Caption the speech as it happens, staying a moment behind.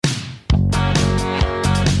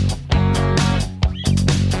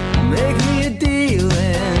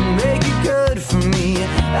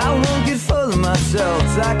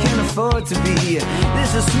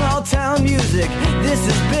small town music. This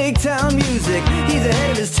is big town music. He's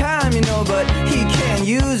ahead of his time, you know, but he can't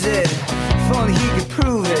use it. If only he could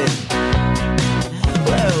prove it.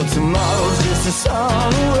 Well, tomorrow's just a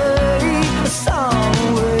song away, a song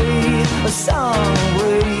away, a song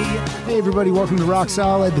away. Hey everybody, welcome to Rock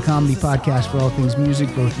Solid, the comedy podcast for all things music,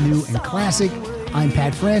 both new and classic. I'm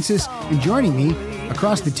Pat Francis, and joining me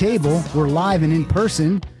across the table, we're live and in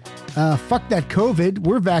person. Fuck that COVID,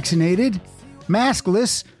 we're vaccinated,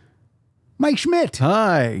 maskless, Mike Schmidt.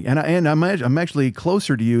 Hi, and I'm actually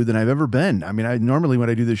closer to you than I've ever been. I mean, normally when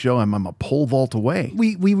I do the show, I'm a pole vault away.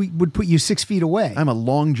 We would put you 6 feet away. I'm a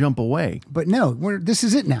long jump away. But no, this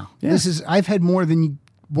is it now. Yeah. I've had more than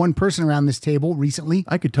one person around this table recently.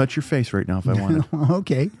 I could touch your face right now if I wanted.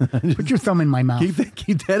 Okay, put your thumb in my mouth.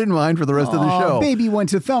 Keep that in mind for the rest of the show. Baby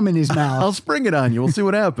wants a thumb in his mouth. I'll spring it on you. We'll see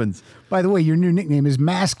what happens. By the way, your new nickname is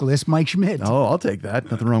Maskless Mike Schmidt. Oh, I'll take that.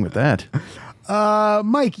 Nothing wrong with that.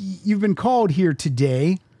 Mike, you've been called here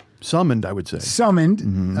today. Summoned, I would say. Summoned.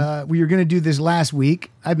 Mm-hmm. We were going to do this last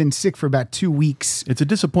week. I've been sick for about 2 weeks. It's a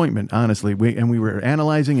disappointment, honestly. We were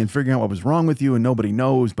analyzing and figuring out what was wrong with you, and nobody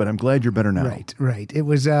knows, but I'm glad you're better now. Right. It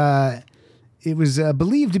was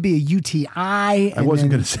believed to be a UTI. I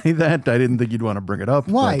wasn't going to say that. I didn't think you'd want to bring it up.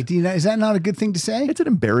 Why? Is that not a good thing to say? It's an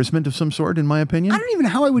embarrassment of some sort, in my opinion. I don't even know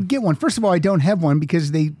how I would get one. First of all, I don't have one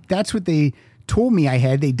because that's what they told me I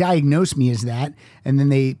had. They diagnosed me as that, and then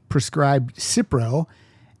they prescribed Cipro,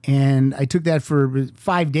 and I took that for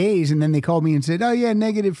 5 days, and then they called me and said, oh yeah,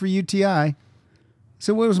 negative for UTI.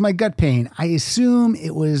 So what was my gut pain? I assume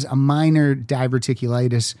it was a minor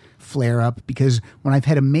diverticulitis flare-up, because when I've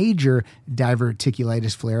had a major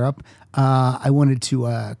diverticulitis flare-up, I wanted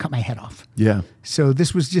to cut my head off. Yeah. So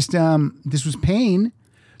this was just pain.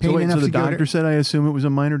 So enough the to go doctor said, I assume it was a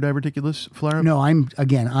minor diverticulitis flare-up? No,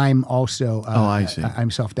 I'm also. I see. I'm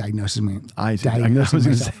self-diagnosing. I see. I was going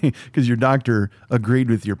to say, because your doctor agreed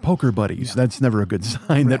with your poker buddies. Yeah. That's never a good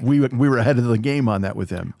sign that we were ahead of the game on that with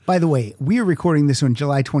him. By the way, we are recording this on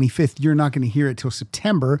July 25th. You're not going to hear it till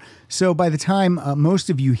September. So by the time most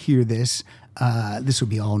of you hear this, this will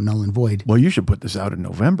be all null and void. Well, you should put this out in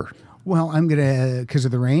November. Well, I'm going to, because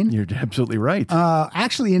of the rain. You're absolutely right.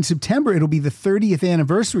 Actually, in September, it'll be the 30th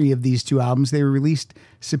anniversary of these two albums. They were released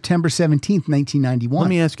September 17th, 1991. Let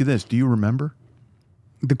me ask you this. Do you remember?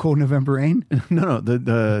 The cold November rain? No,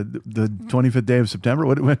 the 25th day of September?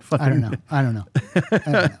 What I don't know.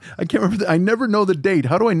 I can't remember. I never know the date.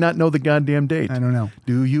 How do I not know the goddamn date? I don't know.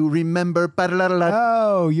 Do you remember?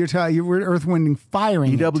 Oh, you're Earth, Wind, and Fire.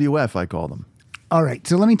 EWF, I call them. All right.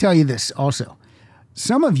 So let me tell you this also.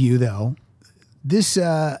 Some of you, though,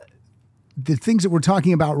 the things that we're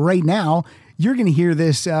talking about right now, you're going to hear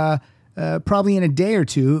this probably in a day or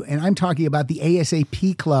two. And I'm talking about the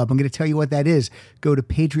ASAP Club. I'm going to tell you what that is. Go to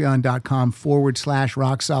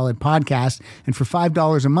patreon.com/Rock Solid Podcast. And for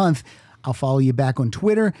 $5 a month, I'll follow you back on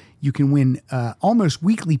Twitter. You can win almost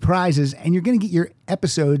weekly prizes, and you're going to get your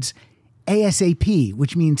episodes ASAP,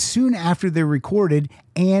 which means soon after they're recorded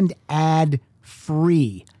and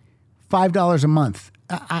ad-free. $5 a month.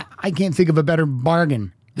 I can't think of a better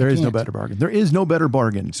bargain. There is no better bargain. There is no better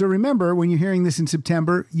bargain. So remember, when you're hearing this in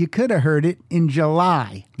September, you could have heard it in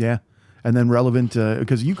July. Yeah. And then relevant,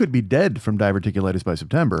 because you could be dead from diverticulitis by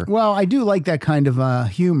September. Well, I do like that kind of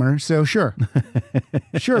humor, so sure.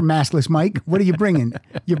 Sure, Maskless Mike. What are you bringing?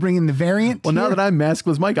 You bringing the variant? Well, now that I'm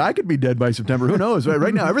Maskless Mike, I could be dead by September. Who knows?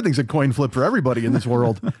 Right now, everything's a coin flip for everybody in this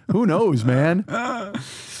world. Who knows, man?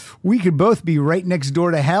 We could both be right next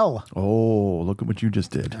door to hell. Oh, look at what you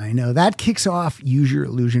just did. I know. That kicks off Use Your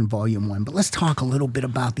Illusion Volume 1. But let's talk a little bit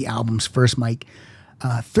about the albums first, Mike.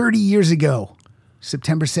 30 years ago,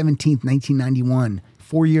 September 17th, 1991,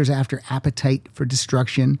 4 years after Appetite for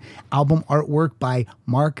Destruction, album artwork by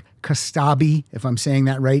Mark Kostabi, if I'm saying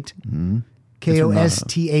that right. Mm-hmm.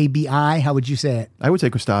 Kostabi. How would you say it? I would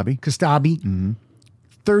say Kostabi. Kostabi. Mm-hmm.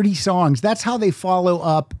 30 songs. That's how they follow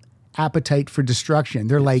up Appetite for Destruction.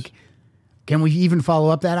 They're like, can we even follow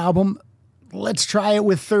up that album? Let's try it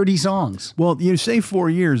with 30 songs. Well, you say 4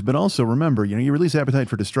 years, but also remember, you release Appetite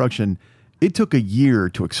for Destruction. It took a year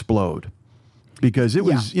to explode because it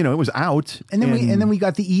was, it was out. And then we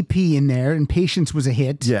got the EP in there, and Patience was a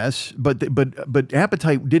hit. Yes, but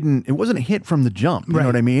Appetite it wasn't a hit from the jump. You know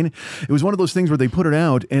what I mean? It was one of those things where they put it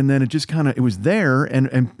out, and then it just it was there,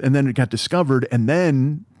 and then it got discovered, and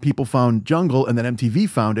then people found Jungle, and then MTV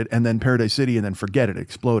found it, and then Paradise City, and then forget it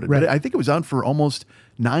exploded. Right. But I think it was out for almost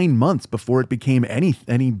 9 months before it became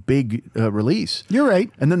any big release. You're right.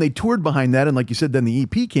 And then they toured behind that, and like you said, then the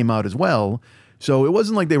EP came out as well. So it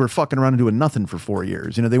wasn't like they were fucking around and doing nothing for 4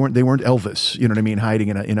 years. They weren't Elvis, you know what I mean, hiding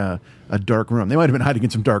in a dark room. They might have been hiding in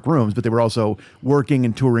some dark rooms, but they were also working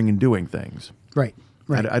and touring and doing things. Right.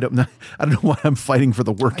 Right. I don't know why I'm fighting for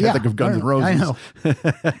the work ethic of Guns N' Roses. I know.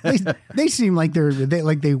 they seem like they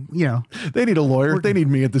they need a lawyer. They need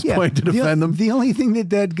me at this point to defend them. The only thing that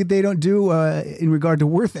they don't do in regard to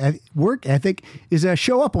work ethic is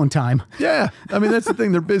show up on time. Yeah, I mean that's the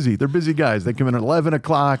thing. They're busy. They're busy guys. They come in at 11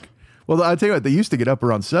 o'clock. Well, I tell you what, they used to get up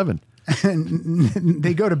around 7.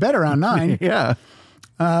 They go to bed around 9. Yeah.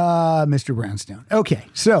 Mr. Brownstone. Okay,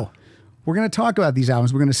 so we're going to talk about these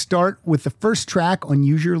albums. We're going to start with the first track on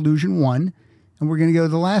Use Your Illusion 1, and we're going to go to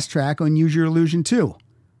the last track on Use Your Illusion 2.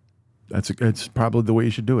 It's probably the way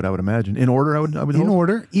you should do it, I would imagine. In order, I would hope. In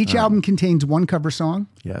order. Each album contains one cover song.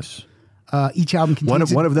 Yes. Each album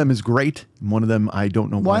contains... One of them is great. One of them, I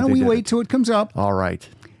don't know why don't we did wait it. till it comes up? All right.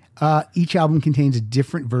 Each album contains a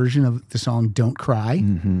different version of the song Don't Cry.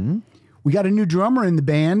 Mm-hmm. We got a new drummer in the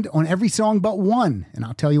band on every song but one, and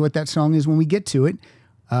I'll tell you what that song is when we get to it.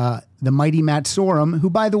 The mighty Matt Sorum,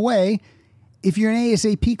 who, by the way, if you're an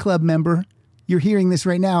ASAP Club member, you're hearing this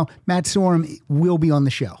right now, Matt Sorum will be on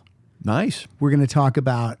the show. Nice. We're going to talk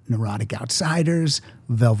about Neurotic Outsiders,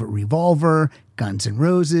 Velvet Revolver, Guns N'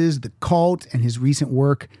 Roses, The Cult, and his recent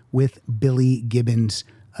work with Billy Gibbons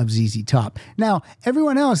of ZZ Top. Now,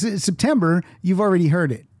 everyone else, it's September, you've already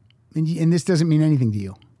heard it, and this doesn't mean anything to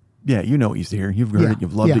you. Yeah, you know what he's here. You've heard it,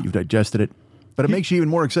 you've loved it, you've digested it. But it makes you even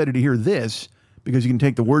more excited to hear this, because you can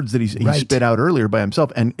take the words that he spit out earlier by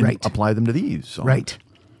himself and apply them to these songs. Right.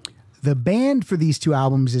 The band for these two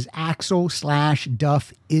albums is Axl, Slash,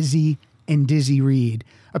 Duff, Izzy, and Dizzy Reed.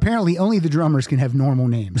 Apparently, only the drummers can have normal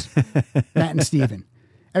names. Matt and Steven.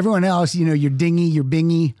 Everyone else, you're Dingy, you're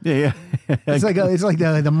Bingy. Yeah. It's like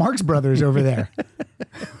the Marx Brothers over there.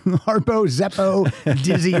 Harpo, Zeppo,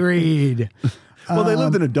 Dizzy Reed. Well, they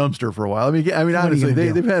lived in a dumpster for a while. I mean, honestly, they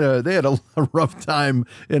had a rough time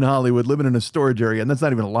in Hollywood living in a storage area, and that's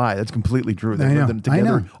not even a lie. That's completely true. They lived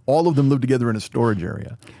together. All of them lived together in a storage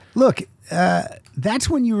area. Look, that's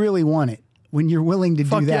when you really want it. When you're willing to do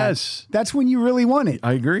that. Yes. That's when you really want it.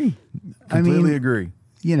 I agree. Completely agree.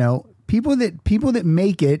 People that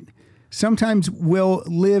make it sometimes will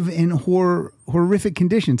live in horrific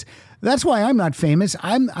conditions. That's why I'm not famous.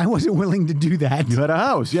 I wasn't willing to do that. You had a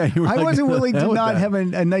house. Yeah. I wasn't willing to not have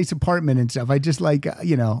a nice apartment and stuff. I just When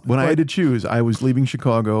I had to choose, I was leaving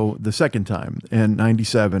Chicago the second time in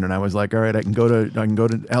 '97, and I was like, all right, I can go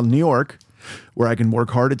to New York, where I can work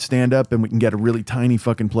hard at stand-up and we can get a really tiny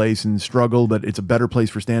fucking place and struggle, but it's a better place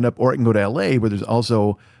for stand-up. Or I can go to L.A. where there's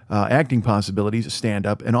also acting possibilities,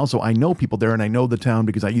 stand-up, and also I know people there and I know the town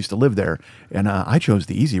because I used to live there. And I chose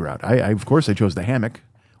the easy route. Of course I chose the hammock.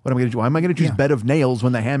 What am I going to do? Why am I going to choose Bed of Nails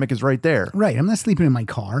when the hammock is right there? Right. I'm not sleeping in my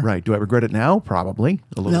car. Right. Do I regret it now? Probably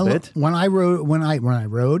a little bit. When I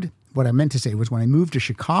rode, what I meant to say was when I moved to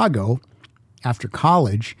Chicago after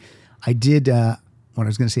college, I did... what I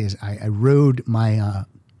was going to say is I rode my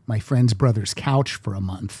friend's brother's couch for a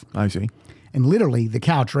month. I see. And literally the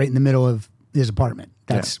couch right in the middle of his apartment.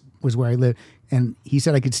 Was where I lived. And he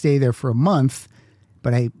said I could stay there for a month,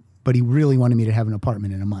 but he really wanted me to have an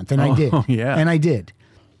apartment in a month. And I did. Yeah. And I did.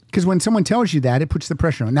 Because when someone tells you that, it puts the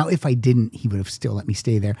pressure on. Now, if I didn't, he would have still let me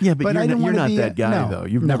stay there. Yeah, but I you're not that guy, though.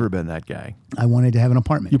 You've never been that guy. I wanted to have an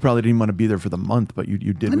apartment. You probably didn't want to be there for the month, but you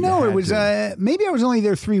did. No, it was maybe I was only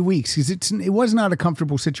there 3 weeks because it was not a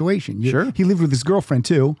comfortable situation. Sure. He lived with his girlfriend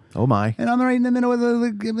too. Oh my! And I'm right in the middle of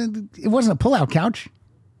it wasn't a pull-out couch.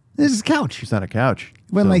 This is a couch. It's not a couch.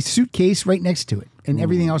 With my suitcase right next to it and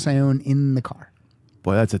everything else I own in the car.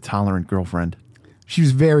 Boy, that's a tolerant girlfriend. She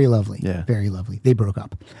was very lovely. Yeah. Very lovely. They broke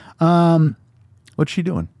up. What's she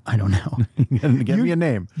doing? I don't know. Give me a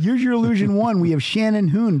name. Use Your Illusion 1. We have Shannon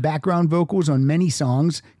Hoon, background vocals on many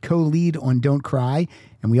songs, co-lead on Don't Cry.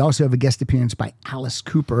 And we also have a guest appearance by Alice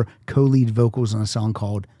Cooper, co-lead vocals on a song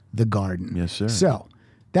called The Garden. Yes, sir. So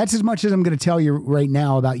that's as much as I'm going to tell you right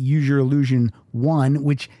now about Use Your Illusion 1,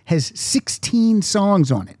 which has 16 songs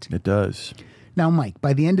on it. It does. Now, Mike,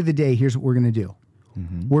 by the end of the day, here's what we're going to do.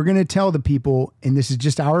 Mm-hmm. We're going to tell the people, and this is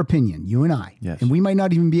just our opinion, you and I, yes. and we might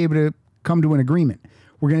not even be able to come to an agreement.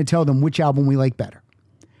 We're going to tell them which album we like better.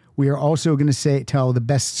 We are also going to tell the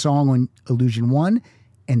best song on Illusion 1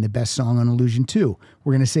 and the best song on Illusion 2.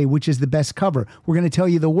 We're going to say which is the best cover. We're going to tell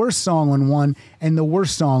you the worst song on 1 and the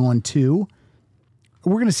worst song on 2.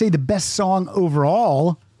 We're going to say the best song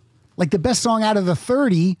overall, like the best song out of the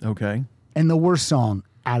 30. Okay. And the worst song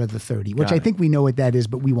out of the 30, which I think we know what that is,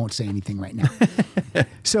 but we won't say anything right now.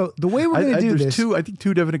 So the way we're going to do this... I think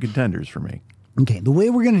two definite contenders for me. Okay, the way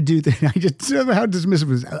we're going to do this, I just how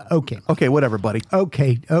dismissive is okay. Okay, whatever, buddy.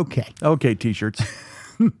 Okay. Okay, T-shirts.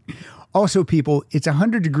 Also, people, it's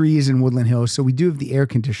 100 degrees in Woodland Hills, so we do have the air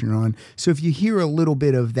conditioner on. So if you hear a little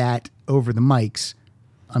bit of that over the mics,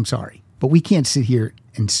 I'm sorry. But we can't sit here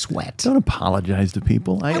and sweat. Don't apologize to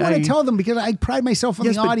people. I want to tell them because I pride myself on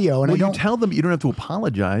yes, the but, audio. And well, I don't you tell them you don't have to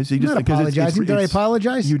apologize. You I'm just not because apologizing. Did I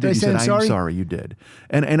apologize? You Did I did. You say said, I'm sorry? I'm sorry. You did.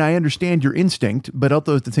 And I understand your instinct, but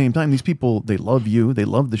also at the same time, these people, they love you. They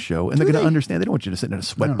love the show. And they're going to understand. They don't want you to sit in a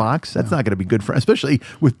sweat box. That's not going to be good for, especially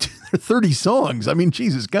with 30 songs. I mean,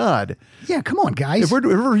 Jesus God. Yeah, come on, guys. If we're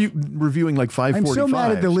reviewing like 545. I'm so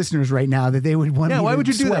mad at the listeners right now that they would want me to why would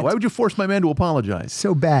you do that? sweat. Why would you force my man to apologize?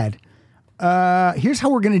 So bad. Here's how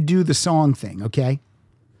we're going to do the song thing, okay?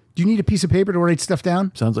 Do you need a piece of paper to write stuff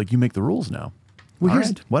down? Sounds like you make the rules now. Well, All here's-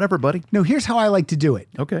 right. Whatever, buddy. No, here's how I like to do it.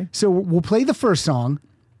 Okay. So we'll play the first song,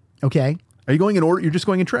 okay? Are you going in order? You're just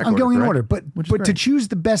going in track I'm order, going in correct? order, but Which is to great. choose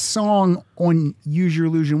the best song on Use Your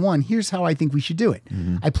Illusion 1, here's how I think we should do it.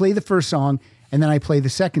 Mm-hmm. I play the first song, and then I play the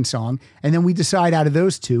second song, and then we decide out of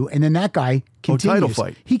those two, and then that guy continues. Title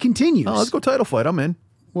Fight. He continues. Oh, let's go title fight. I'm in.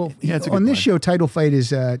 Well, Yeah, it's a good on this plan. show, Title Fight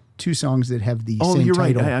is two songs that have the Oh, same you're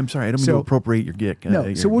right. title. I'm sorry. I don't mean to appropriate your gig. No,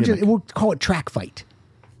 your so gimmick. we'll call it Track Fight.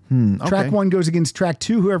 Okay. Track 1 goes against Track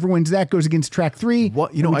 2. Whoever wins that goes against Track 3.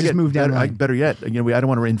 What and we just move down the line. better yet. I don't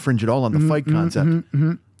want to infringe at all on the fight concept.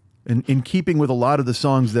 And in keeping with a lot of the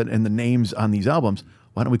songs and the names on these albums,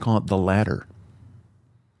 why don't we call it The Ladder?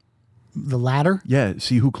 The ladder. Yeah,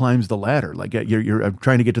 see who climbs the ladder. Like you're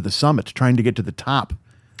trying to get to the summit, trying to get to the top.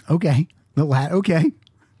 Okay. The ladder. Okay.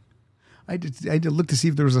 I had to look to see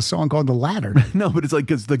if there was a song called The Ladder. No, but it's like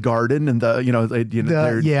it's the garden and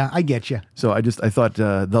Yeah, I get you. So I thought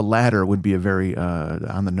The Ladder would be a very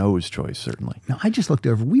on the nose choice, certainly. No, I just looked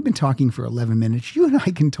over. We've been talking for 11 minutes. You and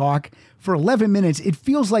I can talk for 11 minutes. It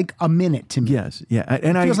feels like a minute to me. Yes, yeah,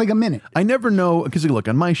 and It feels like a minute. I never know because look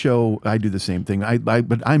on my show I do the same thing.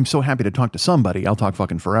 But I'm so happy to talk to somebody. I'll talk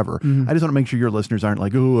fucking forever. Mm-hmm. I just want to make sure your listeners aren't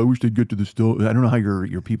like, oh, I wish they'd get to the story. I don't know how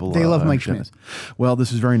your people. They love Mike understand Schmidt. this. Well,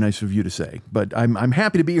 this is very nice of you to say, but I'm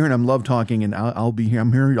happy to be here and I'm love talking and I'll be here.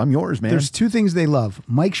 I'm here. I'm yours, man. There's two things they love: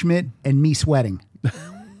 Mike Schmidt and me sweating.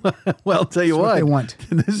 Well, I'll tell you That's what what. they want.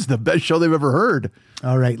 This is the best show they've ever heard.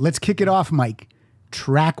 All right, let's kick it off, Mike.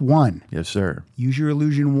 Track 1. Yes, sir. Use Your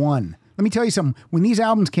Illusion 1. Let me tell you something. When these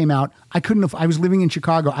albums came out, I was living in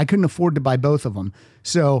Chicago. I couldn't afford to buy both of them.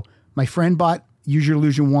 So my friend bought Use Your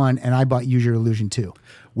Illusion 1 and I bought Use Your Illusion 2.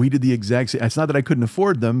 We did the exact same. It's not that I couldn't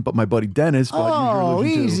afford them, but my buddy Dennis bought Use Your Oh,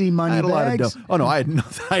 Illusion 2. easy money I had a lot of bags. dough. Oh no, I had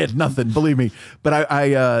nothing. I had nothing. Believe me.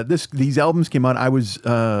 But these albums came out.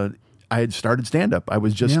 I had started stand up. I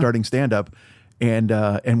was just starting stand up,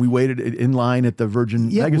 and we waited in line at the Virgin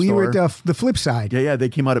Yeah, Megastore. we were at the flip side. Yeah. They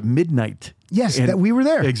came out at midnight. Yes, And- that we were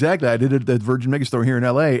there. Exactly. I did it at the Virgin Megastore here in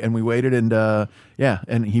LA and we waited and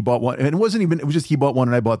and he bought one. And it was just he bought one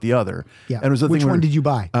and I bought the other. Yeah. And it was a Which thing one where- did you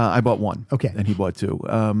buy? I bought one. Okay. And he bought two.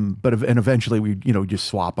 But eventually we just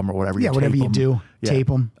swap them or whatever. Yeah, whatever tape you 'em. do, Yeah. tape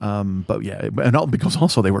 'em. But yeah, because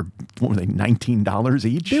also they were $19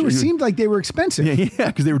 each. Seemed like they were expensive. Yeah,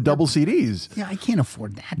 because they were double CDs. Yeah, I can't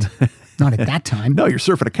afford that. Not at that time. No, you're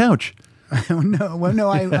surfing a couch. No,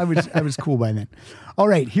 I was cool by then. All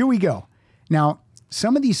right, here we go. Now,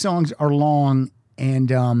 some of these songs are long,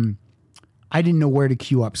 and I didn't know where to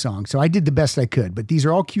cue up songs, so I did the best I could. But these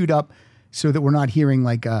are all queued up so that we're not hearing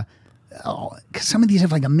like because some of these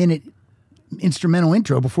have like a minute instrumental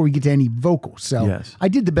intro before we get to any vocals. So Yes. I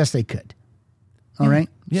did the best I could. All right.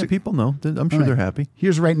 Yeah, people know. I'm sure All they're right. happy.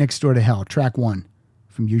 Here's Right Next Door to Hell, track 1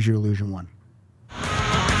 from Use Your Illusion 1.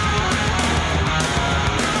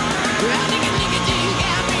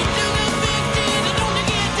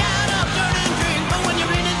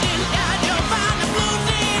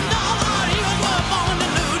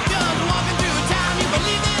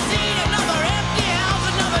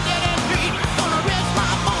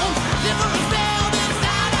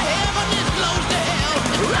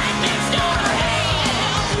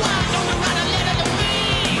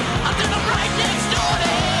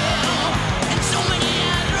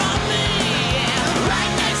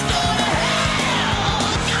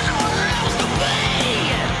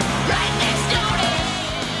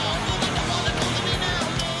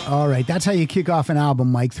 All right, that's how you kick off an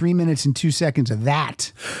album, Mike. 3 minutes and 2 seconds of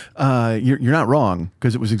that. You're not wrong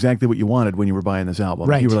because it was exactly what you wanted when you were buying this album.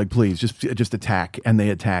 Right. You were like, please, just attack, and they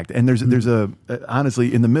attacked. And there's a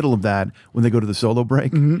honestly in the middle of that when they go to the solo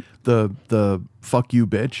break, the fuck you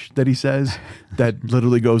bitch that he says that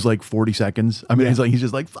literally goes like 40 seconds. I mean, he's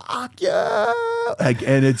just like fuck yeah,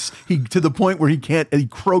 And it's he to the point where he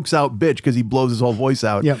croaks out bitch because he blows his whole voice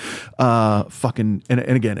out. Yep. And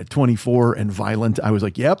again at 24 and violent, I was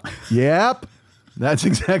like, yep. That's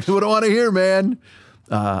exactly what I want to hear, man.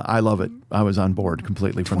 I love it. I was on board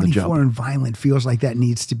completely from the jump. 24 and violent feels like that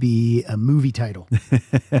needs to be a movie title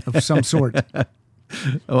of some sort.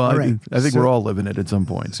 Well, all right. I think we're all living it at some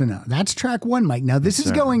point. So now that's track 1, Mike. Now this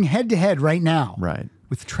is going head to head right now. Right.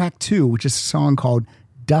 With track 2, which is a song called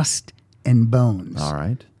Dust and Bones. All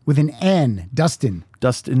right. With an N, Dustin.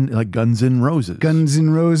 Dustin, like Guns N' Roses. Guns N'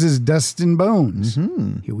 Roses, Dust and Bones.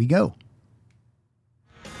 Mm-hmm. Here we go.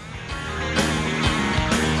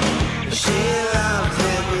 She loved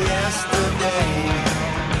him yesterday.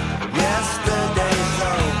 Yesterday's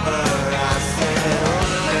over. I said,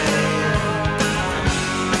 okay,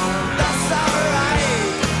 that's alright.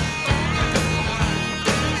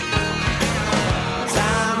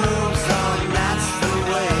 Time moves on, that's the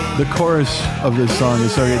way. The chorus of this song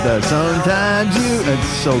is so good. That sometimes you. That's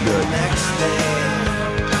so good. Next day.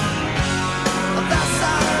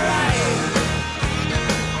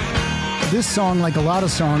 This song, like a lot of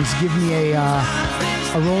songs, give me a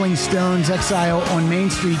Rolling Stones Exile on Main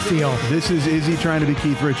Street feel. This is Izzy trying to be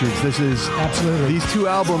Keith Richards. This is absolutely. These two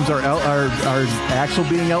albums are Axl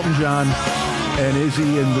being Elton John and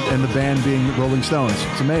Izzy and the band being Rolling Stones.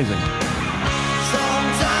 It's amazing.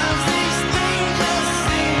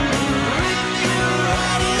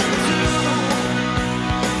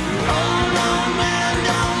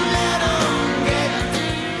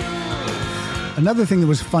 Another thing that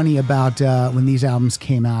was funny about when these albums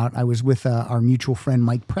came out, I was with our mutual friend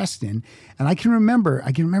Mike Preston, and I can remember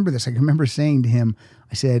this. I can remember saying to him,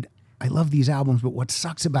 I said, I love these albums, but what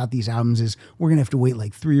sucks about these albums is we're going to have to wait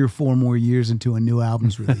like 3 or 4 more years until a new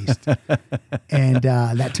album's released. And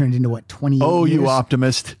that turned into, 28 years? Oh, you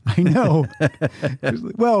optimist. I know.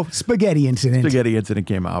 Well, Spaghetti Incident. Spaghetti Incident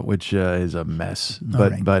came out, which is a mess.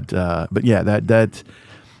 But yeah,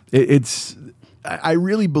 it's... I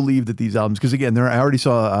really believe that these albums, because again, I already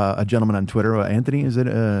saw a gentleman on Twitter, Anthony, is it?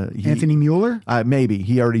 Anthony Mueller? Maybe.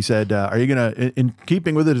 He already said, are you going to, in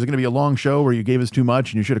keeping with it, is it going to be a long show where you gave us too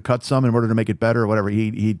much and you should have cut some in order to make it better or whatever?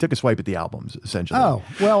 He took a swipe at the albums, essentially. Oh,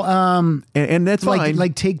 well, and that's fine.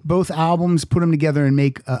 Like take both albums, put them together and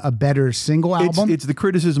make a better single album? It's the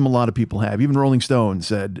criticism a lot of people have. Even Rolling Stone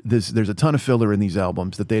said there's a ton of filler in these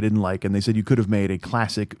albums that they didn't like, and they said you could have made a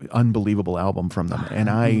classic, unbelievable album from them. And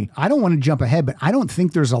I don't want to jump ahead, but I don't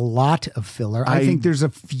think there's a lot of filler. I think there's a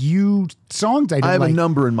few songs I have a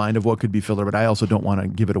number in mind of what could be filler, but I also don't want to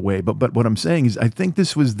give it away. But what I'm saying is I think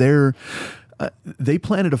this was they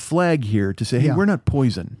planted a flag here to say, hey, we're not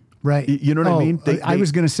Poison. Right. You know what I mean? I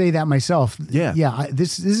was going to say that myself. Yeah. Yeah.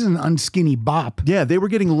 This is an unskinny bop. Yeah. They were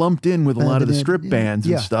getting lumped in with a lot of the strip bands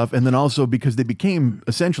and stuff. And then also because they became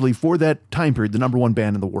essentially for that time period, the #1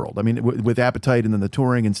 band in the world. I mean, with Appetite and then the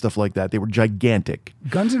touring and stuff like that, they were gigantic.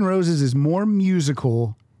 Guns N' Roses is more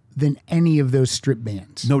musical than any of those strip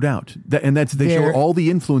bands. No doubt. They show all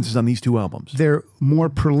the influences on these two albums. They're more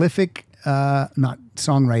prolific, not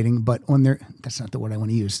songwriting, but on their, that's not the word I want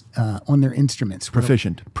to use, on their instruments.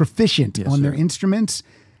 Proficient yes, on their instruments.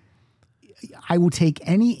 I will take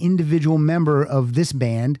any individual member of this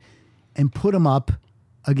band and put them up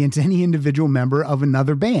against any individual member of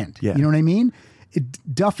another band. Yeah. You know what I mean?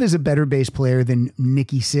 Duff is a better bass player than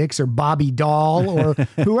Nikki Sixx or Bobby Dahl or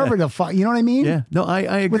whoever the fuck. You know what I mean? Yeah. No, I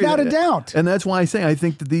agree. Without a doubt. And that's why I say I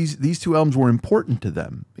think that these two albums were important to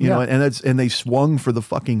them. You know, and they swung for the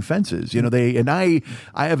fucking fences. You know, I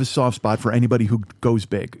have a soft spot for anybody who goes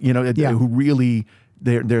big. You know, who really.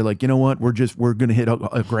 They're like, you know what? We're going to hit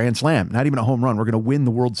a grand slam, not even a home run. We're going to win the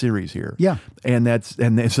World Series here. Yeah.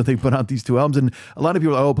 So they put out these two albums, and a lot of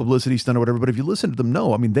people are, publicity stunt or whatever. But if you listen to them,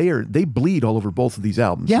 no, I mean they bleed all over both of these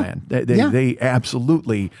albums, man. They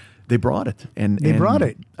absolutely brought it, and they brought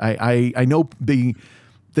it. I know the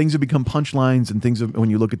things have become punchlines and things when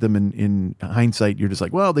you look at them in hindsight, you're just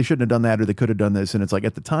like, well, they shouldn't have done that or they could have done this. And it's like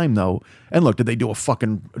at the time though, and look, did they do a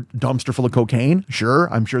fucking dumpster full of cocaine?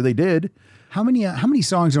 Sure, I'm sure they did. How many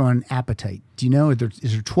songs are on Appetite? Do you know? Is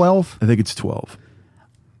there 12? I think it's 12.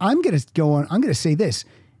 I'm going to say this.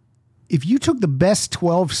 If you took the best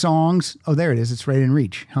 12 songs, there it is. It's right in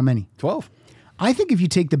reach. How many? 12. I think if you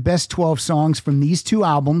take the best 12 songs from these two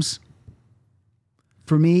albums,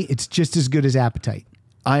 for me, it's just as good as Appetite.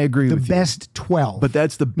 I agree with you. The best 12. But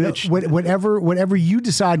that's the bitch. Whatever you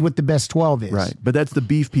decide what the best 12 is. Right. But that's the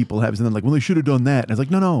beef people have. And then like, well, they should have done that. And it's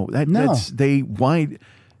like, no. That's why.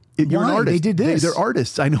 You're an Why? artist. They did this. They're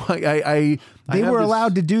artists. I know. I They have were this-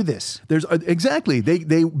 allowed to do this. There's exactly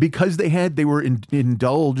they because they were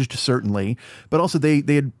indulged certainly, but also they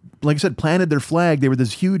had, like I said, planted their flag. They were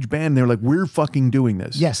this huge band. They were like, we're fucking doing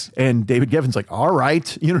this. Yes. And David Gevins like, all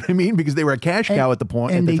right, you know what I mean? Because they were a cash cow at the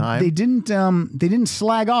point and at the time. They didn't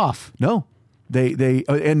slag off. No, they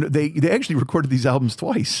actually recorded these albums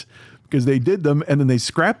twice because they did them and then they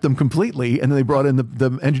scrapped them completely and then they brought in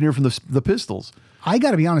the engineer from the Pistols. I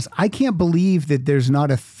got to be honest. I can't believe that there's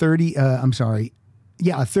not a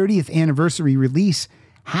 30th anniversary release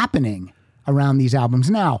happening around these albums.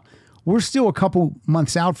 Now, we're still a couple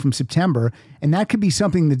months out from September, and that could be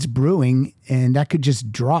something that's brewing, and that could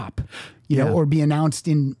just drop, you know, or be announced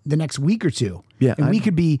in the next week or two. Yeah, and we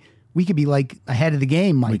could be like ahead of the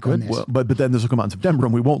game, Mike, on this. Well, but then this will come out in September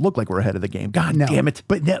and we won't look like we're ahead of the game. God damn it.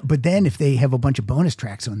 But then if they have a bunch of bonus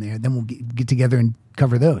tracks on there, then we'll get together and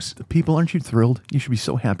cover those. People, aren't you thrilled? You should be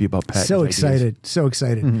so happy about Pat's So ideas. excited. So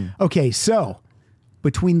excited. Mm-hmm. Okay, so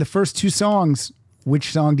between the first two songs,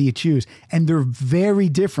 which song do you choose? And they're very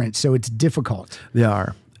different, so it's difficult. They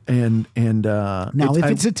are. And Now, if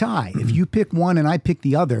it's a tie, if you pick one and I pick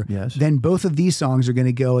the other, Yes. then both of these songs are going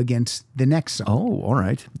to go against the next song. Oh, all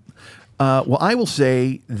right. Well, I will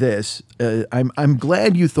say this. I'm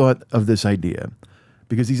glad you thought of this idea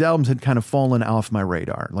because these albums had kind of fallen off my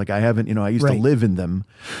radar. Like I haven't, I used to Right. live in them.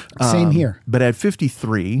 Same here. But at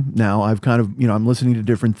 53 now, I've kind of, I'm listening to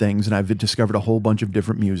different things and I've discovered a whole bunch of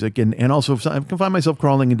different music. And also I can find myself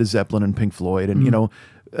crawling into Zeppelin and Pink Floyd and,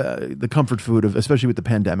 the comfort food of, especially with the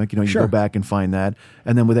pandemic, you Sure. go back and find that.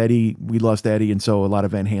 And then with Eddie, we lost Eddie. And so a lot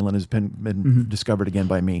of Van Halen has been discovered again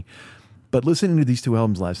by me. But listening to these two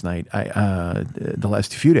albums last night, the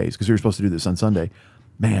last few days, because we were supposed to do this on Sunday,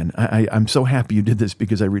 man, I'm so happy you did this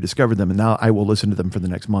because I rediscovered them, and now I will listen to them for the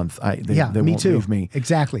next month. They me won't too. leave me.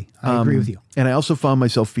 Exactly. I agree with you. And I also found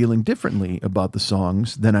myself feeling differently about the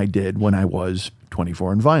songs than I did when I was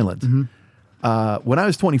 24 and violent. Mm-hmm. When I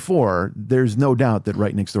was 24, there's no doubt that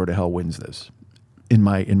Right Next Door to Hell wins this in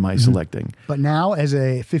my Mm-hmm. selecting. But now, as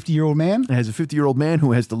a 50-year-old man, As a 50-year-old man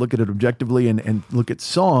who has to look at it objectively and look at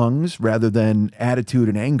songs rather than attitude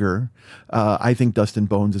and anger, I think Dustin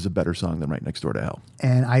Bones is a better song than Right Next Door to Hell.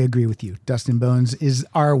 and I agree with you, Dustin Bones is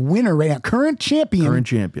our winner right now, current champion. Current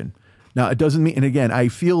champion. Now, it doesn't mean, and again, I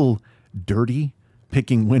feel dirty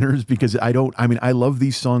picking winners because I love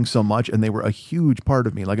these songs so much and they were a huge part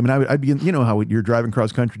of me. Like, I'd be, how you're driving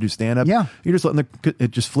cross country to stand up. Yeah. You're just letting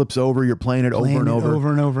it just flips over. You're playing it over and over. Over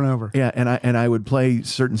and over and over. Yeah. And I would play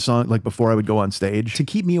certain songs like before I would go on stage. To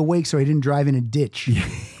keep me awake so I didn't drive in a ditch.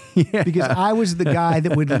 Because I was the guy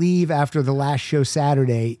that would leave after the last show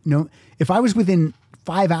Saturday. No, if I was within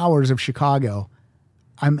 5 hours of Chicago,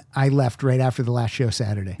 I left right after the last show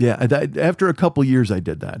Saturday. Yeah, after a couple years, I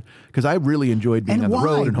did that because I really enjoyed being And on the why?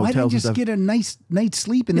 road and Why hotels didn't and you just stuff. get a nice night's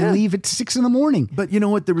sleep and Yeah. then leave at 6 a.m? But you know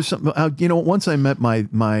what? There was something. Once I met my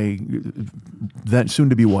that soon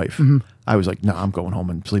to be wife, I was like, no, I'm going home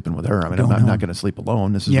and sleeping with her. I'm not going to sleep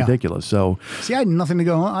alone. This is Yeah. ridiculous. So See, I had nothing to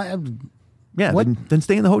go on. yeah, What? then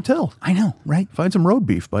stay in the hotel. I know, right? Find some road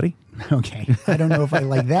beef, buddy. Okay. I don't know if I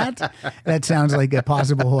like that. That sounds like a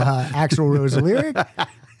possible Axl Rose lyric.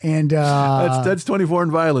 And That's 24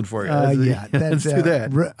 and violent for you. yeah, Let's do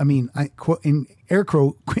that. In air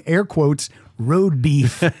quotes, road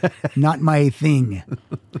beef, not my thing.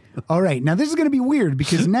 All right, now this is going to be weird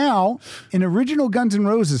because now an original Guns N'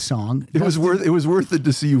 Roses song. It was worth it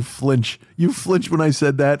to see you flinch. You flinched when I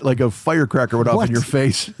said that, like a firecracker went off What? in your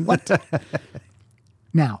face. What?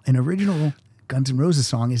 Now, an original Guns N' Roses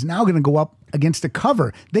song is now going to go up against a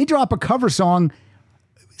cover. They drop a cover song,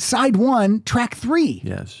 side 1, track 3.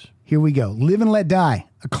 Yes. Here we go. Live and Let Die,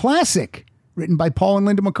 a classic written by Paul and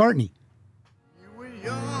Linda McCartney. You were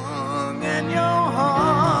young and your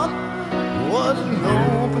heart was an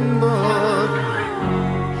open book.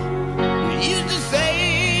 You used to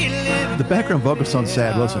say, live The background vocal sounds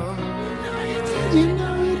sad. Listen. You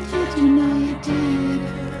know you did.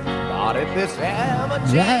 But if this ever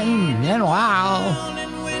And wow.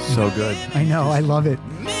 So good. I know, I love it.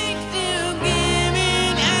 makes you give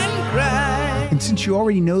in and cry, And since you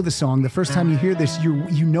already know the song, the first time you hear this,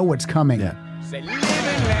 you know what's coming. Yeah. say, live and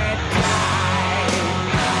let die.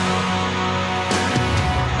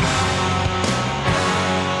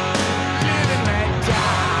 Live and let die.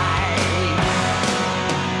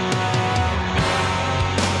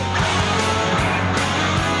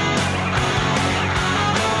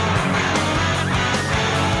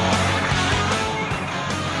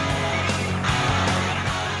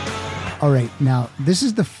 All right, now this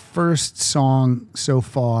is the first song so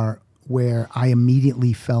far where I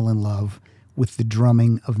immediately fell in love with the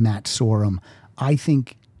drumming of Matt Sorum. I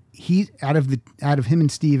think he out of him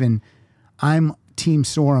and Steven, I'm Team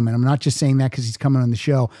Sorum, and I'm not just saying that because he's coming on the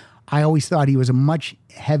show. I always thought he was a much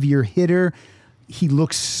heavier hitter. He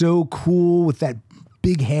looks so cool with that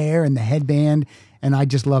big hair and the headband, and I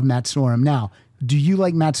just love Matt Sorum. Now, do you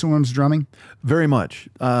like Matt Sorum's drumming? Very much.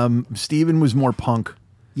 Steven was more punk.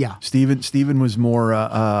 Yeah. Steven was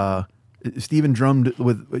more. Steven drummed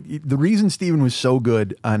with the reason Steven was so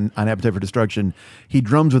good on Appetite for Destruction. He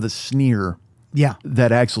drums with a sneer. Yeah.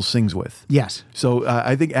 That Axl sings with. Yes. So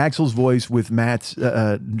I think Axl's voice with Matt's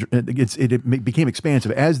it became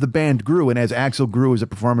expansive as the band grew, and as Axl grew as a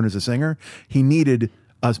performer and as a singer. He needed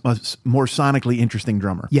a more sonically interesting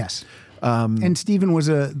drummer. Yes. And Steven was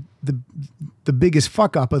the biggest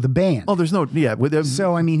fuck up of the band. Oh, there's no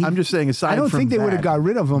So I mean, I'm just saying. Aside, I don't from think they would have that- got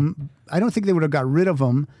rid of him. I don't think they would have got rid of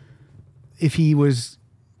him if he was.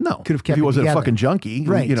 No, could have kept if he it wasn't together. a fucking junkie,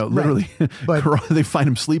 Right, literally. right. But- they find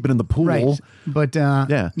him sleeping in the pool. Right. But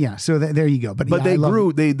yeah. So there you go. But yeah, they I love-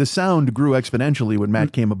 grew. The sound grew exponentially when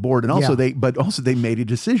Matt came aboard, and also Yeah. they made a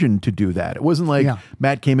decision to do that. It wasn't like Yeah.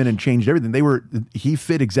 Matt came in and changed everything. He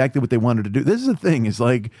fit exactly what they wanted to do. This is the thing. Is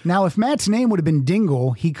like Now, if Matt's name would have been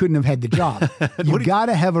Dingle, he couldn't have had the job. You got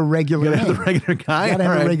to have a regular gotta name. have the regular guy? You got to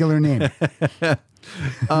have All a right. regular name.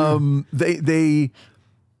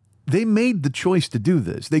 They made the choice to do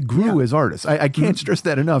this. They grew as artists. I can't stress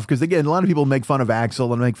that enough because, again, a lot of people make fun of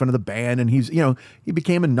Axl and make fun of the band, and he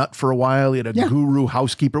became a nut for a while. He had a guru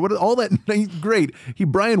housekeeper, all that. He's great. He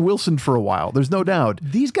Brian Wilson for a while. There's no doubt.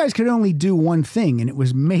 These guys could only do one thing, and it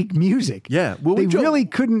was make music. Yeah. Well, they really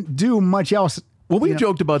couldn't do much else. Well, we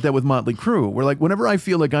joked about that with Motley Crue. We're like, whenever I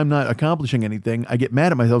feel like I'm not accomplishing anything, I get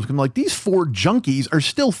mad at myself because I'm like, these four junkies are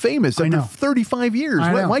still famous after 35 years.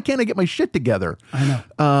 Why can't I get my shit together? I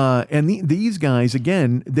know. And these guys,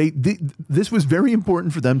 again, this was very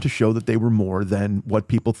important for them to show that they were more than what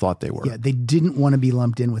people thought they were. Yeah, they didn't want to be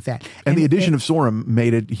lumped in with that. And the addition of Sorum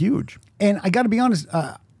made it huge. And I got to be honest,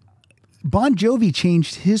 Bon Jovi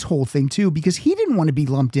changed his whole thing too because he didn't want to be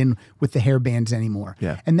lumped in with the hair bands anymore.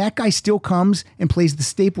 Yeah. And that guy still comes and plays the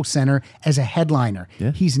Staples Center as a headliner.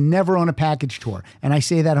 Yeah. He's never on a package tour. And I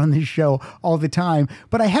say that on this show all the time,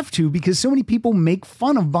 but I have to because so many people make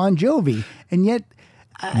fun of Bon Jovi, and yet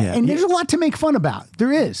and there's a lot to make fun about.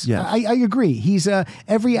 There is. Yeah. I agree. He's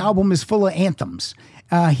every album is full of anthems.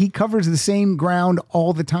 He covers the same ground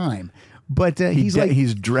all the time. But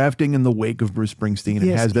he's drafting in the wake of Bruce Springsteen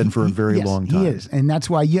and has been for a very long time. He is. And that's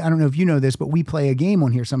why, I don't know if you know this, but we play a game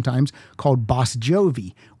on here sometimes called Boss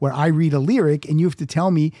Jovi, where I read a lyric and you have to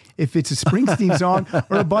tell me if it's a Springsteen song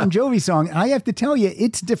or a Bon Jovi song. And I have to tell you,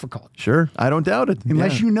 it's difficult. Sure. I don't doubt it.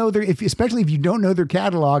 Unless you know especially if you don't know their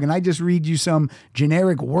catalog and I just read you some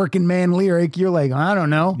generic working man lyric, you're like, I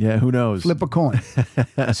don't know. Yeah, who knows? Flip a coin.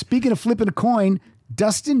 Speaking of flipping a coin,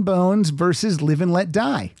 Dustin Bones versus Live and Let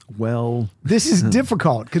Die. Well, this is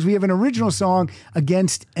difficult because we have an original song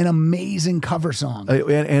against an amazing cover song.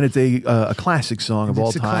 And it's a classic song of all time.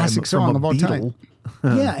 It's a classic song of all time.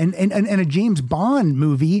 Yeah, and a James Bond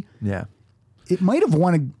movie. Yeah. It might have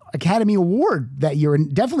won an Academy Award that year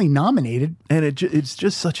and definitely nominated. And it's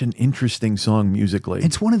just such an interesting song musically.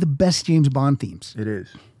 It's one of the best James Bond themes. It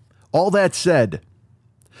is. All that said,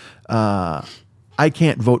 I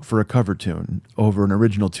can't vote for a cover tune over an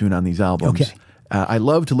original tune on these albums. Okay. I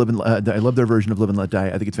love I love their version of Live and Let Die.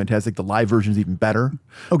 I think it's fantastic. The live version is even better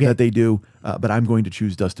that they do. But I'm going to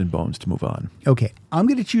choose Dustin Bones to move on. Okay. I'm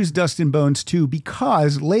going to choose Dustin Bones too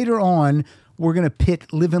because later on we're going to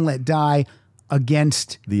pit Live and Let Die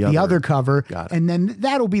against the other cover. And then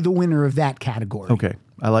that'll be the winner of that category. Okay.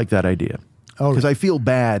 I like that idea. Because I feel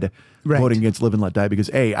bad voting against Live and Let Die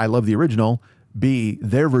because A, I love the original. B,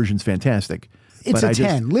 their version's fantastic. It's a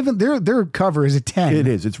 10. Their cover is a 10. It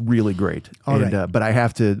is. It's really great. But I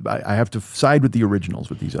have to side with the originals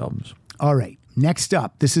with these albums. All right. Next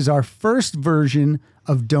up, this is our first version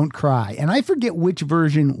of Don't Cry. And I forget which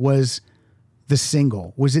version was the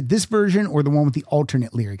single. Was it this version or the one with the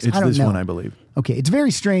alternate lyrics? It's I don't this know. one, I believe. Okay. It's very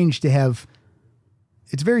strange that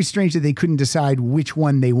they couldn't decide which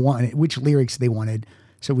one they wanted, which lyrics they wanted.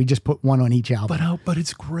 So we just put one on each album. But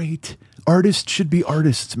it's great. Artists should be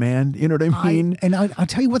artists, man. You know what I mean? I'll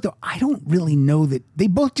tell you what, though. I don't really know that. They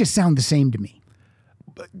both just sound the same to me.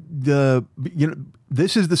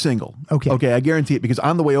 This is the single. Okay. I guarantee it because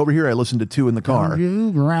on the way over here, I listened to 2 in the car.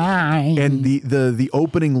 And the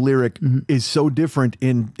opening lyric is so different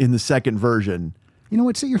in the second version. You know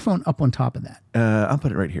what? Set your phone up on top of that. I'll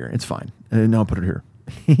put it right here. It's fine. No, I'll put it here.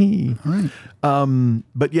 All right.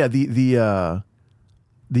 But yeah, the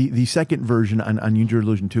second version on Use Your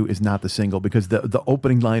Illusion 2 is not the single because the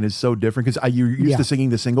opening line is so different because you're used to singing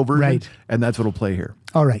the single version, and that's what'll play here.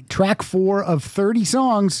 All right, track 4 of 30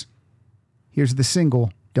 songs. Here's the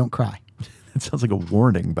single, Don't Cry. It sounds like a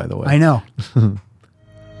warning, by the way. I know.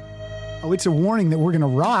 Oh, it's a warning that we're going to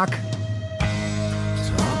rock.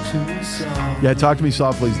 Yeah, Talk to Me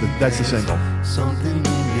Softly. That's the single. Something in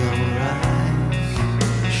your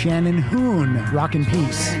eyes. Shannon Hoon, Rock and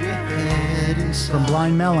Peace. From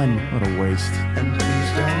Blind Melon. What a waste. And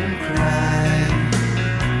please don't cry.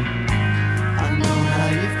 I know how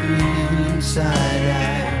you feel inside.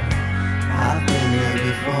 I've been there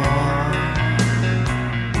before.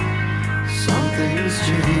 Something's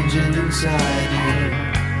changing inside you.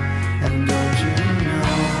 And don't you know?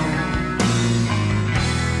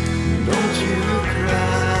 Don't you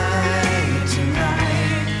cry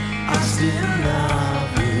tonight. I still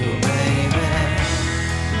love you, baby.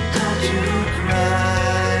 Don't you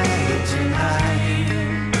cry tonight.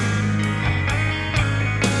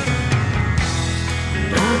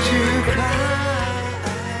 Don't you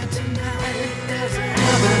cry tonight. There's a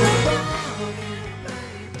heaven above.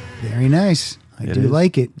 Very nice. I do is.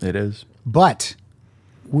 like it. It is. But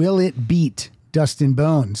will it beat Dust and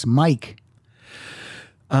Bones? Mike?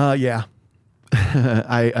 Yeah.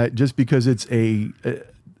 I just because it's you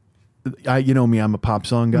know me, I'm a pop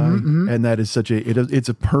song guy, and that is such it's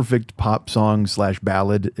a perfect pop song /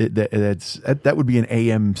 ballad. That would be an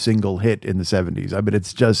AM single hit in the 70s. I mean,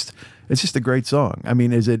 it's just a great song. I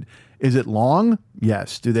mean, is it long?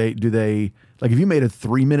 Yes. Do they like if you made a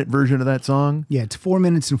 3-minute version of that song? Yeah, it's 4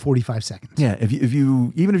 minutes and 45 seconds. Yeah. If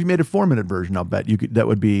you made a 4-minute version, I'll bet that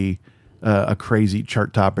would be a crazy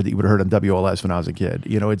chart topper that you would have heard on WLS when I was a kid.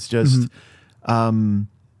 You know, it's just,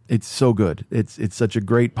 it's so good. It's such a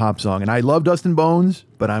great pop song, and I love Dust and Bones,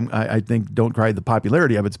 but I think Don't Cry. The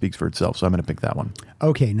popularity of it speaks for itself, so I'm going to pick that one.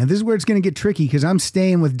 Okay, now this is where it's going to get tricky because I'm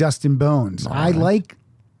staying with Dust and Bones. I like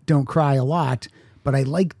Don't Cry a lot, but I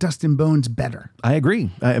like Dust and Bones better. I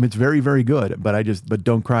agree. I mean, it's very, very good, but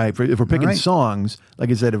Don't Cry. If we're picking songs,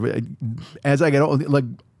 like I said, as I get old, like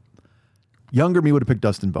younger me would have picked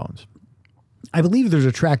Dust and Bones. I believe there's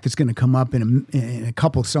a track that's going to come up in a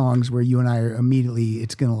couple songs where you and I are immediately,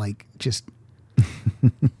 it's going to like just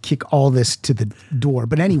kick all this to the door.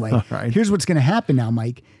 But anyway, Here's what's going to happen now,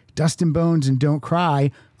 Mike. Dust and Bones and Don't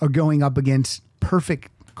Cry are going up against Perfect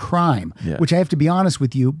Crime, which I have to be honest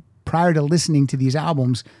with you, prior to listening to these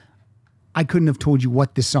albums, I couldn't have told you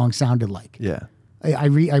what this song sounded like. Yeah. I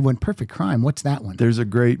went, Perfect Crime. What's that one? There's a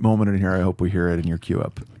great moment in here. I hope we hear it in your queue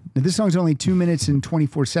up. Now, this song's only 2 minutes and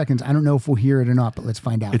 24 seconds. I don't know if we'll hear it or not, but let's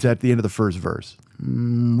find out. It's at the end of the first verse.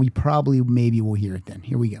 We probably, maybe we'll hear it then.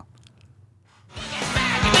 Here we go.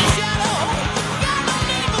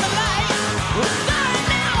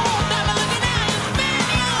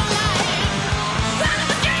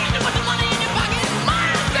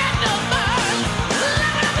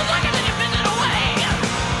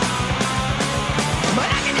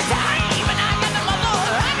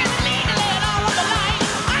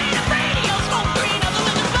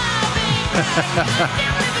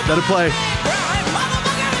 Let it play.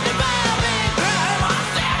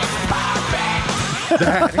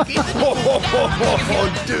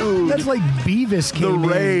 Oh, dude. That's like Beavis came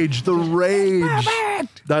The rage.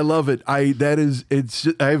 I love it. I have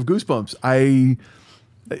goosebumps. I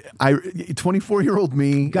 24-year-old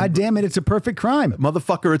me. God damn it, it's a perfect crime.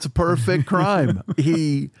 Motherfucker, it's a perfect crime.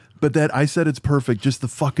 But that I said it's perfect. Just the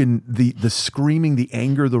fucking the screaming, the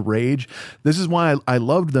anger, the rage. This is why I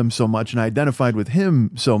loved them so much and I identified with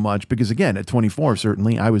him so much because again, at 24,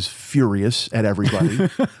 certainly I was furious at everybody.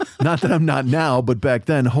 Not that I'm not now, but back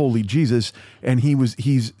then, holy Jesus. And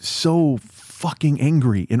he's so fucking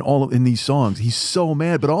angry in these songs. He's so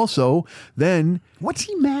mad, but also then what's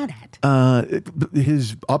he mad at?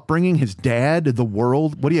 His upbringing, his dad, the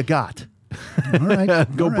world. What do you got? All right.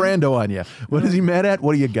 Go Brando on you. What is he mad at?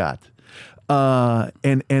 What do you got?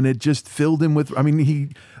 And it just filled him with, I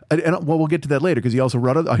mean, we'll get to that later because he also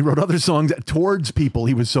wrote other songs towards people.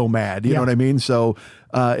 He was so mad. You know what I mean? So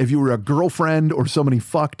if you were a girlfriend or somebody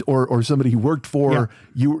fucked or somebody he worked for,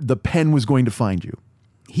 the pen was going to find you.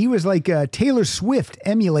 He was like Taylor Swift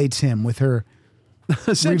emulates him with her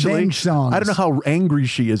essentially revenge songs. I don't know how angry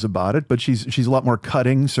she is about it, but she's a lot more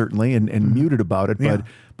cutting certainly and muted about it.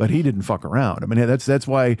 But he didn't fuck around. I mean, that's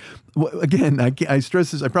why. Again, I stress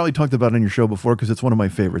this. I probably talked about it on your show before because it's one of my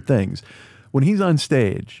favorite things. When he's on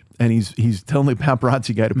stage and he's telling the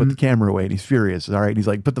paparazzi guy to put the camera away and he's furious. All right, and he's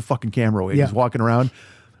like, put the fucking camera away. He's walking around.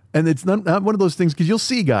 And it's not one of those things because you'll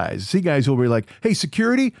see guys who will be like, "Hey,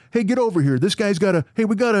 security, hey, get over here. This guy's got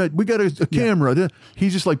we got a camera." Yeah.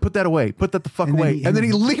 He's just like, "Put that away. Put that the fuck away." And then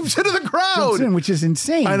he leaps into the crowd, which is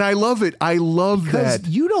insane. And I love it. I love that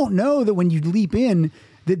you don't know that when you leap in,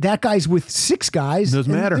 that guy's with 6 guys.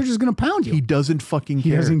 Doesn't matter. They're just going to pound you. He doesn't fucking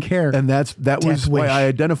care. He doesn't care. And that was Death why wish. I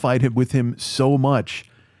identified him with him so much,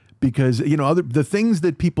 because, you know, the things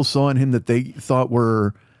that people saw in him that they thought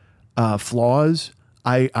were flaws,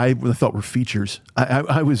 I thought were features.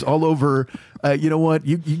 I was all over, you know what,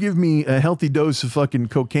 you give me a healthy dose of fucking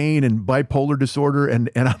cocaine and bipolar disorder, and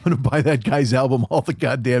I'm going to buy that guy's album all the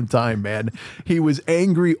goddamn time, man. He was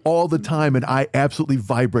angry all the time, and I absolutely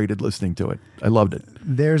vibrated listening to it. I loved it.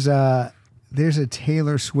 There's a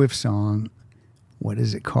Taylor Swift song. What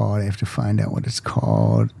is it called? I have to find out what it's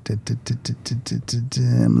called. I'm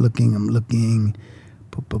looking.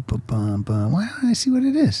 Why don't I see what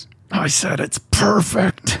it is? I said it's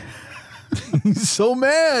perfect. He's so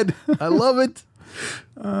mad. I love it.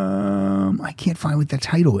 I can't find what the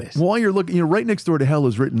title is. While you're looking, you know, Right Next Door to Hell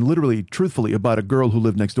is written literally, truthfully, about a girl who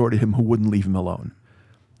lived next door to him who wouldn't leave him alone.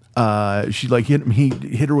 She like hit him. He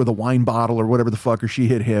hit her with a wine bottle or whatever the fuck, or she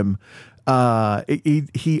hit him.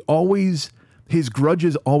 He always, his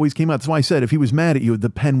grudges always came out. That's why I said if he was mad at you, the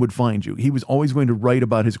pen would find you. He was always going to write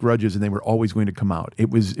about his grudges, and they were always going to come out. It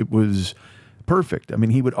was perfect. I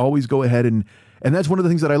mean, he would always go ahead and that's one of the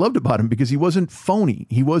things that I loved about him, because he wasn't phony.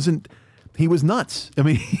 He was nuts. I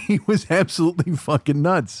mean, he was absolutely fucking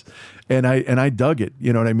nuts. And I dug it.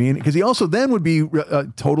 You know what I mean? Because he also then would be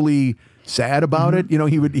totally sad about it. You know,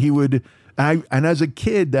 he would, and as a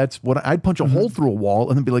kid, that's what I'd punch a hole through a wall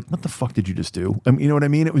and then be like, what the fuck did you just do? I mean, you know what I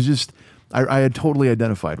mean? It was just, I had totally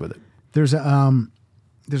identified with it. There's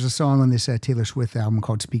a song on this Taylor Swift album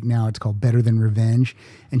called Speak Now. It's called Better Than Revenge.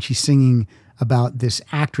 And she's singing about this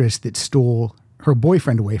actress that stole her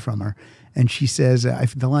boyfriend away from her. And she says,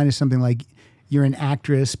 the line is something like, you're an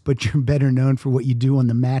actress, but you're better known for what you do on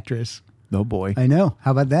the mattress. Oh boy. I know.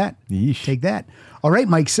 How about that? Yeesh. Take that. All right,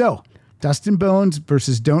 Mike. So Dust and Bones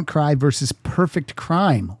versus Don't Cry versus Perfect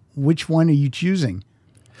Crime. Which one are you choosing?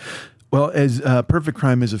 Well, as Perfect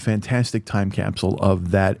Crime is a fantastic time capsule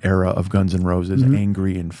of that era of Guns N' Roses,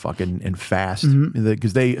 angry and fucking and fast.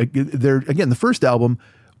 Because they're again, the first album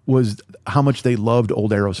was how much they loved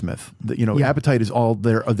old Aerosmith. Appetite is all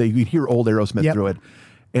there. You can hear old Aerosmith through it.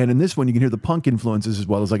 And in this one, you can hear the punk influences as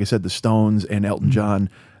well as, like I said, the Stones and Elton John.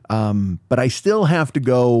 But I still have to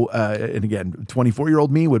go, and again,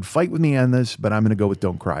 24-year-old me would fight with me on this, but I'm going to go with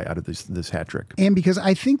Don't Cry out of this hat trick. And because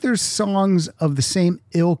I think there's songs of the same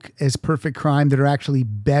ilk as Perfect Crime that are actually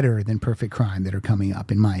better than Perfect Crime that are coming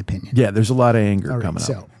up, in my opinion. Yeah, there's a lot of anger coming up.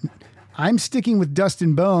 So I'm sticking with Dust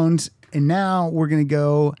and Bones, and now we're going to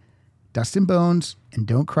go Dust and Bones and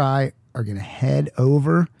Don't Cry are going to head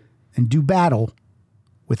over and do battle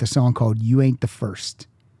with a song called You Ain't the First.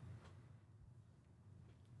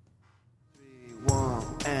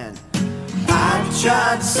 And I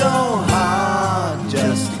tried so hard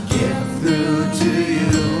just to get through to you.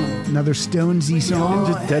 Another Stonesy song.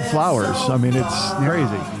 Just Dead Flowers. I mean, it's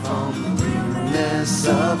crazy. From the realness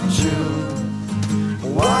of truth.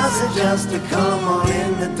 Was it just to come on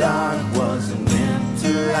in the dark? Wasn't meant to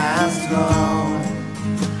last long.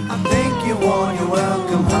 I think you want your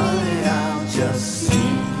welcome, honey. I'll just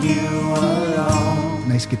sing you along.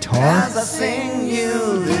 Nice guitar. As I sing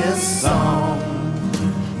you this song.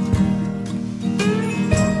 2,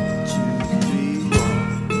 3,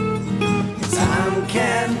 1. Time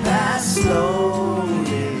can pass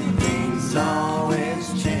slowly. Things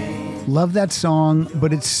always change. Love that song,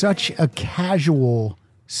 but it's such a casual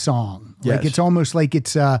song. Yes. Like it's almost like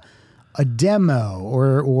it's a demo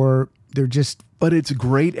or they're just. But it's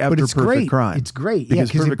great after But it's Perfect great. Crime. It's great. Because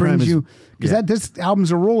Because it Perfect Crime brings is- you. Because this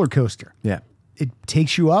album's a roller coaster. Yeah. It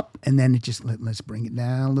takes you up and then it just let's bring it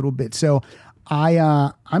down a little bit. So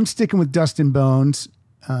I'm sticking with Dust and Bones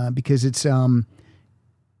because it's of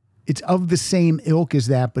the same ilk as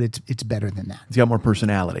that, but it's better than that. It's got more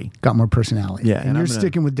personality. Got more personality. Yeah. and you're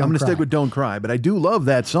sticking with Don't I'm Cry. stick with Don't Cry, but I do love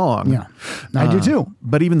that song. Yeah, I do too.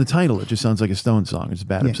 But even the title, it just sounds like a Stone song. It's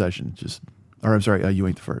Bad Yeah. Obsession. Or I'm sorry, You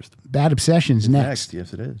Ain't the First. Bad Obsessions next.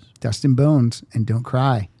 Yes, it is. Dust and Bones and Don't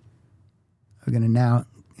Cry. We're going to now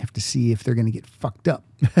have to see if they're going to get fucked up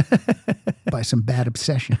by some bad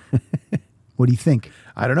obsession. What do you think?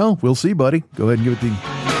 I don't know. We'll see, buddy. Go ahead and give it the...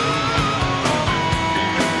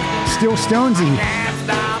 Still Stonesy. Can't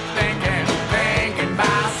stop thinking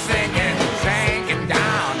about sinking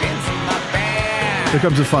down into my bed. Here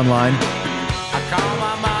comes a fun line. I call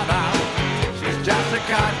my mother, she's just a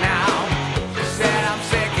cut now. She said I'm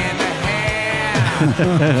sick in the head.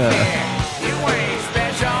 Yeah, you ain't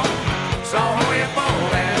special, so who you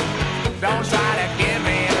fooling? Don't try to give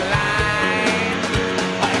me a line.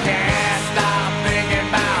 I can't stop thinking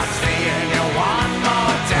about seeing you one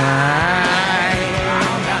more time.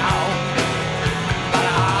 Oh no, but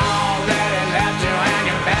I already left you and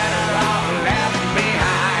you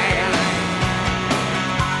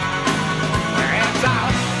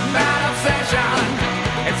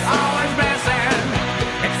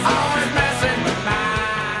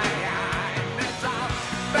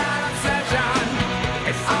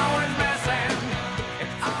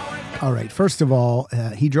All right. First of all,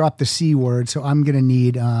 he dropped the C word, so I'm gonna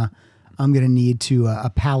need a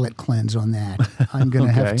palate cleanse on that. I'm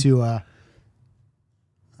gonna have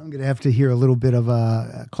to hear a little bit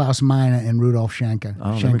of Klaus Meine and Rudolf Schenker.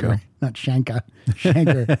 Oh, there we go. Not Schenker.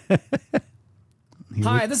 Schenker.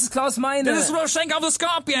 Hi, this is Klaus Meine. This is Rudolf Schenker of the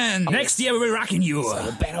Scorpion. Next year we'll be rocking you. So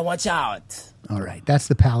you better watch out. All right, that's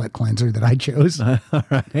the palate cleanser that I chose. All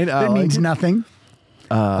right. That means nothing.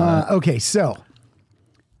 Okay, so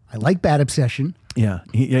I like Bad Obsession. Yeah.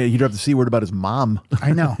 He dropped the C word about his mom.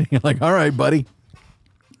 I know. You're like, all right, buddy.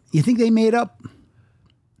 You think they made up?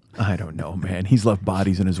 I don't know, man. He's left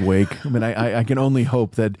bodies in his wake. I mean, I can only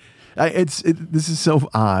hope that this is so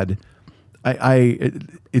odd.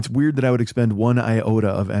 It's weird that I would expend one iota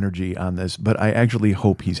of energy on this, but I actually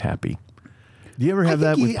hope he's happy. Do you ever have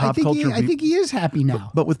that with pop culture? I think he is happy now.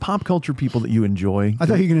 But with pop culture people that you enjoy. I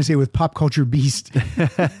thought you were going to say with pop culture beast.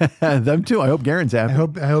 Them too. I hope Garen's happy.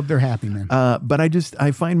 I hope they're happy, man. But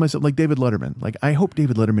I find myself like David Letterman. Like, I hope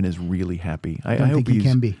David Letterman is really happy. I don't hope think he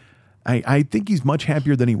can be. I think he's much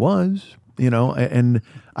happier than he was, and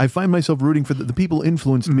I find myself rooting for the people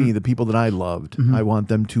influenced me, the people that I loved. I want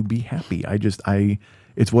them to be happy.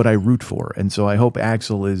 It's what I root for. And so I hope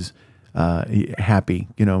Axl is happy.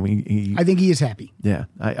 I think he is happy. Yeah.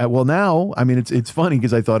 Well, now, I mean, it's funny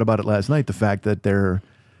because I thought about it last night, the fact that they're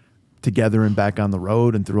together and back on the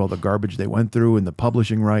road and through all the garbage they went through and the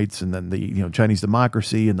publishing rights and then the Chinese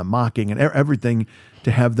democracy and the mocking and everything, to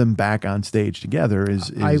have them back on stage together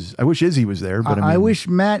is I wish Izzy was there, but I wish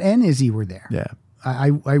Matt and Izzy were there. Yeah.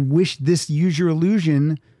 I wish this Use Your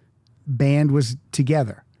Illusion band was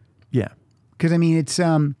together. Yeah. Because I mean it's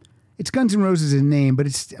Guns N' Roses' name, but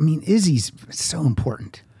Izzy's so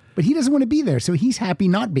important. But he doesn't want to be there, so he's happy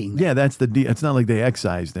not being there. Yeah, that's the deal. It's not like they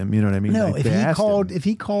excised him. You know what I mean? No, like if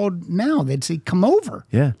he called now, they'd say, "Come over."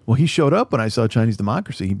 Yeah. Well, he showed up when I saw Chinese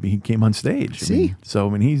Democracy. He came on stage. See?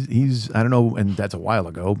 He's I don't know, and that's a while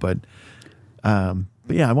ago, but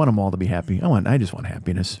yeah, I want them all to be happy. I just want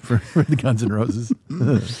happiness for the Guns N' Roses.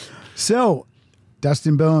 So,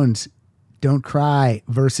 Dustin Bones, Don't Cry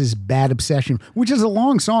versus Bad Obsession, which is a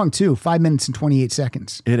long song too, 5 minutes and 28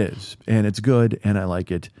 seconds. It is, and it's good, and I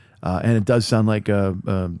like it. And it does sound like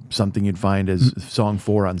something you'd find as song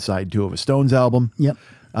 4 on side 2 of a Stones album. Yep.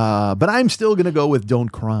 But I'm still going to go with Don't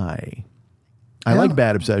Cry. I like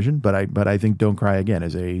Bad Obsession, but I think Don't Cry again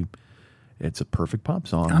it's a perfect pop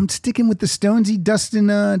song. I'm sticking with the Stonesy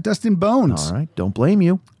Dustin Bones. All right, don't blame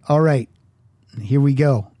you. All right, here we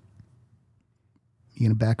go. You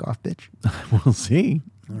gonna back off, bitch? We'll see.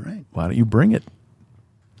 All right. Why don't you bring it?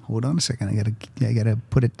 Hold on a second. I gotta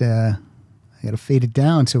put it. I gotta fade it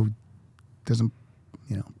down so it doesn't,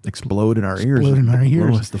 Explode in our ears. Explode in our ears.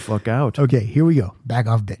 Blow us the fuck out. Okay, here we go. Back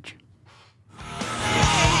off, bitch.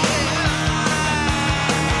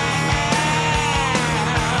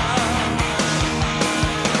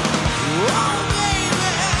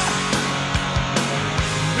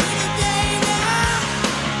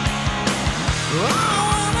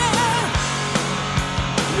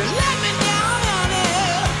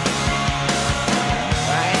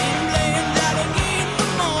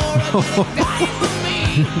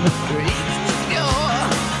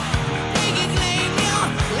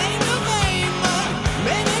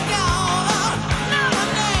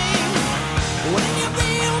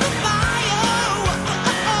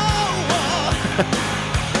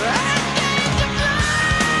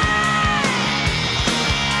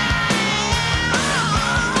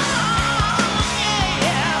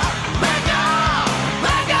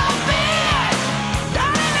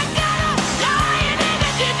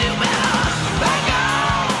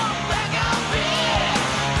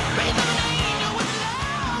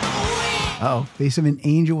 Face of an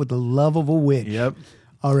angel with the love of a witch. Yep.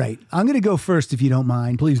 All right. I'm going to go first if you don't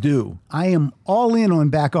mind. Please do. I am all in on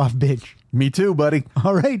Back Off, Bitch. Me too, buddy.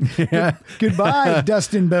 All right. Yeah. Goodbye,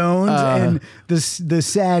 Dustin Bones, and the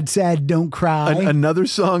sad Don't Cry. Another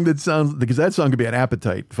song that sounds, because that song could be an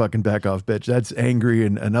Appetite, fucking Back Off, Bitch. That's angry,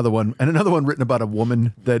 and another one written about a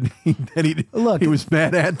woman that he was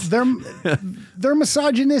mad at. They're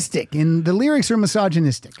misogynistic, and the lyrics are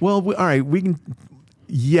misogynistic. Well, all right, we can.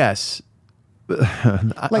 Yes. I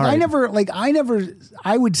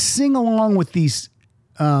would sing along with these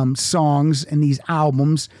songs and these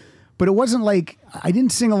albums, but it wasn't like I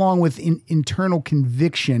didn't sing along with internal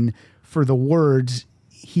conviction for the words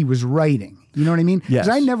he was writing. You know what I mean? Yes.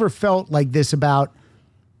 Because I never felt like this about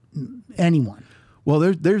anyone. Well,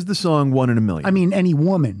 there's the song "One in a Million." I mean, any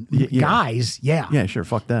woman, yeah. guys, yeah. Yeah, sure.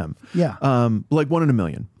 Fuck them. Yeah. Like 1 in a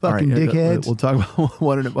Million. Fucking dickheads. We'll talk about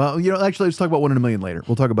one in a, well, actually, let's talk about 1 in a Million later.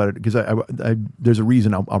 We'll talk about it because I there's a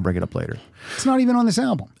reason I'll bring it up later. It's not even on this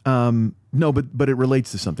album. No, but it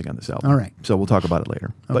relates to something on this album. All right. So we'll talk about it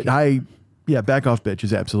later. Okay. But Back Off Bitch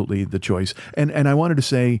is absolutely the choice. And I wanted to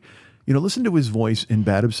say, listen to his voice in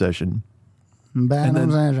Bad Obsession. And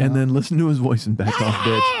then listen to his voice in Back Off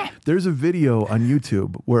Bitch. There's a video on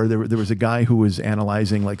YouTube where there was a guy who was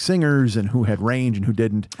analyzing like singers and who had range and who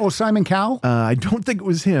didn't. Oh, Simon Cowell? I don't think it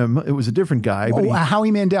was him. It was a different guy. But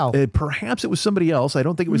Howie Mandel. Perhaps it was somebody else. I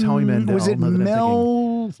don't think it was Howie Mandel. Was it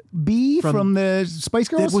Mel B from the Spice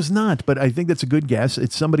Girls? It was not, but I think that's a good guess.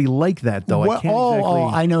 It's somebody like that, though. I can't exactly...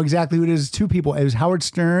 I know exactly who it is. Two people. It was Howard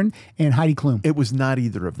Stern and Heidi Klum. It was not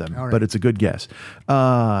either of them, All right. but it's a good guess.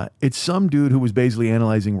 It's some dude who was basically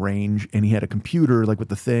analyzing range, and he had a computer like with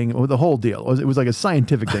the thing, or the whole deal. It was like a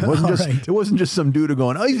scientific thing. It wasn't just Right. it wasn't just some dude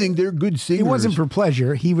going, I think they're good singers. It wasn't for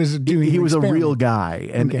pleasure. He was doing. He an was a experiment. real guy,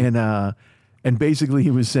 and basically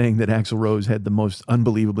he was saying that Axl Rose had the most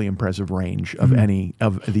unbelievably impressive range of any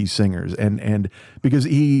of these singers, and because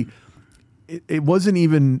it wasn't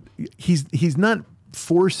even he's not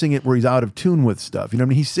forcing it where he's out of tune with stuff. You know what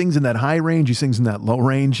I mean? He sings in that high range, he sings in that low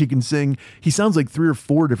range, he can sing. He sounds like 3 or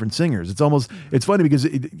 4 different singers. It's funny because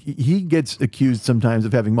he gets accused sometimes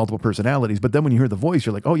of having multiple personalities, but then when you hear the voice,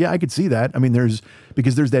 you're like, oh yeah, I could see that. I mean, there's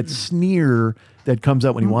that sneer that comes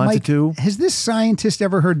out when he wants Mike, it to. Has this scientist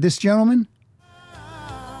ever heard this gentleman?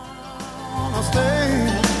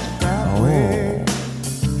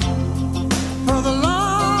 For the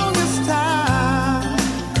longest time,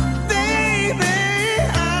 baby,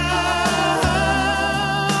 I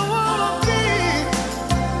wanna be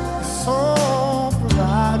sole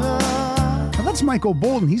provider. Now, that's Michael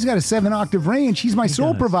Bolton. He's got a 7-octave range. He's my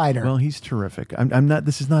soul does. provider. Well, he's terrific. I'm not.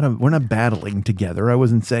 This is not a. We're not battling together. I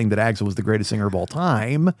wasn't saying that Axl was the greatest singer of all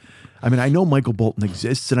time. I mean, I know Michael Bolton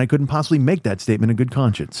exists, and I couldn't possibly make that statement in good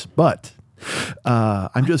conscience. But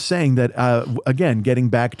I'm just saying that again, getting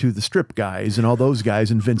back to the strip guys and all those guys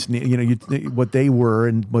and Vince, what they were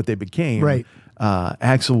and what they became. Right.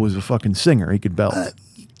 Axl was a fucking singer. He could belt.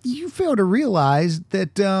 You fail to realize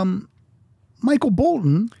that Michael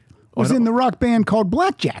Bolton was in the rock band called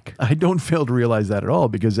Blackjack. I don't fail to realize that at all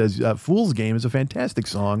because as Fool's Game is a fantastic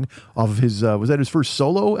song off of his, was that his first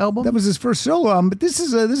solo album? That was his first solo album, but this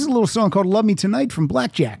is a little song called Love Me Tonight from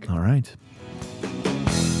Blackjack. All right.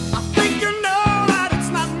 I think you know that it's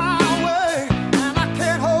not my way, and I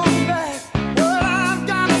can't hold back what I've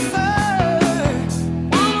gotta say.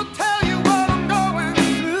 Wanna tell you what I'm going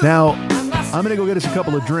through. Now, I'm going to go get us a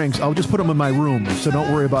couple of drinks. I'll just put them in my room, so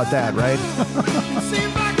don't worry about that, right?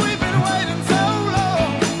 Seems like we've been waiting so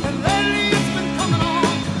long, and lately it's been coming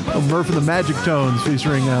on. Murph and the Magic Tones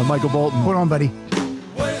featuring Michael Bolton. Hold on, buddy.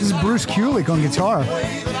 This is Bruce Kulick on guitar.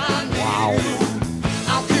 Wow.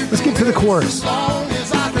 Let's get to the chorus.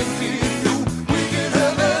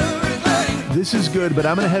 This is good, but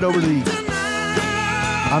I'm going to head over to the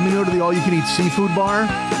all-you-can-eat seafood bar,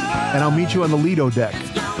 and I'll meet you on the Lido deck.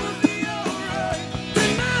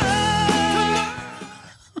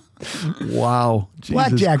 Wow. Jesus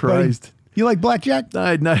Blackjack, Christ. buddy. You like Blackjack?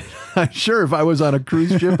 I'm sure if I was on a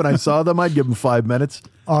cruise ship and I saw them, I'd give them 5 minutes.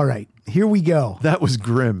 All right, here we go. That was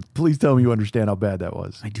grim. Please tell me you understand how bad that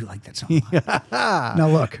was. I do like that song. Now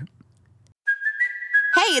look.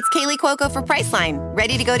 Hey, it's Kaylee Cuoco for Priceline.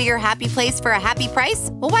 Ready to go to your happy place for a happy price?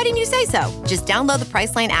 Well, why didn't you say so? Just download the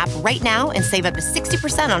Priceline app right now and save up to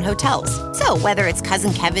 60% on hotels. So whether it's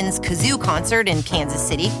Cousin Kevin's Kazoo Concert in Kansas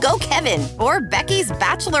City, go Kevin, or Becky's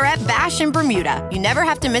Bachelorette Bash in Bermuda, you never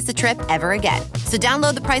have to miss a trip ever again. So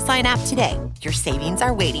download the Priceline app today. Your savings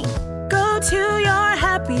are waiting. Go to your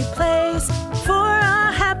happy place for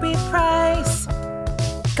a happy price.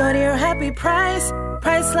 Go to your happy price,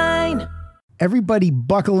 Priceline. Everybody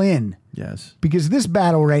buckle in Yes. because this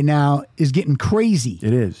battle right now is getting crazy.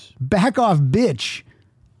 It is. Back Off Bitch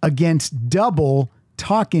against Double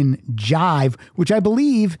Talkin' Jive, which I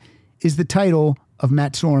believe is the title of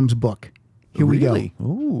Matt Sorum's book. Here we go. Really?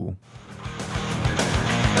 Ooh.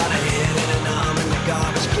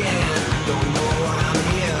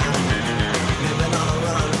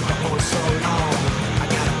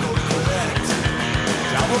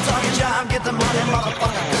 Get the money,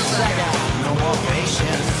 motherfucker, 'cause I got no more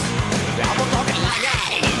patience. I'm talking like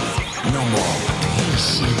that. No more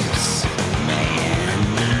patience,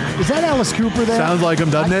 man. Is that Alice Cooper there? Sounds like him,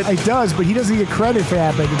 doesn't it? It does, but he doesn't get credit for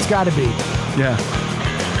that, but it's got to be. Yeah.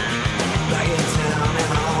 Back in town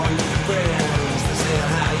and all your friends, they said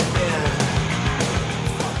how you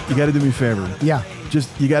been. You got to do me a favor. Yeah. just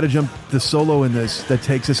you got to jump the solo in this that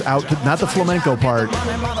takes us out to not the flamenco part,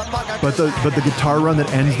 but the guitar run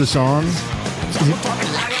that ends the song.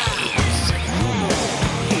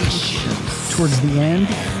 Towards the end.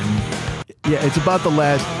 Yeah, it's about the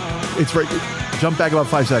last. It's right. Jump back about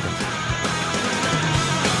 5 seconds.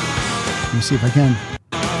 Let me see if I can.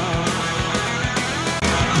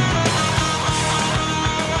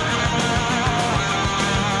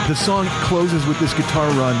 The song closes with this guitar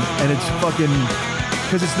run, and it's fucking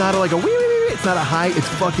because it's not like a wee, it's not a high. It's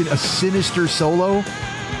fucking a sinister solo.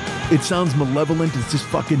 It sounds malevolent. It's just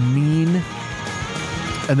fucking mean,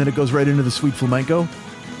 and then it goes right into the sweet flamenco.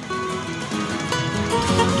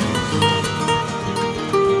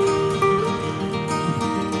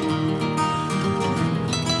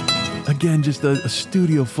 Again, just a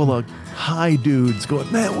studio full of high dudes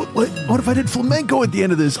going, man, what if I did flamenco at the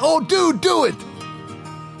end of this? Oh, dude, do it.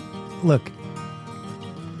 Look,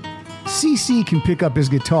 CC can pick up his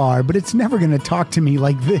guitar, but it's never going to talk to me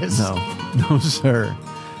like this. No, sir.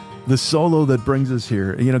 The solo that brings us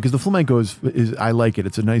here, because the flamenco is I like it.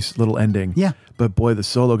 It's a nice little ending. Yeah. But boy, the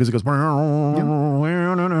solo, because it goes,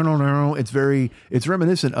 it's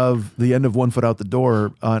reminiscent of the end of One Foot Out the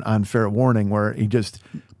Door on Fair Warning, where he just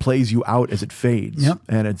plays you out as it fades. Yep.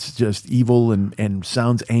 And it's just evil and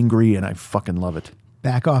sounds angry, and I fucking love it.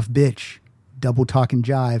 Back off, bitch. Double talk and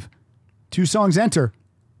jive. 2 songs enter.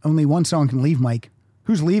 Only 1 song can leave, Mike.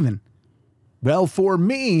 Who's leaving? Well, for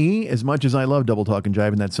me, as much as I love Double Talk and Jive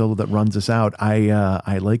and that solo that runs us out,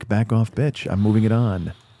 I like Back Off Bitch. I'm moving it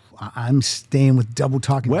on. I'm staying with Double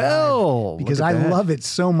Talk and Jive because I love it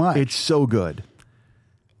so much. It's so good.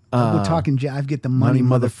 Double Talk and Jive, get the money,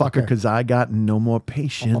 motherfucker. Because I got no more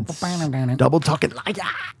patience. Double talking like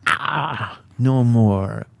no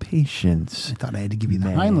more patience. I thought I had to give you the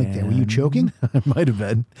Heimlich there. Were you choking? I might have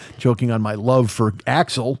been choking on my love for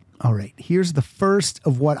Axl. All right. Here's the first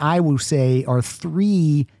of what I will say are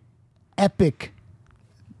 3 epic.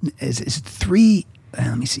 Is 3?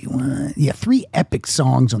 Let me see. 3 epic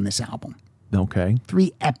songs on this album. Okay.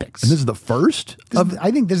 3 epics. And this is the first?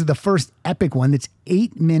 I think this is the first epic one that's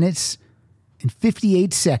 8 minutes and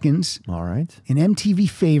 58 seconds. All right. An MTV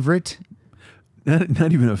favorite.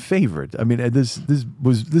 Not even a favorite. I mean, this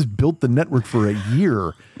built the network for a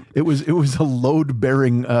year. It was a load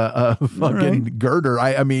bearing fucking girder.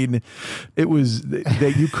 I mean, it was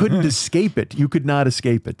that you couldn't escape it. You could not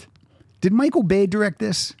escape it. Did Michael Bay direct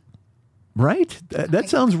this? Right. That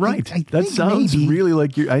sounds right. That sounds maybe. Really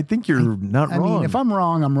like you. I think you're not wrong. I mean, if I'm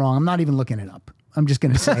wrong, I'm wrong. I'm not even looking it up. I'm just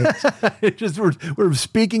going to say it. It just we're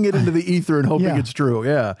speaking it into the ether and hoping it's true.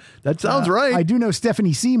 Yeah, that sounds right. I do know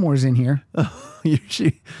Stephanie Seymour's in here.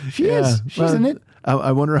 She is. She's in it.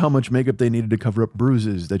 I wonder how much makeup they needed to cover up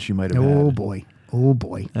bruises that she might have had. Oh boy.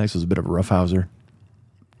 Axl's a bit of a roughhouser.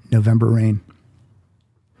 November Rain.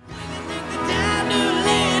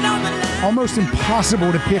 Almost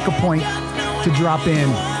impossible to pick a point to drop in.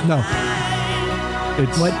 No.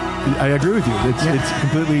 It's what? I agree with you. It's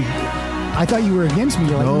completely. I thought you were against me.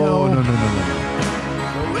 You're like, no.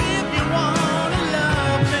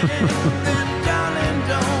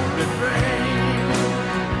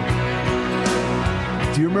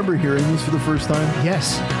 Do you remember hearing this for the first time?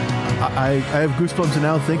 Yes. I have goosebumps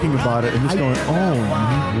now thinking about it and just going,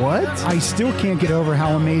 oh, what? I still can't get over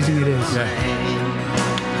how amazing it is. Yeah.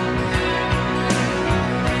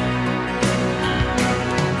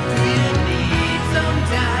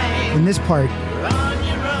 In this part,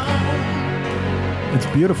 it's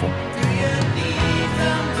beautiful.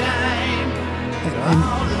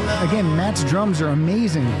 And again, Matt's drums are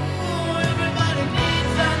amazing.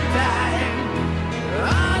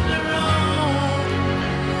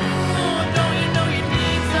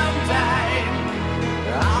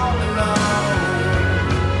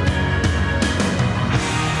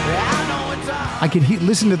 I could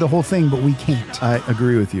listen to the whole thing, but we can't. I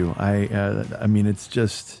agree with you. I mean, it's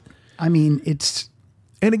just. I mean, it's.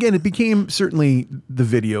 And again, it became certainly the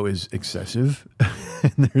video is excessive.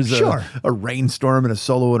 And there's a rainstorm and a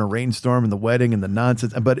solo and a rainstorm and the wedding and the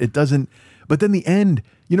nonsense, but it doesn't. But then the end,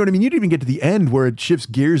 you know what I mean? You didn't even get to the end where it shifts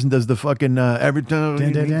gears and does the fucking every time you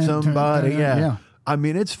meet somebody. Yeah. I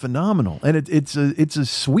mean, it's phenomenal, and it's a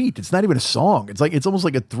suite. It's not even a song. It's almost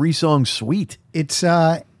like a 3-song suite. It's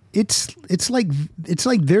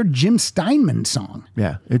like their Jim Steinman song.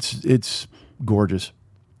 Yeah, it's gorgeous.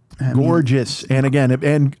 Gorgeous. And again,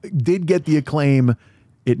 and did get the acclaim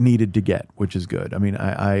it needed to get, which is good. I mean,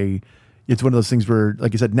 it's one of those things where,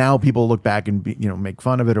 like I said, now people look back and make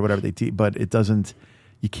fun of it or whatever but it doesn't,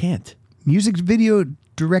 you can't. Music video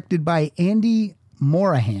directed by Andy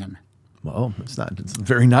Morahan. Well, it's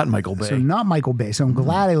very not Michael Bay. So not Michael Bay. So I'm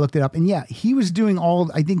glad I looked it up. And yeah, he was doing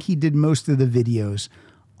I think he did most of the videos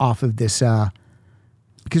off of this.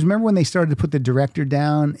 Because remember when they started to put the director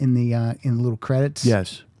down in the little credits?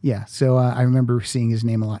 Yes. Yeah. So I remember seeing his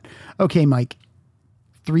name a lot. Okay, Mike.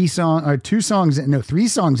 3 songs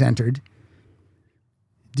entered.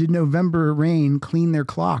 Did November Rain clean their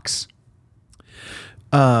clocks?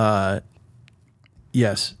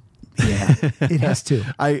 Yes. Yeah, it has to.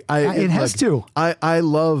 It has to. I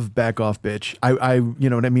love Back Off Bitch. I you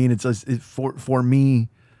know what I mean? It's for me,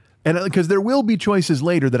 and because there will be choices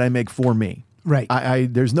later that I make for me. Right.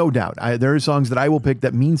 There's no doubt. There are songs that I will pick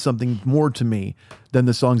that mean something more to me than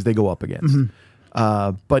the songs they go up against.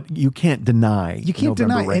 But you can't deny. You can't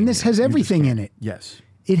November deny. Rain And this here. has You everything just in can't. it. Yes.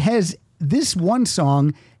 It has, this one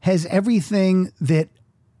song has everything that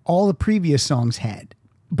all the previous songs had,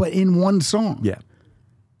 but in one song. Yeah.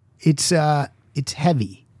 It's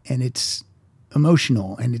heavy and it's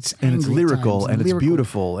emotional and it's lyrical and it's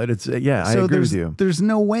beautiful and it's I agree with you. There's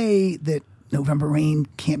no way that November Rain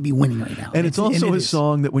can't be winning right now. And it's also a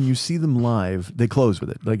song that when you see them live, they close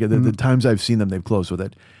with it. Like the times I've seen them, they've closed with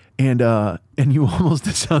it. And you almost,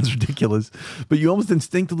 it sounds ridiculous, but you almost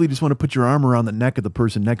instinctively just want to put your arm around the neck of the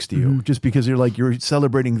person next to you, just because you're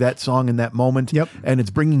celebrating that song in that moment. Yep. And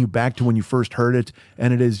it's bringing you back to when you first heard it.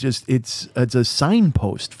 And it is just, it's a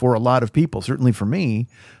signpost for a lot of people, certainly for me,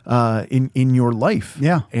 in your life.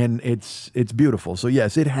 Yeah. And it's beautiful. So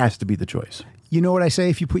yes, it has to be the choice. You know what I say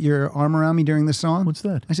if you put your arm around me during the song? What's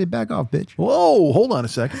that? I say, back off, bitch. Whoa, hold on a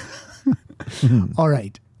second. All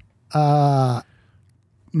right.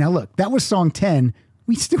 Now look, that was song 10.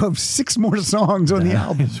 We still have 6 more songs on the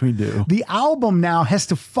album. Yes, we do. The album now has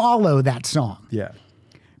to follow that song. Yeah.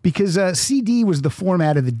 Because CD was the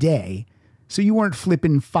format of the day. So you weren't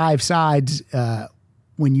flipping 5 sides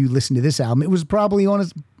when you listened to this album. It was probably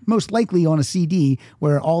most likely on a CD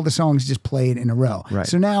where all the songs just played in a row. Right.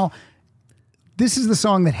 So now this is the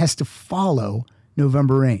song that has to follow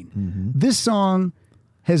November Rain. This song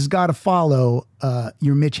has got to follow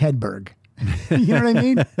your Mitch Hedberg. You know what I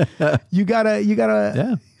mean? You gotta.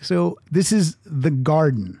 Yeah. So this is The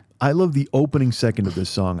Garden. I love the opening second of this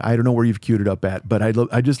song. I don't know where you've queued it up at, but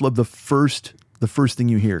I just love the first thing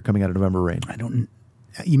you hear coming out of November Rain.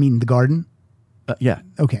 You mean The Garden? Yeah.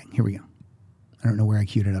 Okay, here we go. I don't know where I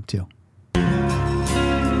queued it up to.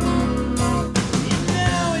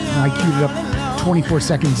 I queued it up 24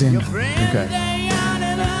 seconds in. Okay.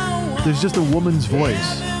 There's just a woman's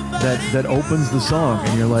voice that opens the song,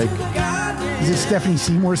 and you're like, is it Stephanie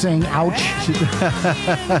Seymour saying ouch?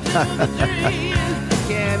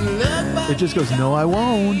 It just goes, no, I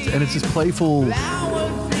won't. And it's this playful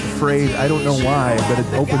phrase. I don't know why, but it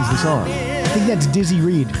opens the song. I think that's Dizzy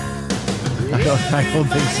Reed. I don't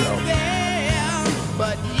think so.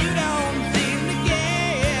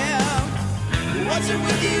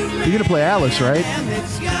 You're going to play Alice, right?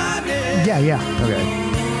 Yeah. Okay.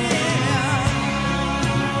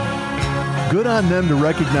 Good on them to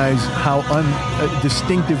recognize how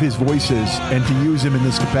distinctive his voice is and to use him in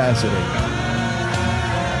this capacity.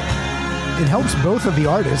 It helps both of the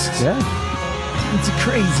artists. Yeah. It's a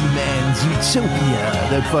crazy man's utopia.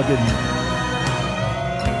 That fucking...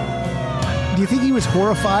 Do you think he was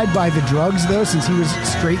horrified by the drugs, though, since he was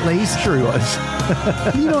straight-laced? Sure he was.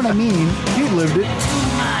 You know what I mean? He lived it.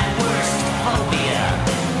 My worst phobia,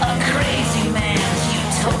 a crazy man's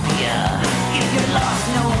utopia. If you're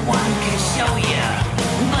lost, no one can show ya,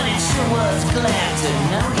 but it sure was glad to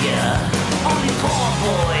know ya. Only poor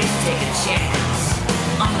boys take a chance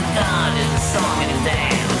on the garden song and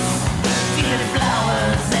dance. Feeling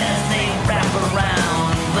flowers as they wrap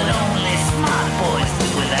around, but only smart boys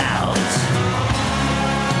do without.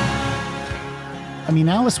 I mean,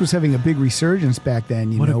 Alice was having a big resurgence back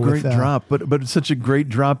then. What a great drop, but it's such a great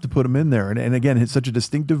drop to put him in there, and again, it's such a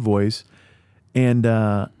distinctive voice, and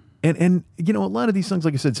you know, a lot of these songs,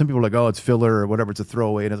 like I said, some people are like, oh, it's filler or whatever, it's a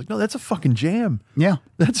throwaway, and I was like, no, that's a fucking jam. Yeah,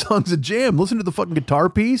 that song's a jam. Listen to the fucking guitar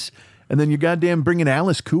piece, and then you goddamn bring in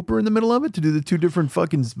Alice Cooper in the middle of it to do the 2 different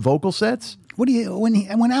fucking vocal sets. What do you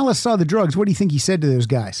when Alice saw the drugs? What do you think he said to those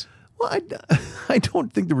guys? Well, I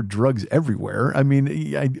don't think there were drugs everywhere. I mean,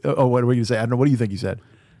 what were you going to say? I don't know. What do you think he said?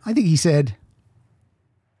 I think he said,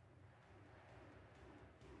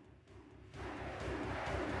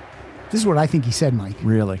 this is what I think he said, Mike.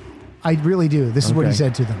 Really? I really do. This is what he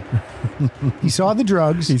said to them. He saw the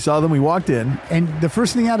drugs. He saw them. We walked in. And the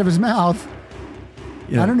first thing out of his mouth,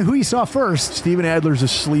 I don't know who he saw first. Steven Adler's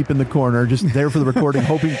asleep in the corner, just there for the recording,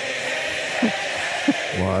 hoping.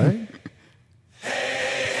 What?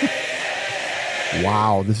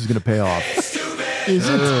 Wow, this is going to pay off. Is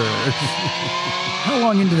it? How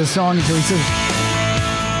long into the song until he says?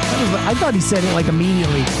 I thought he said it like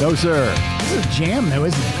immediately. No, sir. This is a jam, though,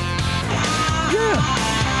 isn't it?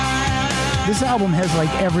 Yeah. This album has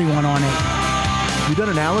like everyone on it. You done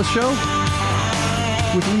an Alice show?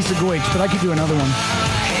 With Lisa Goich, but I could do another one.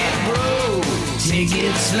 Hey, bro, take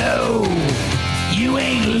it slow. You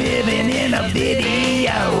ain't living in a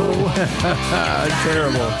video.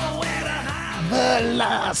 Terrible.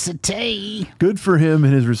 Velocity. Good for him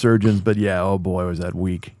and his resurgence, but yeah, oh boy, was that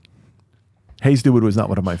weak. Hey Stupid was not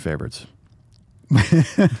one of my favorites.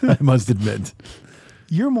 I must admit.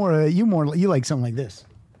 You like something like this.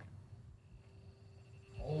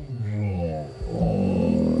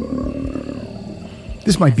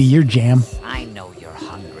 This might be your jam. I know you're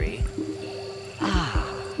hungry.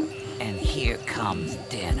 And here comes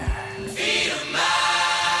dinner.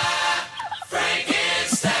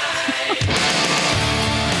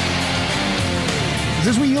 Is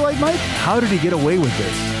this what you like, Mike? How did he get away with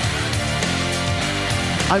this?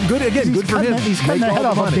 I'm good again. Good for him. He's cutting the Make head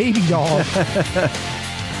all off a money. baby doll.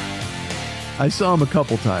 I saw him a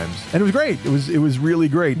couple times, and it was great. It was really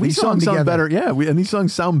great. We These saw him songs sound together. better. Yeah, and these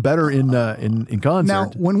songs sound better in concert.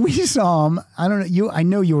 Now, when we saw him, I don't know. I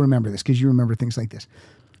know you'll remember this because you remember things like this.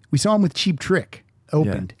 We saw him with Cheap Trick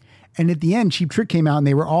opened, and at the end, Cheap Trick came out, and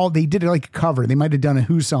they did it like a cover. They might have done a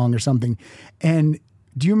Who song or something. And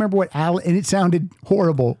do you remember what Alice? And it sounded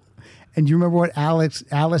horrible. And do you remember what Alice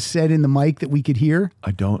said in the mic that we could hear?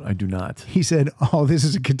 I do not. He said, "Oh, this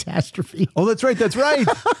is a catastrophe." Oh, that's right. That's right.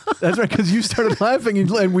 That's right. Because you started laughing,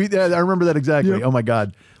 and I remember that exactly. Yep. Oh my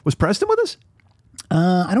God, was Preston with us?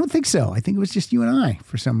 I don't think so. I think it was just you and I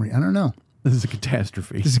for some reason. I don't know. This is a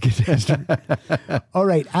catastrophe. This is a catastrophe. All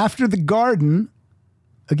right. After the Garden,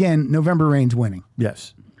 again, November Rain's winning.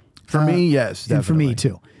 Yes. For me, yes. And for me,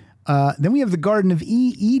 definitely. too. Then we have the Garden of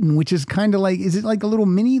Eden, which is kind of like, is it like a little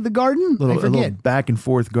mini The Garden? I A forget. little back and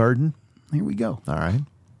forth garden. Here we go. All right.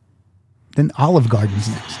 Then Olive Garden's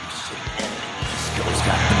next. Disco's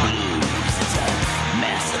got the blues. It's a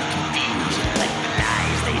massive confusion, like the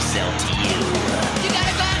lies they sell to you. You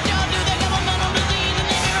gotta glad y'all do the governmental disease, and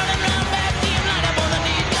they be running around back to you, line up on the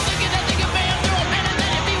knees, just to get that ticket band through a pen, and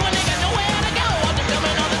then if you when they got nowhere to go, watch them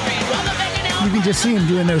coming on the street while they're banging out. You can just see him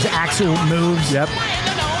doing those axle moves. Yep.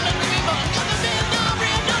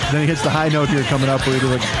 Then he hits the high note here coming up where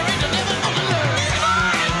you're like,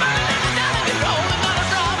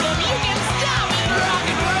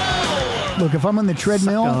 Look, if I'm on the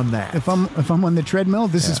treadmill, Suck on that. if I'm on the treadmill,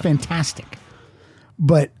 this is fantastic.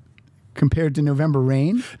 But compared to November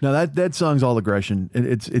Rain, no, that song's all aggression. I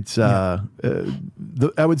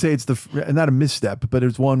would say it's not a misstep, but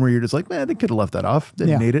it's one where you're just like, man, they could have left that off.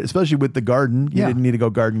 Didn't need it, especially with the Garden. You didn't need to go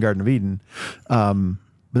Garden of Eden.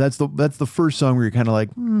 But that's the first song where you're kind of like,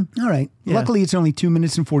 all right. Yeah. Luckily, it's only 2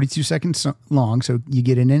 minutes and 42 seconds long, so you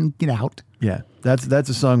get in and get out. yeah, that's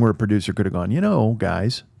a song where a producer could have gone,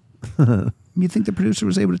 guys. You think the producer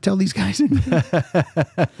was able to tell these guys?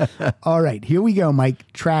 All right, here we go,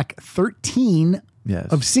 Mike. Track 13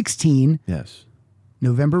 of 16. Yes.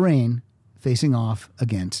 November Rain facing off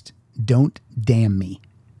against Don't Damn Me.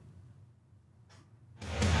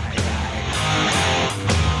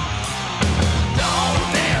 Don't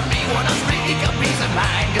damn me when I'm speaking a piece of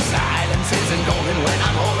mind, 'cause silence isn't golden when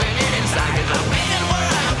I'm holding it inside. I've been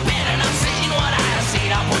where I've been and I've seen what I've seen.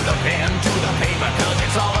 I put the pen to the paper 'cause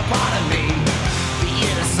it's all a part of me. Be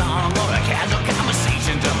it a song or a casual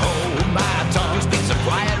conversation, to hold my tongue speaks of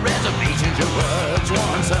quiet reservations. Your words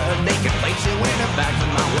once heard, they can place you in the back of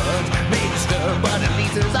my words. May disturb, but at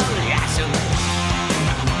least there's a reaction.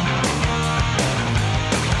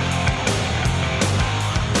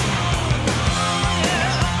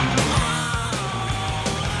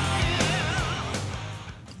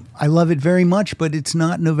 I love it very much, but it's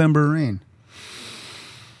not November Rain.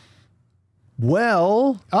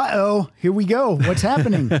 Well, here we go. What's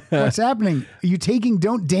happening? What's happening? Are you taking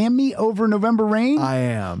Don't Damn Me over November Rain? I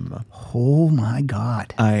am. Oh my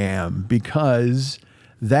God. I am, because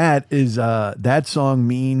that song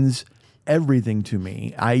means everything to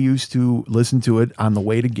me. I used to listen to it on the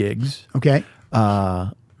way to gigs. Okay.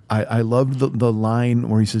 I loved the line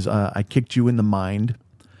where he says, I kicked you in the mind.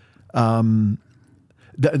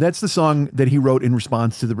 That's the song that he wrote in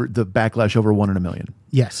response to the backlash over 1 in a Million.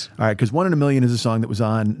 Yes. All right, because 1 in a Million is a song that was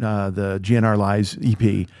on the GNR Lies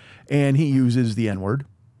EP, and he uses the N-word,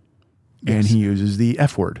 and he uses the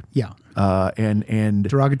F-word. Yeah. And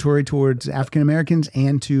derogatory towards African Americans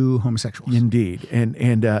and to homosexuals. Indeed.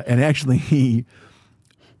 And actually he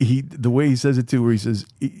the way he says it too, where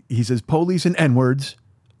he says police and N-words.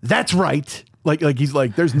 That's right. Like he's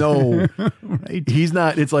like, there's no, right. He's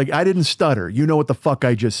not, it's like, I didn't stutter. You know what the fuck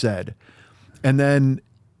I just said. And then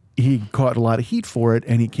he caught a lot of heat for it,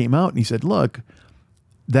 and he came out and he said, look,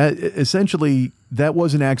 that essentially that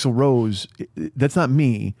wasn't Axl Rose. That's not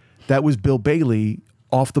me. That was Bill Bailey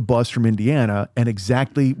off the bus from Indiana and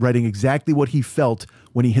writing exactly what he felt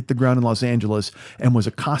when he hit the ground in Los Angeles and was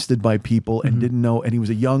accosted by people and didn't know. And he was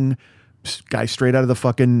a young guy straight out of the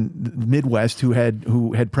fucking Midwest who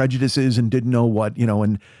had prejudices and didn't know what,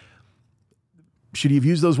 and should he have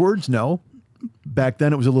used those words? No. Back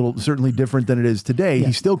then it was certainly different than it is today. Yeah.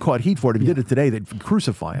 He still caught heat for it. If he did it today, they'd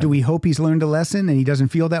crucify him. Do we hope he's learned a lesson and he doesn't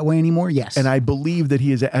feel that way anymore? Yes. And I believe that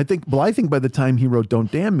he is. I think by the time he wrote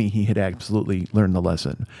Don't Damn Me, he had absolutely learned the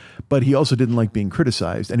lesson. But he also didn't like being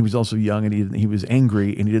criticized. And he was also young and he was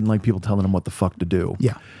angry and he didn't like people telling him what the fuck to do.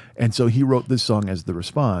 Yeah. And so he wrote this song as the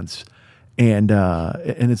response. And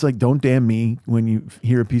it's like, don't damn me when you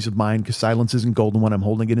hear a piece of mine, because silence isn't golden when I'm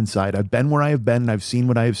holding it inside. I've been where I have been and I've seen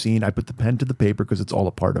what I have seen. I put the pen to the paper because it's all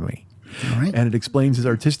a part of me. All right. And it explains his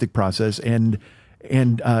artistic process. And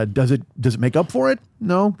does it make up for it?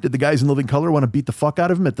 No. Did the guys in Living Color want to beat the fuck out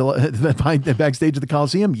of him at the backstage of the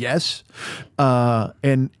Coliseum? Yes. But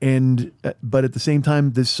at the same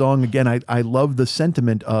time, this song, again, I love the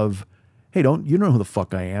sentiment of, hey, you know who the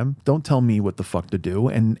fuck I am. Don't tell me what the fuck to do.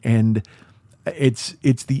 And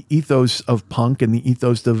it's the ethos of punk and the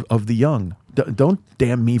ethos of the young. Don't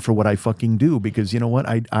damn me for what I fucking do, because you know what?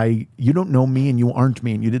 You don't know me and you aren't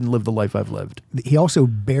me and you didn't live the life I've lived. He also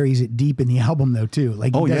buries it deep in the album though too.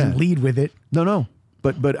 Like he doesn't lead with it. No.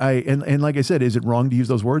 But like I said, is it wrong to use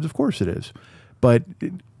those words? Of course it is. But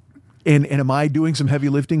and am I doing some heavy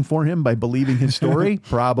lifting for him by believing his story?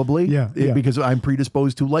 Probably. Yeah. Because I'm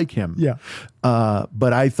predisposed to like him. Yeah.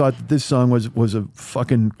 But I thought that this song was a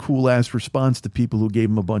fucking cool ass response to people who gave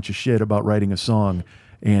him a bunch of shit about writing a song.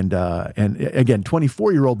 And again,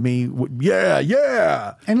 24-year-old me,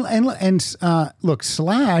 yeah. And look,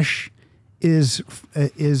 Slash is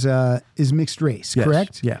mixed race, Yes.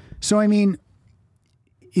 correct? Yeah. So I mean,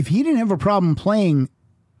 if he didn't have a problem playing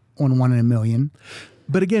on 1 in a Million,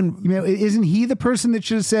 but again, isn't he the person that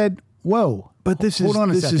should have said, "Whoa"? But this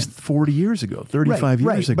is 40 years ago, 35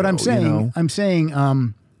 years ago. But I'm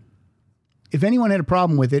saying, if anyone had a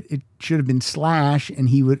problem with it, it should have been Slash, and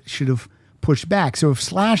he should have pushed back. So if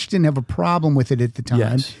Slash didn't have a problem with it at the time,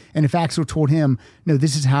 Yes. and if Axl told him, "No,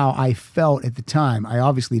 this is how I felt at the time. I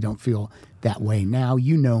obviously don't feel that way now.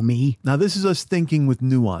 You know me." Now this is us thinking with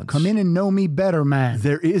nuance. Come in and know me better, man.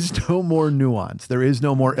 There is no more nuance. There is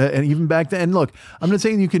no more. And even back then, look, I'm not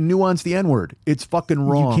saying you can nuance the N-word. It's fucking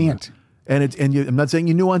wrong. You can't. I'm not saying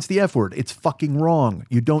you nuance the F-word. It's fucking wrong.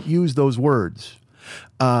 You don't use those words.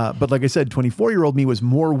 But like I said, 24-year-old me was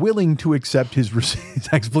more willing to accept his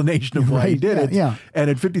explanation of why he did it. Yeah. And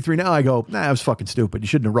at 53 now, I go, nah, that was fucking stupid. You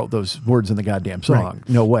shouldn't have wrote those words in the goddamn song. Right.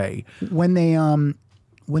 No way. When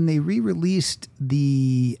they re-released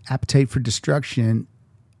the Appetite for Destruction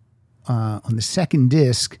on the second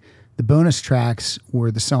disc, the bonus tracks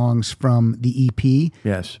were the songs from the EP.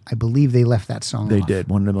 Yes. I believe they left that song They off. did.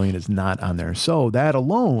 1 in a Million is not on there. So that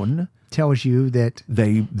alone tells you that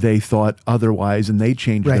they thought otherwise, and they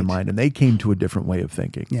changed their Right. mind, and they came to a different way of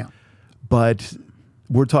thinking. Yeah. But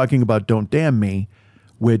we're talking about Don't Damn Me,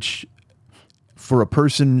 which for a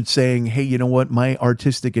person saying, hey, you know what, my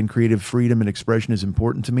artistic and creative freedom and expression is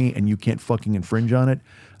important to me and you can't fucking infringe on it,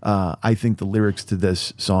 I think the lyrics to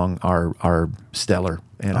this song are stellar.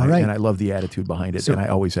 And All right. I love the attitude behind it, So- and I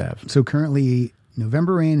always have. So currently,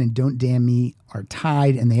 November Rain and Don't Damn Me are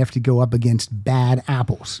tied, and they have to go up against Bad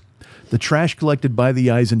Apples. The trash collected by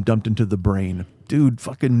the eyes and dumped into the brain. Dude,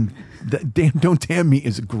 fucking Don't Damn Me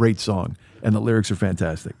is a great song, and the lyrics are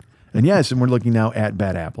fantastic. And yes, and we're looking now at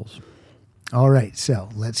Bad Apples. All right, so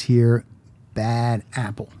let's hear Bad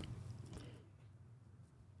Apple.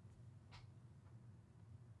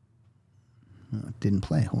 Oh, it didn't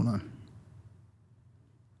play. Hold on.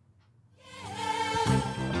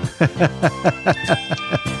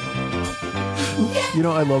 You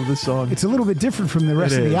know, I love this song. It's a little bit different from the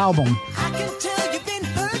rest It of is. the album. I can tell you've been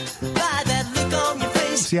hurt by that look on your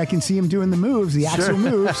face. See, I can see him doing the moves, the actual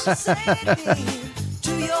moves. To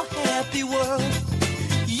your happy world.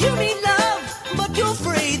 You need love, but you're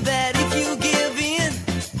afraid that if you give in,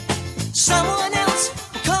 someone else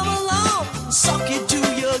will come along and suck you to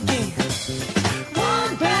your game.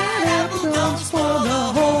 One bad apple don't spoil the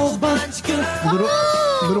whole bunch, girl.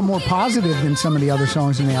 A little more positive than some of the other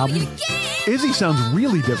songs in the album. Izzy sounds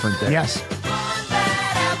really different there. Yes.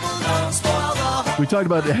 We talked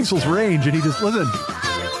about Axl's range, and he just, listen.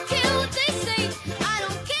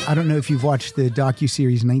 I don't know if you've watched the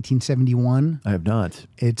docuseries 1971. I have not.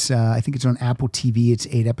 It's I think it's on Apple TV. It's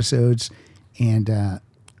 8 episodes, and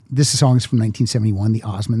this song is from 1971, the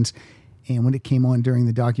Osmonds, And when it came on during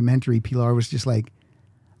the documentary, Pilar was just like,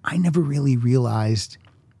 I never really realized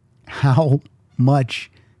how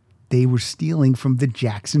much they were stealing from the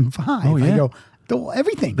Jackson 5. Oh, yeah. I go,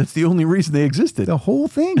 everything. That's the only reason they existed. The whole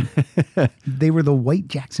thing. They were the white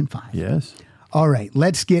Jackson 5. Yes. All right,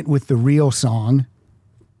 let's get with the real song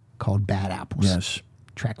called Bad Apples. Yes.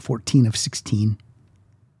 Track 14 of 16.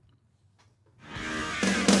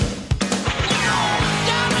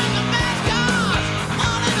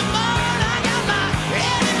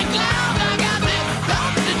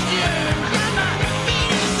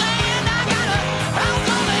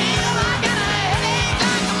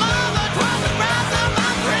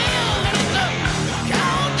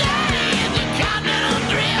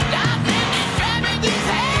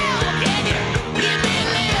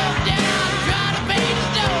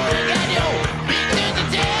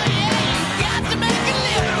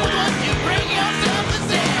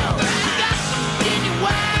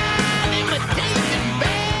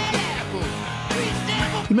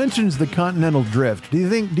 He mentions the Continental Drift. Do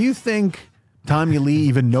you think Tommy Lee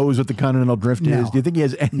even knows what the Continental Drift No. is? Do you think he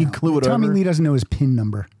has any clue whatever? Tommy Lee doesn't know his PIN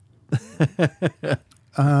number. Yeah,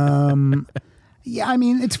 I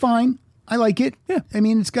mean, it's fine. I like it. Yeah. I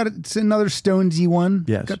mean, it's another Stonesy one.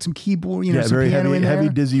 Yes. Got some keyboard, some very piano in there. heavy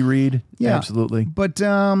Dizzy Reed. Yeah. Absolutely. But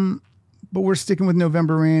we're sticking with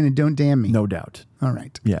November Rain and Don't Damn Me. No doubt. All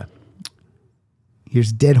right. Yeah.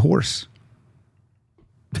 Here's Dead Horse.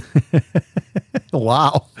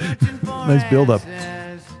 Wow. Nice build-up.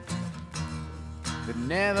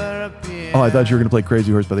 Oh, I thought you were going to play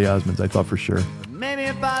Crazy Horse by the Osmonds. I thought for sure.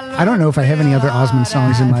 I don't know if I have any other Osmond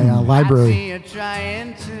songs in my library.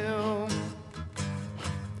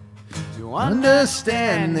 To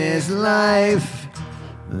understand this life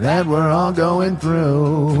that we're all going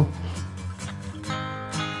through.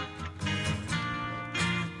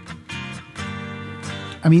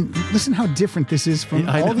 I mean, listen how different this is from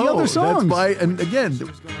I all the know. other songs. That's why, and again,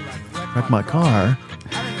 wreck my car.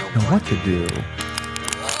 Know what to do.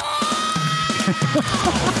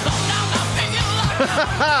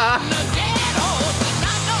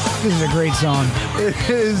 This is a great song. It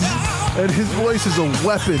is, and his voice is a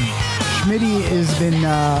weapon. Schmitty has been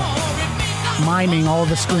miming all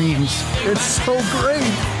the screams. It's so great.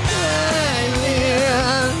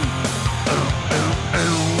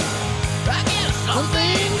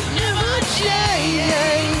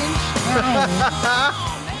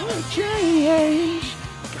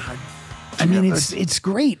 I mean, it's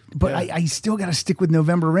great, but I still got to stick with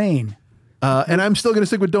November Rain. And I'm still going to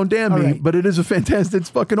stick with Don't Damn Me, right. but it is a fantastic, it's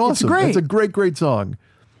fucking awesome. great. It's a great song.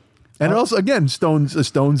 And it also, again, a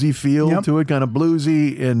Stonesy feel to it, kind of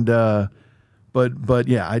bluesy. And, but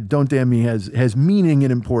yeah, Don't Damn Me has meaning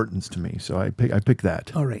and importance to me. So I pick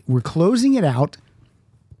that. All right, we're closing it out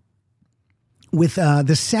with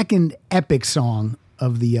the second epic song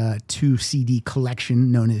of the 2 CD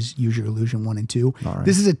collection known as Use Your Illusion 1 and 2. All right.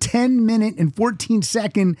 This is a 10-minute and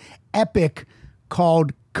 14-second epic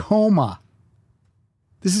called Coma.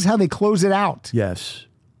 This is how they close it out. Yes.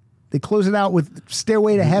 They close it out with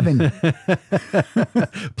Stairway to Heaven.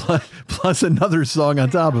 Plus another song on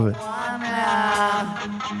top of it.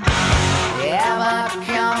 Ever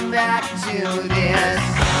come back to this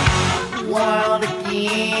world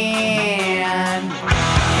again?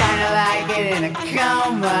 Kinda like it in a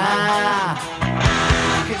coma,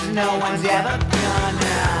 'cause no one's ever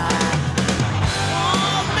gonna.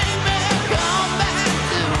 Oh, baby, come back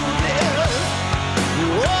to this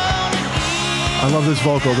world again. I love this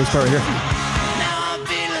vocal, this part right here. Now I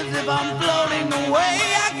feel as if I'm floating away.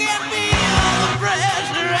 I can feel the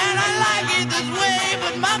pressure and I like it this way,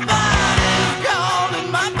 but my body's calling,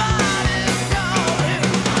 my body's calling.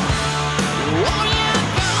 Won't you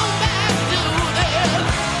come back to this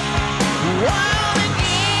world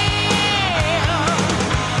again?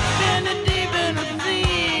 Standing deep in the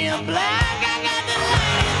sea of black, I got the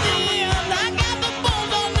light at the end, I got the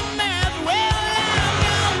bones on the mast. Well, I'm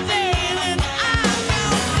gone sailing, I'm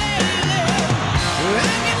gone sailing. I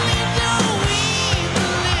can leave so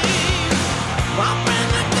easily. My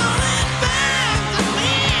friends are going back to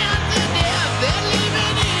me to death. They're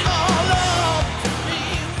leaving it all up to me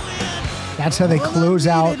when That's how they close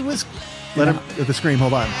out. Let him at the scream,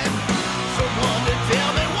 hold on. someone to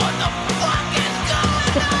tell me what the fuck is going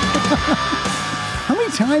on. How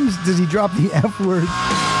many times does he drop the F word?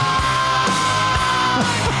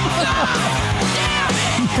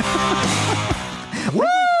 Woo!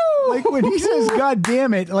 Like when he says "God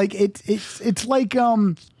damn it," like it's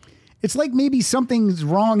like maybe something's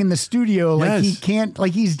wrong in the studio. Like he Yes. can't.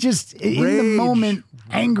 Like he's just in the Rage. moment.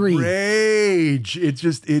 angry. rage.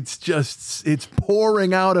 It's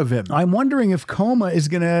pouring out of him. I'm wondering if Coma is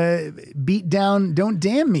going to beat down Don't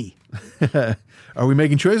Damn Me. Are we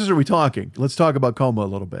making choices or are we talking? Let's talk about Coma a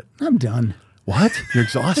little bit. I'm done. What? You're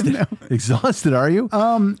exhausted? Exhausted, are you?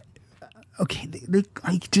 Okay,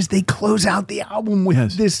 they close out the album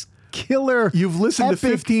with this killer. You've listened to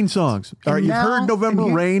epic- 15 songs. All right, And you've now- heard November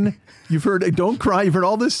and here- Rain. You've heard Don't Cry. You've heard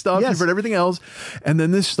all this stuff. Yes. You've heard everything else. And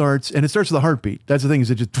then this starts, and it starts with a heartbeat. That's the thing,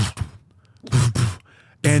 is it just...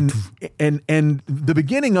 And the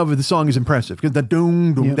beginning of the song is impressive because the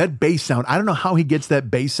doom, Yep. that bass sound. I don't know how he gets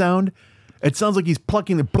that bass sound. It sounds like he's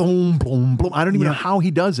plucking the boom, boom, boom. I don't even know how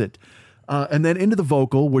he does it. And then into the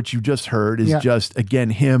vocal, which you just heard, is just again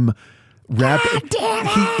him rapping.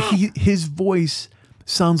 His voice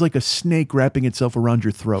sounds like a snake wrapping itself around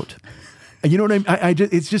your throat. You know what I mean? I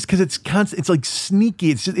just, it's just because it's constant. It's like sneaky.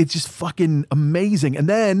 It's just fucking amazing. And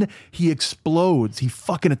then he explodes. He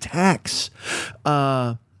fucking attacks.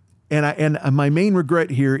 And my main regret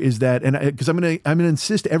here is that, and because I'm gonna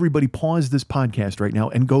insist everybody pause this podcast right now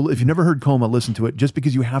and go. If you've never heard Coma, listen to it. Just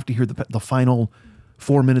because you have to hear the final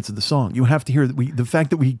 4 minutes of the song. You have to hear the fact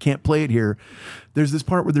that we can't play it here. There's this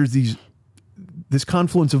part where there's this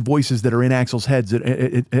confluence of voices that are in Axl's head,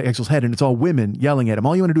 and it's all women yelling at him.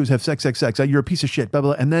 All you want to do is have sex. You're a piece of shit, blah,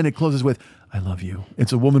 blah, blah. And then it closes with, I love you.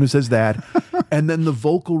 It's a woman who says that. And then the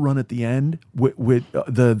vocal run at the end with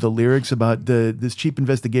the lyrics about this cheap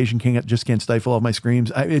investigation just can't stifle all my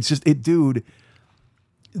screams. Dude.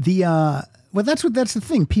 Well, that's the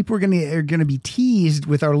thing. People are gonna be teased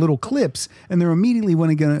with our little clips, and they're immediately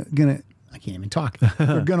gonna I can't even talk.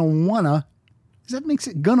 They're gonna wanna. Does that make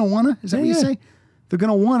it gonna wanna? Is that what you say? They're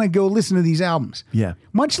gonna wanna go listen to these albums. Yeah.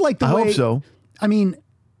 Much like the I way. hope so. I mean,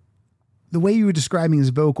 the way you were describing his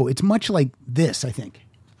vocal, it's much like this. I think.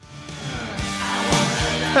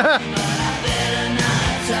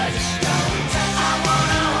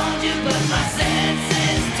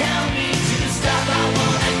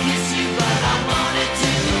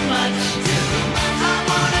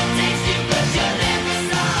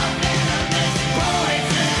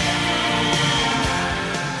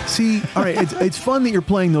 See, all right, it's fun that you're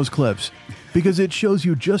playing those clips because it shows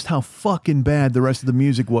you just how fucking bad the rest of the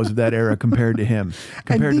music was of that era compared to him.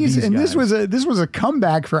 Compared to these guys. This was a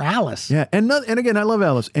comeback for Alice. Yeah, and again, I love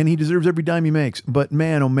Alice, and he deserves every dime he makes. But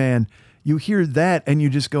man, oh man, you hear that and you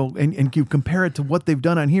just go and you compare it to what they've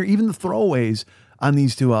done on here. Even the throwaways on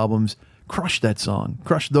these two albums, crush that song,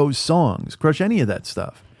 crush those songs, crush any of that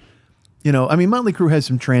stuff. You know, I mean, Motley Crue has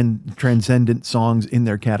some transcendent songs in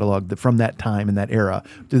their catalog from that time and that era.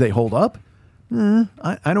 Do they hold up? I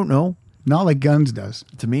don't know. Not like Guns does.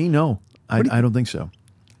 To me, no. I don't think so.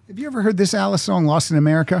 Have you ever heard this Alice song, Lost in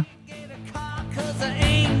America? Cause I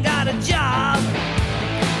ain't got a job.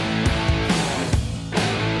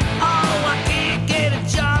 Oh, I can't get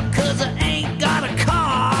a job cause I ain't got a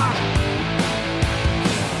car.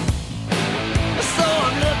 So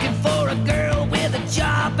I'm looking for a girl with a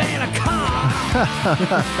job and a car.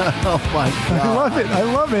 Oh my God. I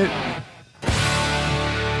love it.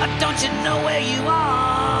 Don't you know where you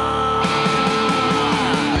are?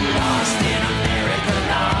 Lost in America,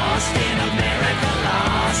 lost in America,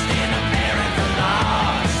 lost in America,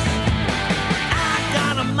 lost. I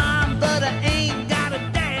got a mom, but I ain't got a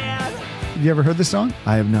dad. Have you ever heard this song?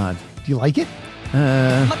 I have not. Do you like it?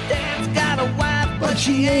 My dad's got a wife, but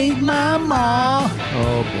she ain't my mom.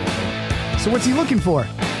 Oh boy. So what's he looking for?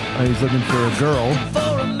 He's looking for a girl.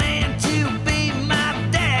 For a man to be my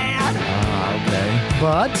dad. Okay.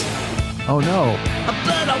 But Oh no.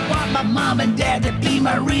 But I want my mom and dad to be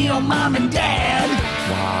my real mom and dad.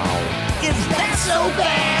 Wow. Is that so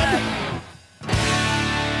bad?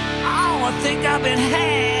 Oh, I think I've been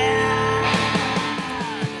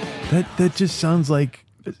had. That just sounds like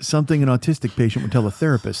something an autistic patient would tell a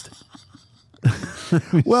therapist.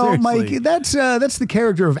 well, Seriously. Mike, that's the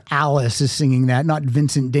character of Alice is singing that, not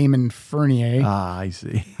Vincent Damon Fernier. I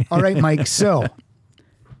see. All right, Mike. So,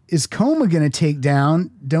 is Coma going to take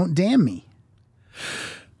down Don't Damn Me?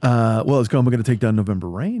 Well, is Coma going to take down November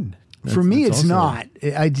Rain? For me, that's it's also- not.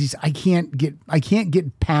 I can't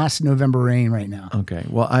get past November Rain right now. Okay.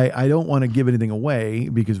 Well, I don't want to give anything away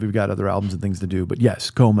because we've got other albums and things to do. But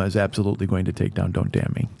yes, Coma is absolutely going to take down Don't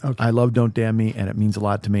Damn Me. Okay. I love Don't Damn Me, and it means a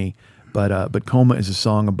lot to me. But Coma is a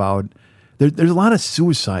song about there's a lot of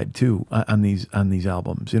suicide too on these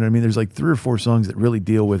albums. You know what I mean? There's like 3 or 4 songs that really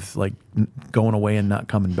deal with like going away and not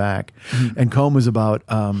coming back. Mm-hmm. And Coma's about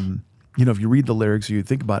if you read the lyrics or you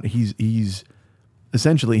think about it, he's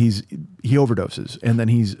essentially he overdoses and then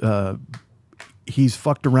he's he's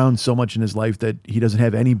fucked around so much in his life that he doesn't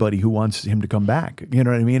have anybody who wants him to come back. You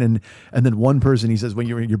know what I mean? And then one person, he says, when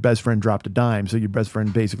your best friend dropped a dime, so your best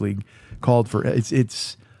friend basically called for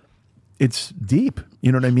it's deep.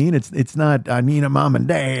 You know what I mean? It's not, I need a mom and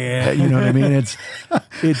dad. You know what I mean? It's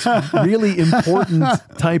really important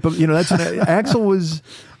type of, that's what Axl was.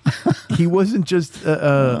 He wasn't just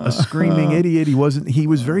a screaming idiot. He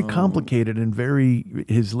was very complicated and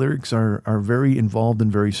his lyrics are very involved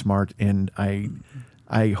and very smart. And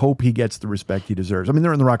I hope he gets the respect he deserves. I mean,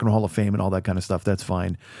 they're in the Rock and Roll Hall of Fame and all that kind of stuff. That's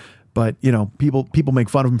fine. But, people make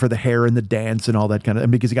fun of him for the hair and the dance and all that kind of,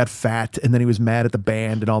 and because he got fat and then he was mad at the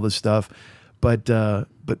band and all this stuff. But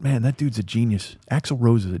man, that dude's a genius. Axl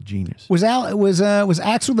Rose is a genius. Was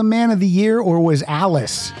Axl the man of the year, or was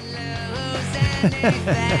Alice? My car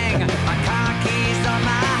keys on my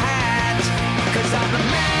hat, 'cause I'm the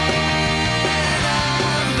man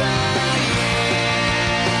of the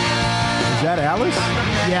year. Is that Alice?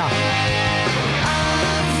 Yeah.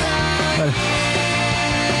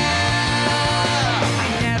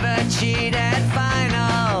 I never cheat at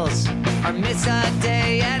finals or miss a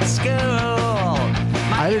day at school.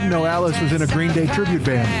 I didn't know Alice was in a Green Day tribute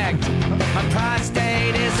band. My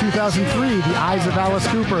prostate is 2003, The Eyes of Alice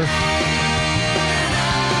Cooper.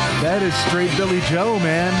 That is straight Billy Joe,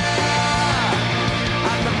 man.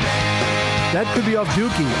 That could be off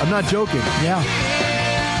Dookie. I'm not joking. Yeah.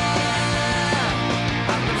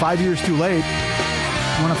 5 years too late.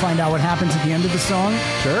 Want to find out what happens at the end of the song?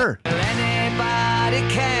 Sure. anybody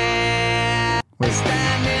can Wait.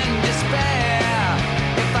 stand in despair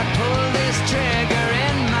if I pull this trigger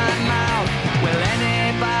in my mouth. Will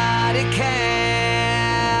anybody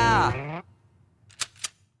care?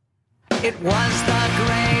 It was the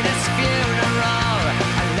greatest funeral.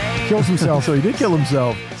 I laid Kills himself. So he did kill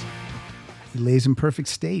himself. He lays in perfect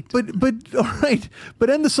state. But all right. But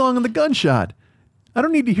end the song on the gunshot. I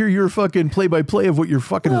don't need to hear your fucking play-by-play of what your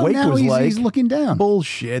fucking Well, wake now was he's- like. he's looking down.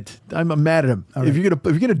 Bullshit. I'm mad at him. All If right. you're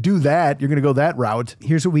gonna do that, you're gonna go that route.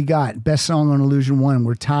 Here's what we got. Best song on Illusion 1.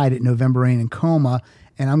 We're tied at November Rain and Coma.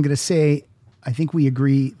 And I'm going to say, I think we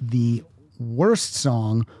agree the worst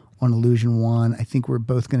song on Illusion 1, I think we're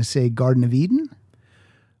both going to say Garden of Eden.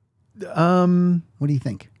 What do you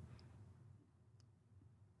think?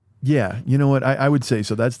 Yeah, you know what? I would say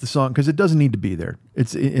so. That's the song because it doesn't need to be there.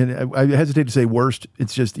 I hesitate to say worst.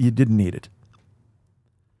 It's just you didn't need it.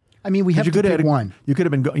 I mean, we have to pick one. You could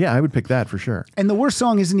have been. Yeah, I would pick that for sure. And the worst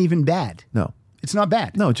song isn't even bad. No, It's not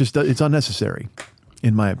bad. no, it's unnecessary,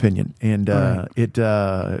 in my opinion. And Right. it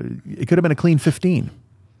could have been a clean 15.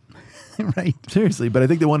 Right. Seriously, but I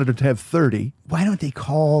think they wanted it to have 30. Why don't they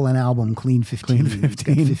call an album Clean 15? Clean It's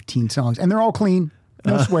got 15. 15 songs. And they're all clean.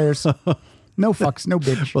 No swears. No fucks. No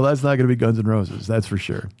bitch. Well, that's not going to be Guns N' Roses. That's for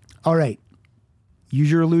sure. All right.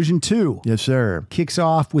 Use Your Illusion 2. Yes, sir. Kicks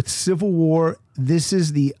off with Civil War. This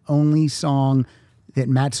is the only song that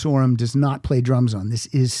Matt Sorum does not play drums on. This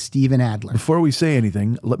is Steven Adler. Before we say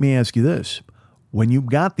anything, let me ask you this. When you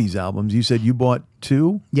got these albums, you said you bought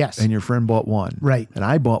 2? Yes. And your friend bought 1. Right. And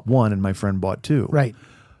I bought 1 and my friend bought 2. Right.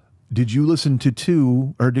 Did you listen to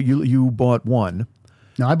 2 or did you bought 1?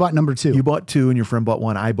 No, I bought number 2. You bought 2 and your friend bought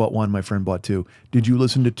 1. I bought 1, my friend bought 2. Did you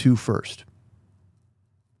listen to 2 first?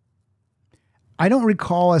 I don't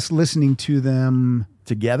recall us listening to them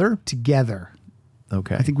Together? together.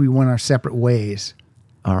 Okay. I think we went our separate ways.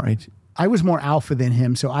 All right. I was more alpha than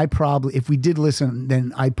him, so I probably, if we did listen,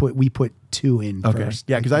 then we put 2 in Okay. first.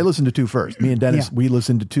 Yeah, because I listened to 2 first. Me and Dennis, Yeah. we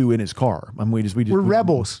listened to 2 in his car. I mean, We're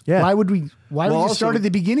rebels. Yeah. Why would we also- start at the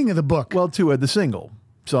beginning of the book? Well, 2 had the single.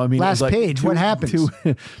 So I mean, it Last was like page, what happens?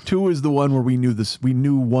 2 is the one where we knew this. We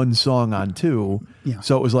knew one song on 2. Yeah.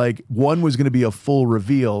 So it was like 1 was going to be a full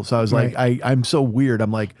reveal. So I was like, Right. I'm so weird.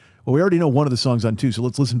 I'm like, well, we already know one of the songs on 2, so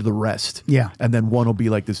let's listen to the rest. Yeah. And then 1 will be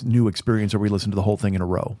like this new experience where we listen to the whole thing in a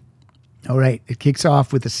row. All right. It kicks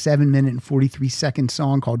off with a 7-minute and 43-second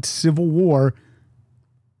song called Civil War.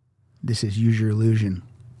 This is Use Your Illusion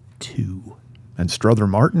 2. And Strother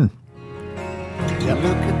Martin. Look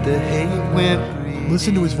at the hate we're breeding.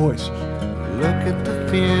 Listen to his voice. Look at the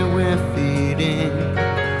fear we're feeding.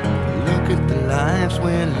 Look at the lives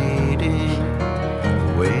we're leading.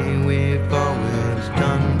 The way we've always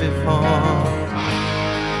done before.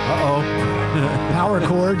 Uh-oh. Power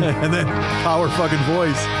chord. And then power fucking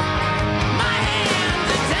voice. My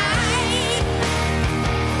hands are tied.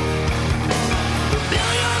 The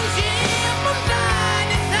billions years from side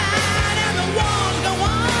to side, and the wars go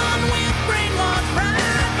on with brainwashed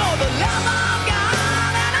pride for the love of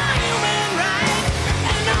God and a human right.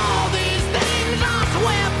 And all these things are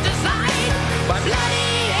swept aside by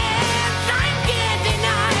bloody hands. Time can't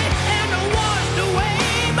deny, and washed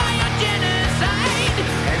away by a genocide.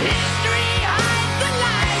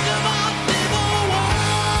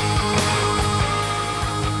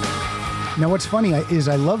 Now, what's funny is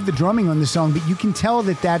I love the drumming on the song, but you can tell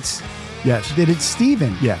that Yes. that it's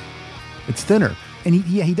Steven. Yeah. It's thinner. And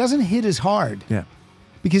he doesn't hit as hard. Yeah.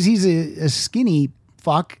 Because he's a skinny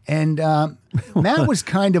fuck, and Matt was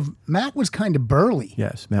kind of burly.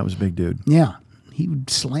 Yes. Matt was a big dude. Yeah, he would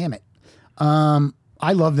slam it.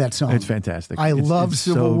 I love that song. It's fantastic. I love it's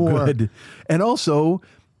Civil so War. Good. And also,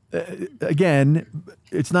 again,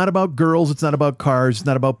 it's not about girls. It's not about cars. It's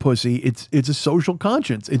not about pussy. It's a social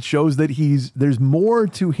conscience. It shows that there's more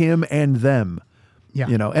to him and them. Yeah.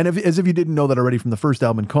 You know, and as if you didn't know that already from the first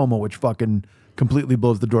album, Coma, which fucking completely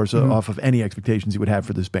blows the doors off of any expectations you would have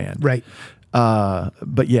for this band. Right.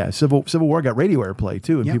 But yeah, Civil War got radio airplay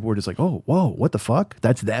too, and Yep. people were just like, "Oh, whoa, what the fuck?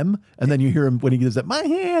 That's them." And then you hear him when he gives that "my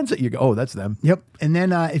hands," you go, "Oh, that's them." Yep. And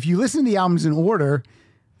then if you listen to the albums in order,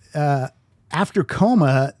 after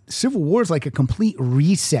Coma, Civil War is like a complete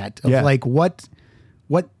reset of Yeah. like what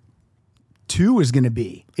 2 is going to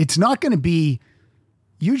be. It's not going to be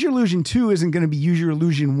Use Your Illusion 2 isn't going to be Use Your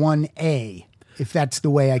Illusion 1A, if that's the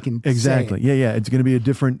way I can Exactly. say it. Yeah. It's going to be a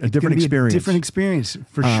different It's gonna be experience. A different experience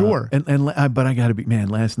for sure. But I got to be, man,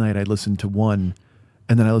 last night I listened to one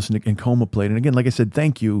and then I listened to, and Coma played. And again, like I said,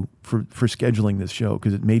 thank you for scheduling this show,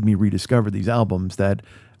 because it made me rediscover these albums that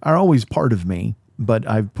are always part of me, but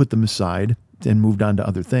I've put them aside and moved on to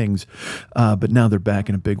other things. But now they're back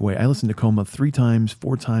in a big way. I listened to Coma 3 times,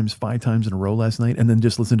 4 times, 5 times in a row last night, and then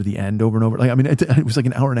just listened to the end over and over. Like, I mean, it was like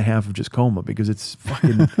an hour and a half of just Coma, because it's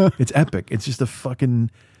fucking, it's epic. It's just the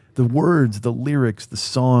words, the lyrics, the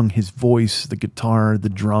song, his voice, the guitar, the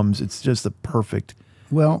drums. It's just the perfect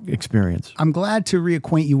experience. I'm glad to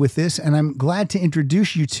reacquaint you with this, and I'm glad to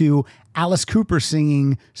introduce you to Alice Cooper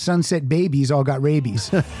singing Sunset Babies All Got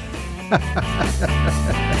Rabies.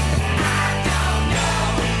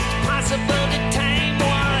 Possible to tame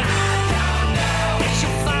one. You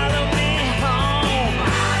should follow me home.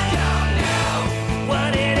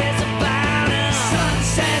 What it is about us.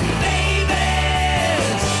 Sunset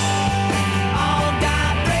babies, all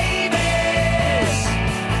got rabies.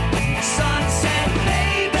 Sunset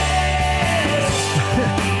babies,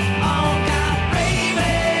 all got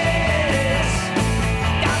rabies.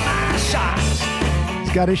 Got my shot.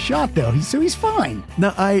 He's got his shot, though. He's fine.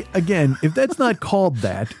 Now, if that's not called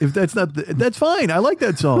that, that's fine. I like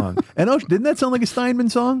that song. And didn't that sound like a Steinman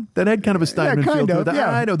song? That had kind of a Steinman feel to it.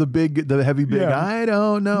 I know the heavy big. Yeah. I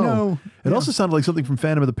don't know. No. It also sounded like something from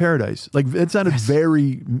Phantom of the Paradise. Like it sounded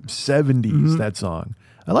very 70s. That song.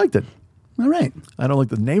 I liked it. All right. I don't like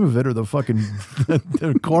the name of it or the fucking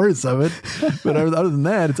the chorus of it, but other than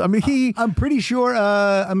that, I'm pretty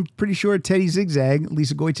sure Teddy Zigzag,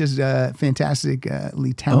 Lisa Goiche's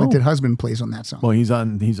fantastically talented husband, plays on that song. Well, he's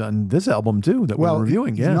on this album too that we're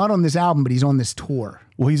reviewing. He's not on this album, but he's on this tour.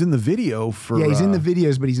 Well, he's in the video for. Yeah, he's in the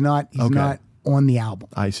videos, but he's not on the album.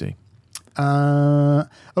 I see.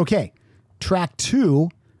 Okay, track 2,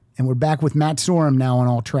 and we're back with Matt Sorum now on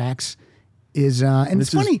all tracks. And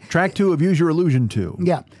it's funny. Track 2 of Use Your Illusion 2.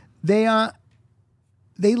 Yeah, they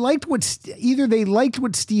liked what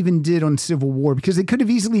Steven did on Civil War, because they could have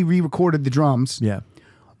easily re-recorded the drums. Yeah,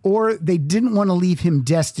 or they didn't want to leave him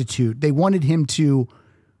destitute. They wanted him to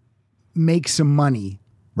make some money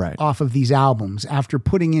off of these albums after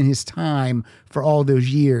putting in his time for all those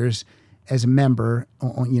years as a member,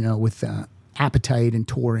 with Appetite and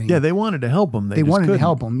touring. Yeah, they wanted to help him. They wanted to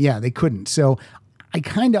help him. Yeah, they couldn't. So I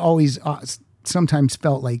kind of always sometimes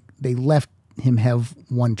felt like they left him have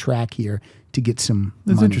one track here to get some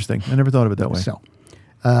That's money. interesting. I never thought of it that way. So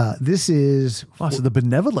this is... so the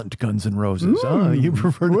benevolent Guns N' Roses. You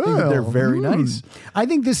prefer to think that they're very nice. I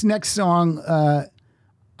think this next song... I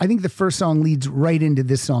think the first song leads right into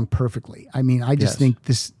this song perfectly. I mean, I just think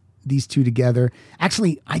these two together...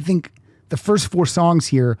 Actually, I think the first 4 songs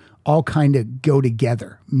here all kind of go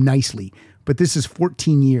together nicely. But this is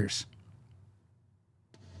 14 Years.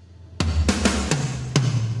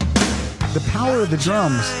 The power of the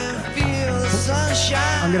drums.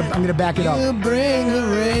 I'm gonna back it up. You bring the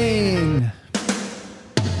rain.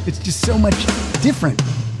 It's just so much different.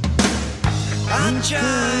 I'm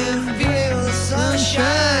trying to feel the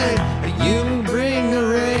sunshine. You bring the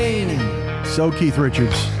rain. So Keith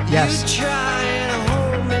Richards. Yes. You trying to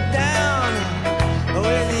hold me down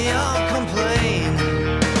with your complaint.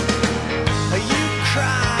 You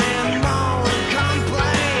cry and moan and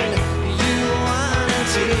complain. You want to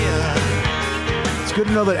tear. It's good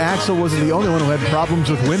to know that Axl wasn't the only one who had problems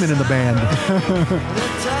with women in the band. The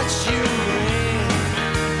touch you bring.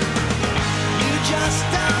 You just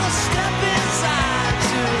don't step inside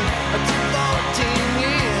to 14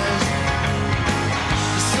 years.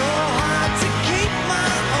 It's so hard to keep my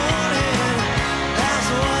own head. That's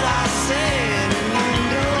what I said. And you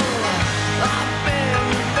know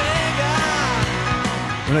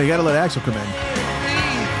No, you got to let Axl come in.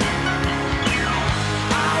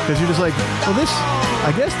 Because you're just like, well, this,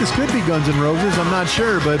 I guess this could be Guns N' Roses. I'm not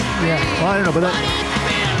sure, but yeah, well, I don't know. But that,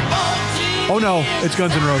 oh no, it's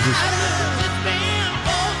Guns N' Roses.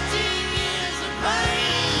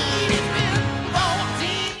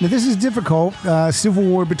 Now this is difficult. Civil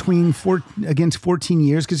War against 14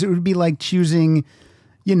 years, because it would be like choosing,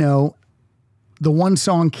 the one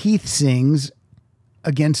song Keith sings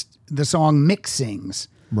against the song Mick sings.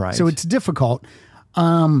 Right. So it's difficult.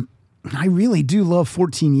 I really do love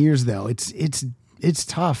 14 Years though. It's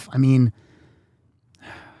tough. I mean,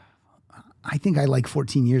 I think I like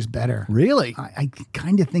 14 Years better. Really? I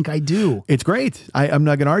kind of think I do. It's great. I'm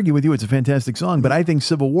not going to argue with you. It's a fantastic song, but I think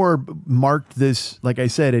Civil War marked this, like I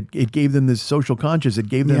said, it gave them this social conscience. It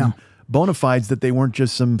gave them bona fides that they weren't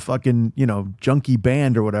just some fucking, junkie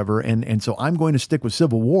band or whatever. And so I'm going to stick with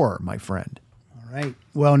Civil War, my friend. All right.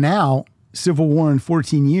 Well, now Civil War and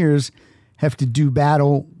 14 Years have to do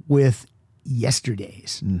battle with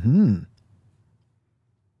Yesterdays. Mm-hmm.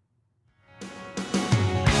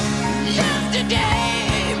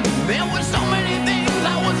 Yesterday, there were so many things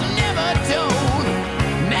I was never told.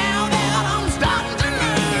 Now that I'm starting to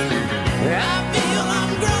learn, I feel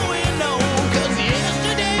I'm growing old. 'Cause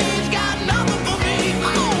yesterday's got nothing for me.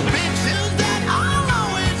 Oh, pictures that I'll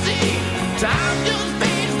always see. Time just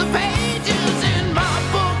fades the pages in my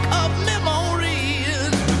book of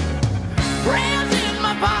memories. Prayers in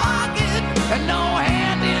my pocket and no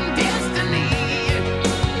hand in destiny.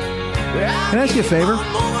 Can I ask you a favor?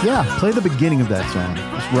 Yeah. Play the beginning of that song.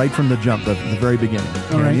 Just right from the jump, the very beginning.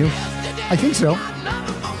 Can right. you? I think so.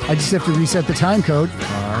 I just have to reset the time code.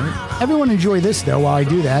 All right. Everyone enjoy this though while I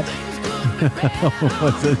do that.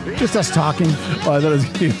 What's it? Just us talking. Oh, I thought it was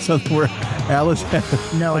going to be something where Alice had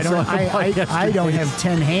No, I a don't. song about I don't have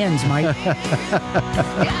 10 hands, Mike.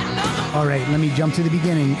 All right, let me jump to the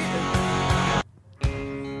beginning.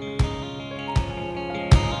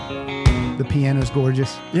 The piano's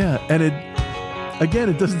gorgeous. Yeah, and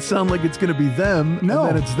it doesn't sound like it's going to be them. No.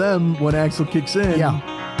 And then it's them when Axl kicks in. Yeah.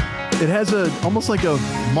 It has almost like a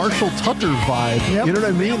Marshall Tucker vibe. Yep. You know what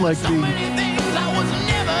I mean? Like So many things I was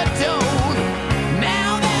never told.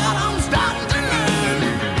 Now that I'm starting to learn,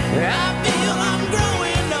 I feel I'm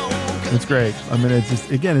growing old. it's great. I mean, it's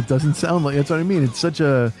just, again, it doesn't sound like, that's what I mean. It's such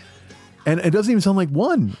a, and it doesn't even sound like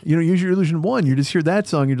one. Use Your Illusion 1. You just hear that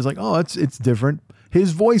song. You're just like, oh, it's different.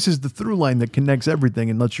 His voice is the through line that connects everything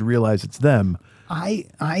and lets you realize it's them.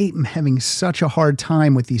 I'm having such a hard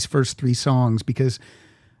time with these first 3 songs because,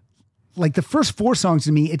 like, the first 4 songs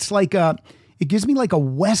to me, it's like it gives me like a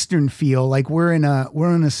Western feel, like we're in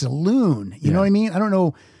a saloon. You know what I mean? I don't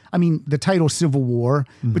know. I mean, the title Civil War,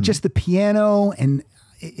 but just the piano and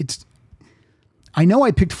it's. I know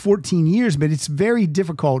I picked 14 Years, but it's very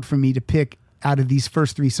difficult for me to pick out of these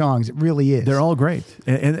first 3 songs. It really is. They're all great.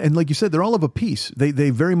 And like you said, they're all of a piece. They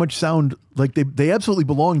very much sound like they absolutely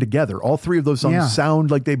belong together. All 3 of those songs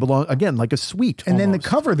sound like they belong, again, like a suite. And then the almost.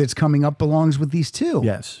 cover that's coming up belongs with these 2.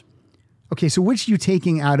 Yes. Okay, so which are you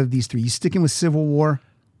taking out of these 3? You sticking with Civil War?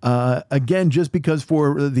 Again, just because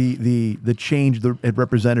for the change it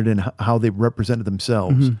represented in how they represented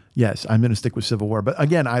themselves. Yes, I'm going to stick with Civil War. But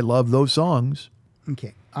again, I love those songs.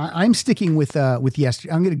 Okay, I'm sticking with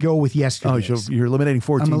Yesterday. I'm going to go with Yesterday. Oh, so you're eliminating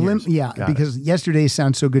 14 years. Yeah, Got because Yesterday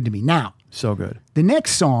sounds so good to me. Now, so good. the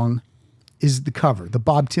next song is the cover, the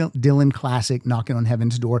Bob Dylan classic, Knocking on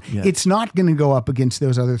Heaven's Door. Yeah. It's not going to go up against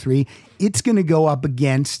those other 3. It's going to go up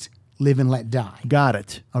against Live and Let Die. Got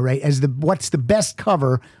it. All right, as what's the best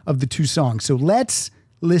cover of the 2 songs. So let's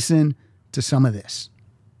listen to some of this.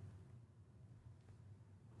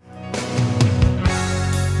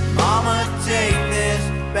 Mama, take this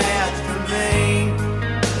badge from me.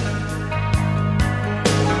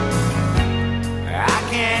 I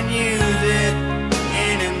can't use it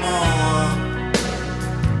anymore.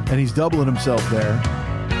 And he's doubling himself there.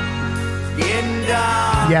 It's getting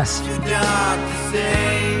dark. Yes. Too dark to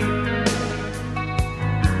see.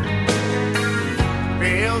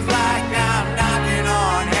 Feels like I'm knocking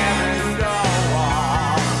on heaven's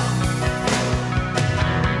door.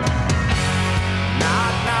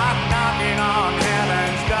 Knock, knock, knocking on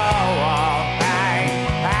heaven's door. Hey,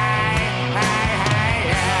 hey, hey, hey,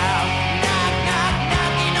 yeah. Knock, knock,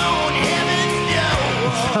 knocking on heaven's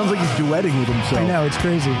door. Sounds like he's duetting with himself. I know, it's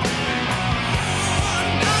crazy. Knock,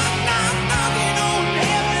 knock, knocking on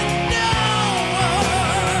heaven's door.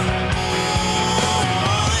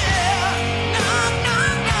 Oh, yeah. Knock,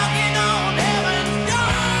 knock, knocking on heaven's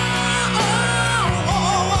door.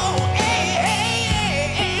 Oh, hey,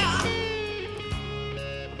 hey, yeah.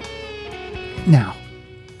 Now,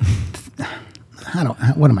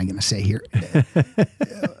 what am I going to say here?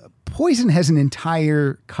 Poison has an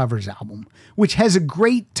entire covers album, which has a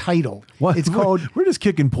great title. What? It's called... We're just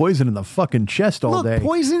kicking Poison in the fucking chest all day.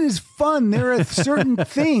 Poison is fun. They're a certain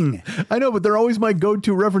thing. I know, but they're always my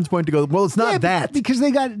go-to reference point to go, well, it's not that. Because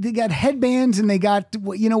they got headbands and they got,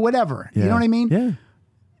 whatever. Yeah. You know what I mean? Yeah.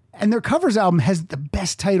 And their covers album has the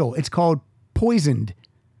best title. It's called Poisoned.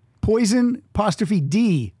 Poison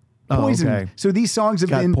 'D. Poisoned. Oh, okay. So these songs have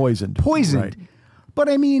been poisoned. Poisoned. Right. But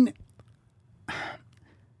I mean,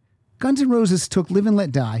 Guns N' Roses took Live and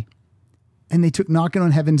Let Die and they took Knocking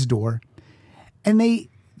on Heaven's Door, and they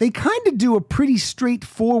kind of do a pretty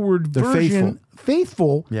straightforward They're version.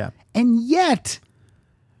 Faithful. Yeah. And yet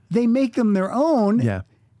they make them their own. Yeah.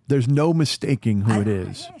 There's no mistaking who it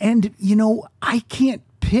is. And, I can't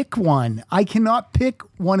pick one. I cannot pick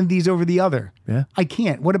one of these over the other. Yeah. I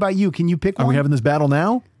can't. What about you? Can you pick Are one? we having this battle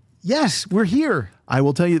now? Yes, we're here. I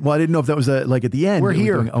will tell you. Well, I didn't know if that was like at the end. We're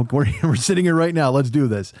here. We're sitting here right now. Let's do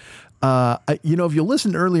this. If you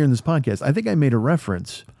listened earlier in this podcast, I think I made a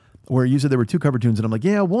reference where you said there were two cover tunes, and I'm like,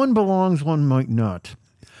 yeah, one belongs, one might not.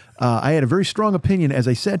 I had a very strong opinion as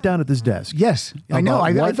I sat down at this desk. Yes, I know.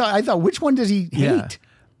 about I thought, which one does he hate?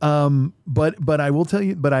 But I will tell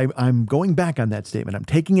you. But I'm going back on that statement. I'm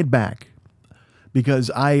taking it back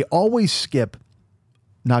because I always skip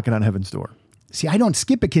Knocking on Heaven's Door. See, I don't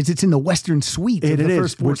skip it because it's in the Western Suite of the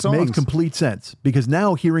first four which songs. makes complete sense because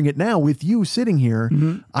now hearing it now with you sitting here,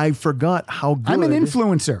 I forgot how good. I'm an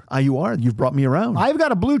influencer. You are. You've brought me around. I've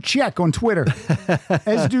got a blue check on Twitter,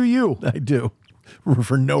 as do you. I do.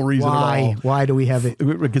 For no reason at all. Why do we have it?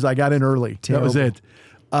 Because I got in early. Terrible. That was it.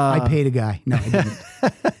 I paid a guy. No, I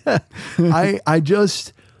didn't.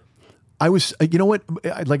 I was, you know what?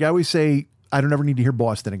 Like I always say, I don't ever need to hear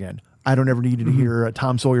Boston again. I don't ever need to hear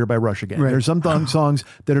Tom Sawyer by Rush again. Right. There's some songs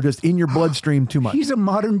that are just in your bloodstream too much. He's a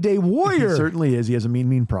modern day warrior. He certainly is. He has a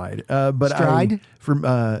mean pride. But Stride?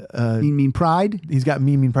 Mean Pride? He's got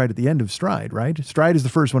mean pride at the end of Stride, right? Stride is the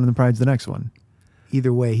first one and then Pride's the next one.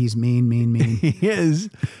 Either way, he's mean. He is.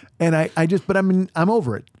 And I'm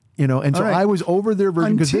over it. And so right. I was over their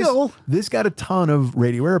version Until- this got a ton of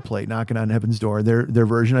radio airplay, Knocking on Heaven's Door, their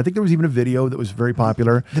version. I think there was even a video that was very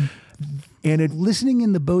popular. Listening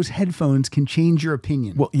in the Bose headphones can change your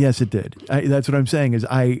opinion. Well, yes, it did. That's what I'm saying is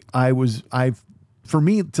for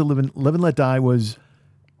me to Live and Let Die was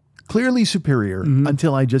clearly superior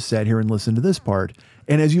until I just sat here and listened to this part.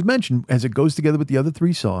 And as you've mentioned, as it goes together with the other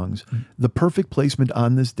three songs, the perfect placement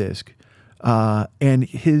on this disc, and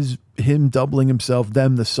him doubling himself,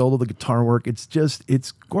 the solo, the guitar work, it's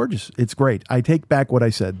gorgeous. It's great. I take back what I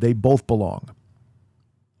said. They both belong.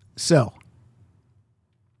 So,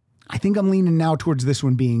 I think I'm leaning now towards this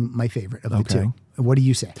one being my favorite of the two. What do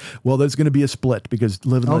you say? Well, there's going to be a split because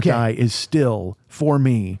Live and Let Die is still, for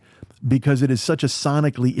me, because it is such a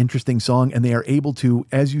sonically interesting song, and they are able to,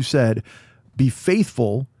 as you said, be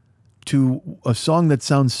faithful to a song that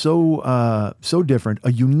sounds so different,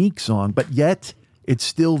 a unique song, but yet it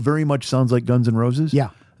still very much sounds like Guns N' Roses. Yeah.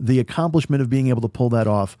 The accomplishment of being able to pull that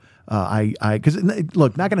off, because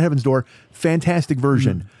look, Knocking on Heaven's Door, fantastic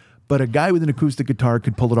version, but a guy with an acoustic guitar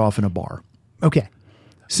could pull it off in a bar. Okay.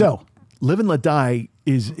 So, Live and Let Die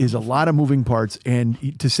is a lot of moving parts,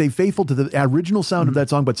 and to stay faithful to the original sound of that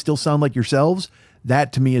song, but still sound like yourselves,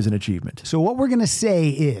 that to me is an achievement. So what we're going to say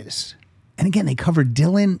is, and again, they covered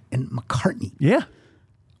Dylan and McCartney. Yeah.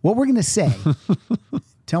 What we're going to say,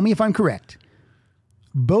 tell me if I'm correct.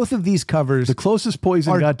 Both of these covers. The closest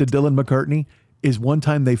Poison got to Dylan McCartney is one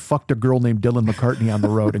time they fucked a girl named Dylan McCartney on the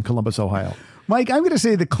road in Columbus, Ohio. Mike, I'm going to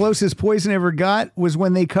say the closest Poison ever got was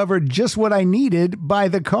when they covered Just What I Needed by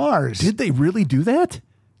the Cars. Did they really do that?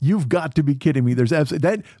 You've got to be kidding me. There's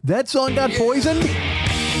absolutely that song got poisoned.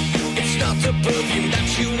 It's not the perfume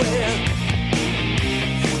that you wear.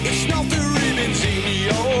 It's not the ribbons in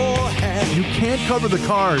your hair. You can't cover the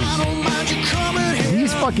Cars. I don't mind you coming here.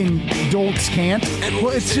 These fucking dolts can't. And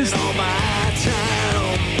Well, it's just. all my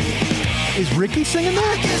time. Is Ricky singing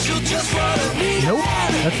that? Guess you're just what I need. Nope.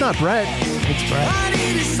 That's not Brett. It's Brett. I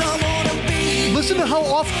needed someone to be. Listen to how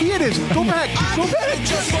off key it is. Go back. Go back.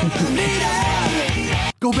 Just what I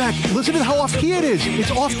needed. Go back. Listen to how off key it is. It's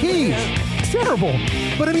off key. It's terrible.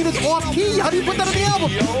 But I mean, it's off key. How do you put that on the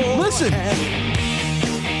album? Listen.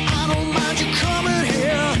 I don't mind you coming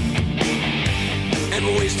here and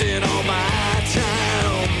wasting all my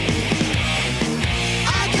time.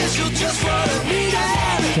 I guess you're just what I needed.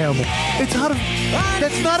 Terrible. It's out of.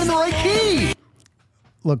 That's not in the right key.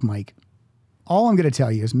 Look, Mike, all I'm going to tell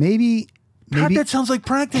you is maybe God, that sounds like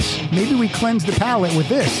practice. maybe we cleanse the palate with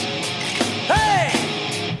this. Hey!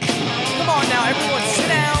 Come on now, everyone sit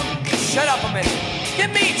down. Shut up a minute.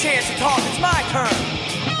 Give me a chance to talk, it's my turn.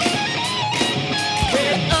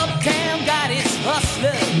 Well, Uptown got its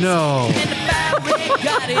hustlers. No. And the Bowery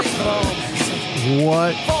got its homes.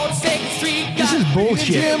 What? 42nd Street got This is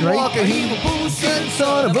bullshit, Jim right? Walker, he good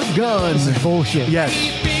son of a gun. This is bullshit. Yes.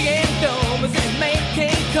 big and dumb as this man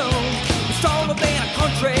can come. Stronger than a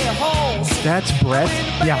country horse. That's Brett.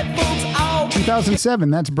 Yeah. 2007,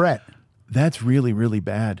 that's Brett. That's really, really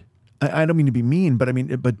bad. I don't mean to be mean, but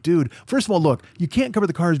but dude, first of all, look, you can't cover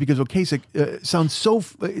the Cars because Ocasek sounds so,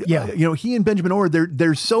 he and Benjamin Orr,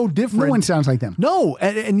 they're so different. No one sounds like them. No,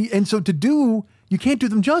 and so you can't do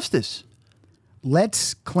them justice.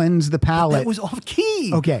 Let's cleanse the palate. That was off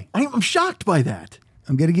key. Okay. I'm shocked by that.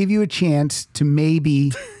 I'm going to give you a chance to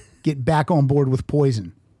maybe get back on board with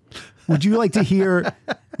Poison. Would you like to hear?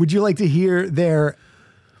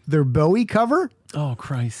 Their Bowie cover? Oh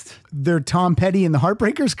Christ! Their Tom Petty and the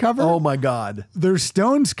Heartbreakers cover? Oh my God! Their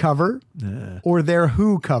Stones cover? Or their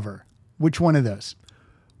Who cover? Which one of those?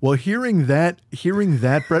 Well, hearing that,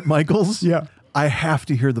 Bret Michaels, Yeah. I have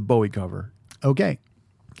to hear the Bowie cover. Okay.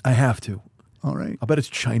 I have to. All right. I bet it's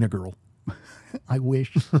China Girl. I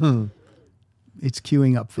wish. It's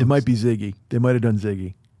queuing up. Folks. It might be Ziggy. They might have done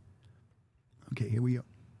Ziggy. Okay, here we go.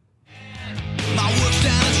 My work's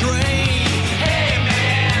down the drain. Hey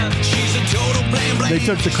man, she's a total blame. They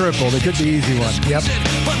took the cripple. They took the easy one. Yep.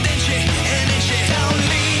 But then she don't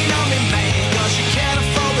lean on me, man, 'cause she can't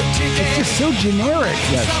afford the ticket. It's just so generic.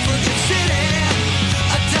 Yes. Suffragette City.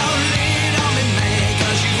 Don't lean on me, man,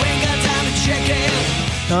 'cause you ain't got time to check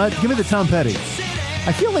it. Give me the Tom Petty.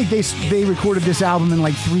 I feel like they recorded this album in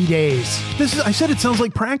like 3 days. I said it sounds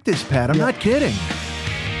like practice, Pat. I'm not kidding.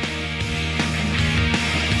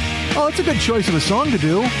 Oh, it's a good choice of a song to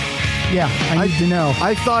do. Yeah, I need to know.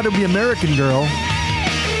 I thought it'd be American Girl.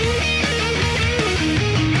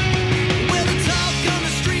 Where the talk on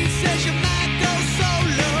the street says you might go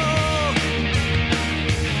solo.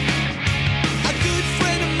 A good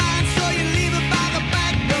friend of mine, so you leave it by the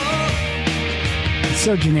back door. It's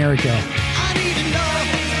so generic, though. I need to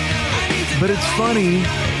know. But it's funny.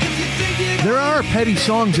 There are Petty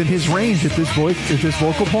songs in his range at this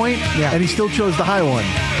vocal point, and he still chose the high one.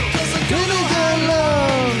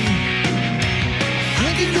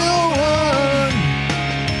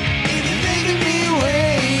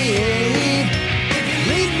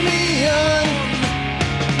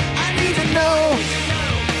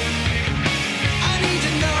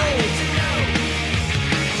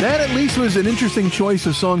 That at least was an interesting choice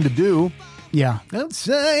of song to do. Yeah.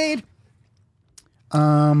 Outside.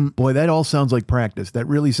 Boy, that all sounds like practice. That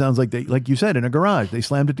really sounds like like you said, in a garage. They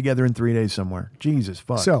slammed it together in 3 days somewhere. Jesus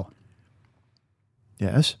fuck. So,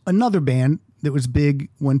 yes, another band that was big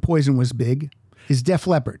when Poison was big is Def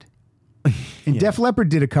Leppard. And Def Leppard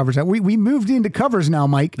did a covers. We moved into covers now,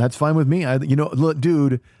 Mike. That's fine with me. Look,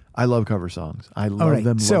 dude, I love cover songs. I love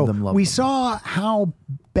them. So love them. Love we them. saw how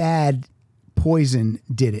bad Poison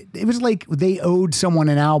did it. It was like they owed someone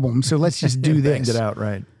an album, so let's just do Banged this. it out,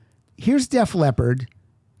 right? Here's Def Leppard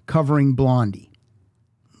covering Blondie.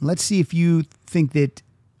 Let's see if you think that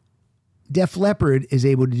Def Leppard is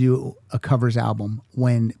able to do a covers album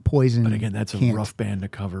when Poison But again, that's a can't. rough band to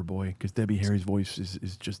cover, boy, because Debbie Harry's voice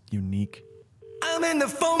is just unique. I'm in the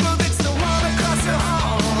phone booth, it's the one across the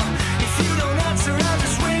hall. If you don't answer, I'll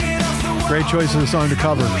just ring it off the wall. Great choice of the song to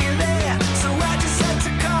cover. Know you're there, so I just had to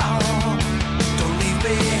call. Don't leave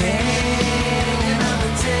me hanging on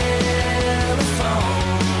the telephone.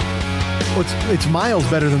 Well, it's miles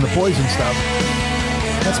better than the Poison stuff.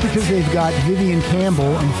 That's because they've got Vivian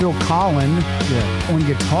Campbell and Phil Collin on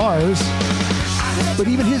guitars. But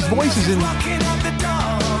even his voice isn't.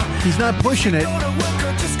 He's not pushing it.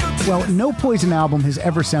 Well, no Poison album has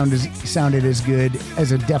ever sounded as good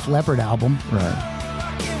as a Def Leppard album. Right.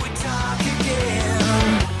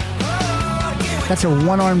 That's a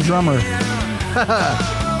one-armed drummer.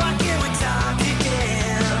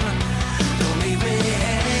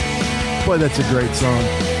 Boy, that's a great song.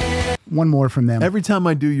 One more from them. Every time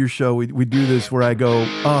I do your show, we do this where I go,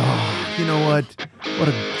 oh, you know what? What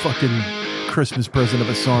a fucking Christmas present of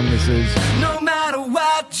a song this is. No matter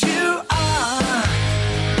what you are,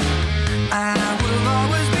 I will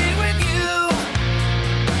always be with you.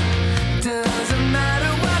 Doesn't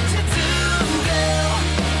matter what you do,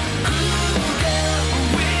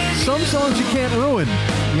 girl. Some songs you can't ruin.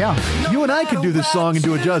 Yeah. You and I could do this song and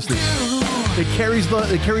do it justice. It carries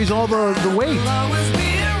all the weight.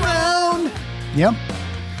 Yep.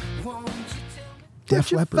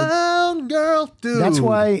 Def Leppard. Found girl, dude. That's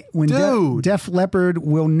why when Def Leppard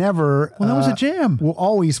will never. Well, that was a jam. Will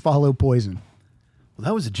always follow Poison. Well,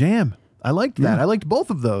 that was a jam. I liked that. Yeah. I liked both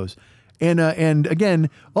of those. And again,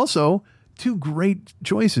 also two great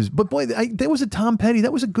choices. But boy, that was a Tom Petty.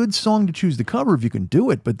 That was a good song to choose to cover if you can do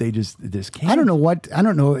it. But they just can't. I don't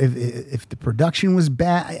know if the production was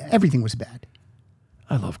bad. Everything was bad.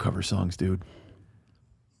 I love cover songs, dude.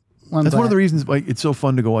 Well, That's one of the reasons why it's so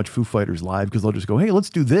fun to go watch Foo Fighters live, because they'll just go, hey, let's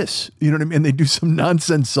do this. You know what I mean? And they do some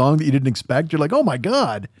nonsense song that you didn't expect. You're like, oh my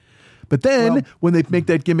God. But then when they make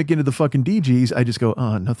that gimmick into the fucking DGs, I just go,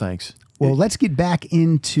 oh, no thanks. Well, let's get back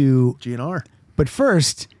into GNR. But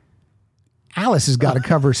first, Alice has got to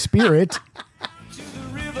cover Spirit.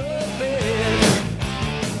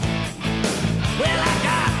 Well, I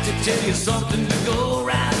got to tell you something to go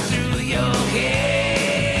right through your head.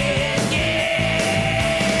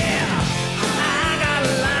 Yeah, I got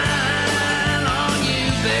a line on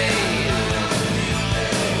you, babe.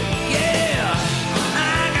 Yeah,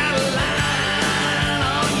 I got a line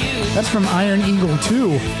on you. That's from Iron Eagle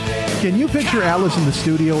 2. Can you picture Alice in the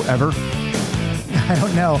studio ever? I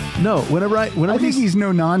don't know. No, whenever I think he's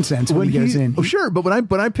no nonsense when he goes in. Oh, sure, but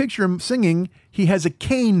when I picture him singing, he has a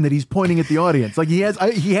cane that he's pointing at the audience. Like he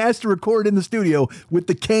has to record in the studio with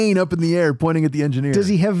the cane up in the air, pointing at the engineer. Does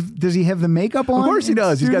he have the makeup on? Of course he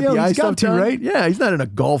does. He's got the eye stuff done, right? Yeah, he's not in a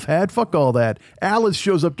golf hat. Fuck all that. Alice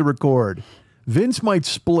shows up to record. Vince might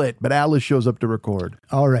split, but Alice shows up to record.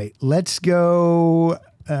 All right, let's go.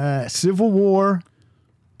 Civil War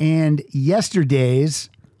and Yesterdays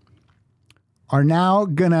are now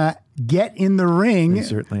gonna get in the ring. They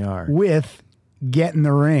certainly are. With Get in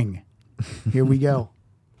the Ring. Here we go.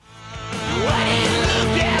 Why do you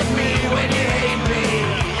look at me when you hate me?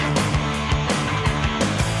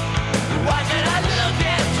 Why should I look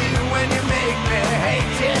at you when you make me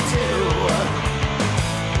hate you too?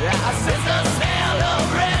 I sense the smell of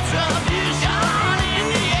retribution in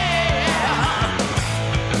the air.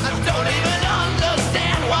 I don't even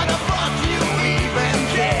understand why the fuck you even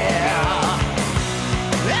care.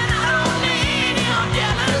 And I don't need your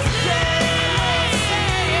jealousy.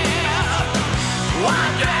 Why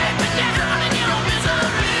drag me down in your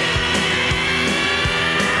misery?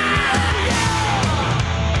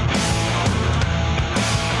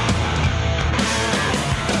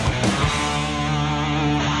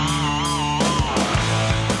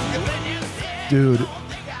 Dude,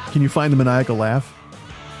 can you find the maniacal laugh?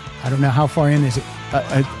 I don't know how far in is it.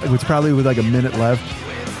 It's probably with like a minute left.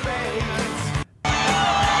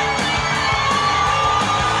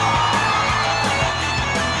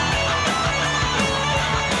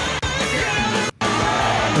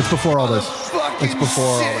 It's before all this. It's before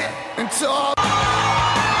all that.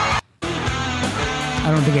 I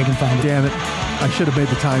don't think I can find it. Damn it. I should have made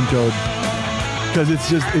the time code. Because it's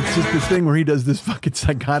just this thing where he does this fucking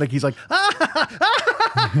psychotic. He's like,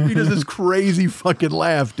 he does this crazy fucking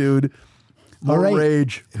laugh, dude. More All right.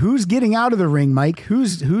 rage. Who's getting out of the ring, Mike?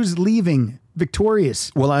 Who's leaving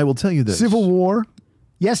victorious? Well, I will tell you this. Civil War,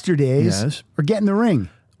 Yesterdays, Yes. or Get in the Ring?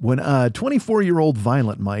 When 24-year-old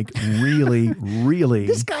Violent Mike really, really...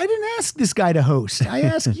 This guy didn't ask this guy to host. I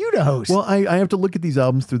asked you to host. Well, I have to look at these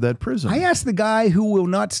albums through that prism. I asked the guy who will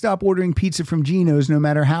not stop ordering pizza from Gino's no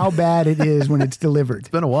matter how bad it is when it's delivered. It's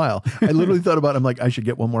been a while. I literally thought about it. I'm like, I should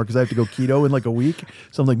get one more because I have to go keto in like a week.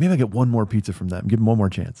 So I'm like, maybe I get one more pizza from them. Give them one more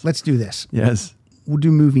chance. Let's do this. Yes. We'll do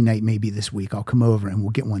movie night maybe this week. I'll come over and we'll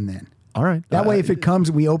get one then. All right. That way, if it comes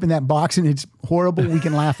and we open that box and it's horrible, we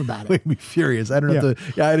can laugh about it. We'd be furious. I don't have to.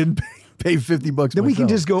 Yeah, I didn't pay $50. Then we can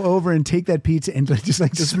just go over and take that pizza and just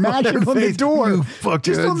smash it on the face. door. You fuckers.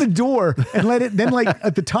 Just on the door and let it, then like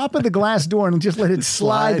at the top of the glass door and just let it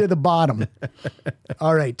slide to the bottom.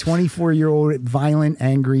 All right. 24-year-old violent,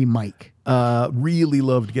 angry Mike. Really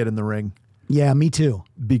loved Get in the Ring. Yeah, me too.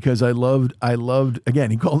 Because I loved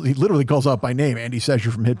again, he literally calls out by name Andy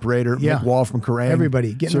Sesher from Hit Parader, Yeah. Mick Wall from Kerrang,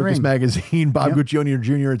 Everybody, get in the Circus ring. Magazine, Bob Guccione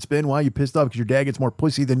Jr. at Spin. Why are you pissed off? Because your dad gets more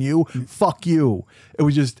pussy than you? Fuck you. It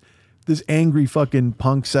was just this angry fucking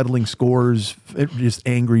punk settling scores, just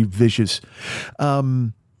angry, vicious.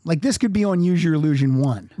 Like this could be on Use Your Illusion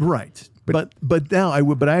 1. Right. But now I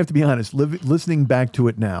have to be honest, listening back to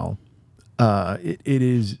it now, it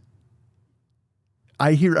is,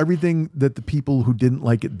 I hear everything that the people who didn't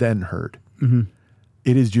like it then heard. Mm-hmm.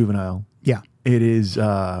 It is juvenile. Yeah. It is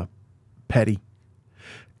petty.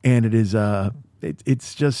 And it is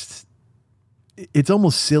it's just, it's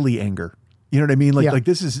almost silly anger. You know what I mean? Like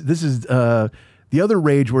this is the other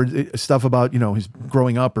rage where stuff about, his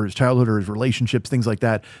growing up or his childhood or his relationships, things like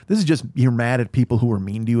that. This is just, you're mad at people who are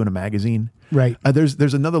mean to you in a magazine. Right.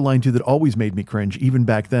 There's another line too that always made me cringe, even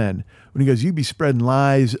back then, when he goes, "You be spreading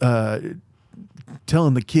lies,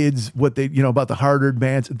 telling the kids what they, about the hard-earned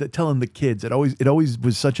bands, telling the kids." It always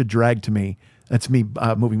was such a drag to me That's me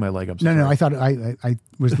moving my leg. I'm No, sorry. I thought I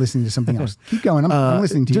was listening to something else. Keep going. I'm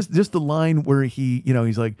listening to you. Just the line where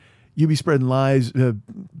he's like, "You be spreading lies,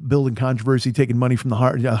 building controversy, taking money from the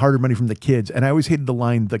harder money from the kids." And I always hated the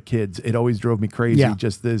line "the kids." It always drove me crazy. Yeah.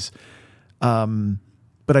 Just this.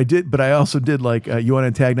 But I also did like, "You want to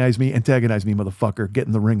antagonize me? Antagonize me, motherfucker. Get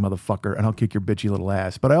in the ring, motherfucker, and I'll kick your bitchy little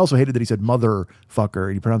ass." But I also hated that he said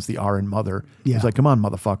motherfucker. He pronounced the R in mother. Yeah. He's like, "Come on,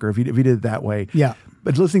 motherfucker." If he did it that way. Yeah.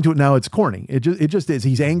 But listening to it now, it's corny. It just is.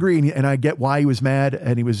 He's angry, and I get why he was mad,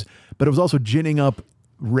 but it was also ginning up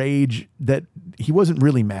rage that he wasn't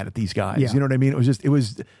really mad at these guys. Yeah. You know what I mean? It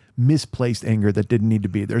was misplaced anger that didn't need to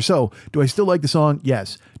be there. So, do I still like the song?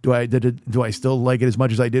 Yes. Do I still like it as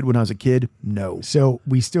much as I did when I was a kid? No. So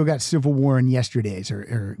we still got Civil War and Yesterday's.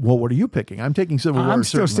 Or Well, what are you picking? I'm taking Civil War. I'm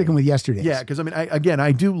still certainly. sticking with Yesterday's. Yeah, because I mean, I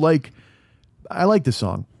like the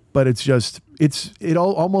song, but it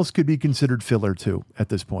almost could be considered filler too at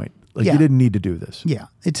this point. Like Yeah. you didn't need to do this. Yeah,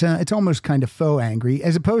 it's almost kind of faux angry,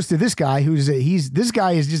 as opposed to this guy he's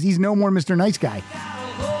no more Mr. Nice Guy.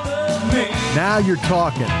 Now you're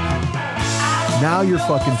talking. Now you're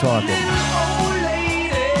fucking talking.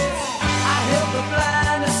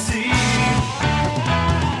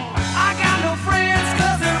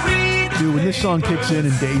 Dude, when this song kicks in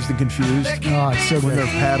and Dazed and Confused, Oh, it's so when great. they're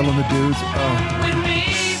paddling the dudes, oh.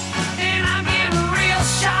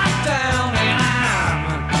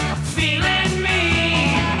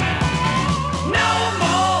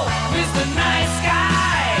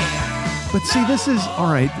 But see, this is all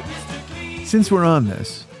right. Since we're on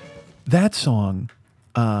this, that song,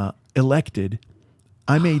 Elected,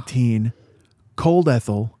 I'm 18, Cold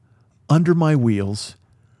Ethel, Under My Wheels,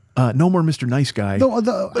 No More Mr. Nice Guy. The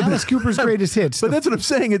Alice Cooper's greatest hits. But that's what I'm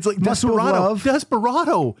saying. It's like Muscle of Desperado. Love.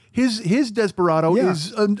 Desperado. His Desperado Yeah.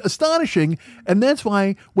 is astonishing, and that's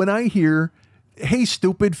why when I hear, "Hey,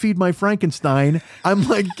 stupid, feed my Frankenstein," I'm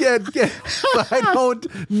like, get. I don't.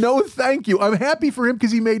 No, thank you. I'm happy for him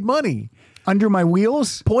because he made money. Under My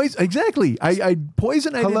Wheels. Poison. Exactly. I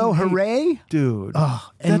Poison. I Hello, didn't hate. Hooray. Dude. Oh,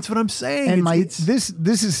 and- that's what I'm saying. And It's- this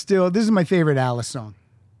is my favorite Alice song.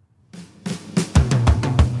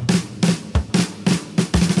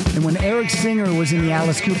 And when Eric Singer was in the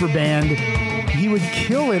Alice Cooper band, he would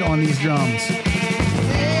kill it on these drums.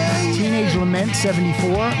 Teenage Lament 74.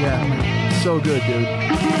 Yeah. So good, dude.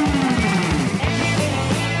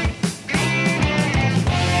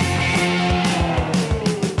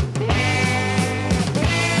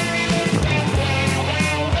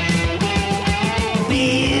 $1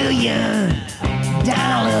 billion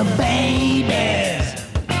babies.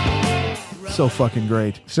 So fucking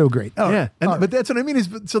great. So great. Oh, Yeah, oh, but that's what I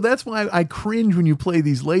mean. So that's why I cringe when you play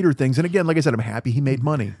these later things. And again, like I said, I'm happy he made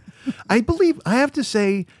money. I have to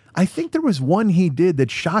say, I think there was one he did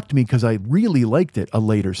that shocked me because I really liked it. A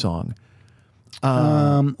later song.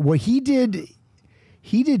 well, he did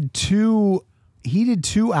two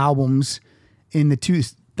albums in the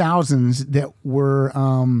 2000s that were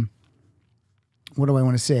what do I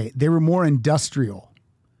want to say? They were more industrial.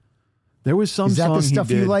 There was some Is that song the stuff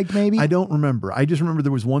he did. you like, maybe? I don't remember. I just remember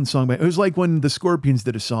there was one song. It was like when the Scorpions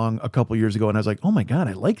did a song a couple years ago, and I was like, "Oh my god,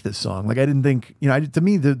 I like this song." Like I didn't think, to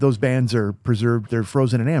me, those bands are preserved. They're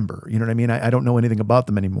frozen in amber. You know what I mean? I don't know anything about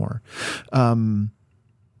them anymore.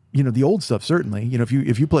 The old stuff certainly. If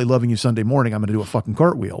you play "Loving You Sunday Morning," I'm going to do a fucking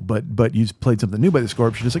cartwheel. But you played something new by the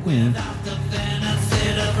Scorpions, just like,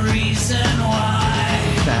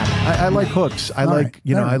 I like hooks. I like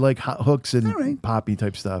hooks and All right. poppy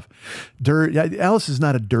type stuff. Alice is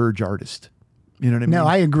not a dirge artist. You know what I mean? No,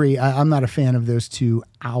 I agree. I'm not a fan of those two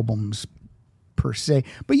albums per se.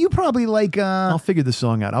 But you probably like. I'll figure the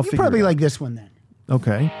song out. You probably like this one then.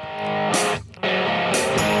 Okay.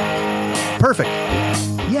 Perfect.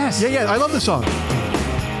 Yes. Yeah. I love the song.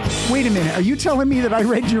 Wait a minute. Are you telling me that I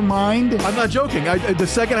read your mind? I'm not joking. The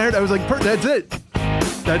second I heard it, I was like, that's it.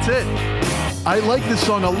 That's it. I like this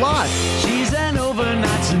song a lot. She's an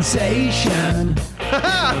overnight sensation.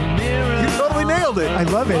 You totally nailed it. I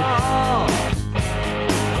love it.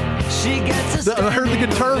 She gets a I heard the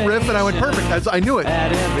guitar riff and I went, perfect. I knew it.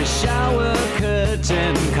 at every shower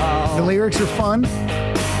curtain call. The lyrics are fun.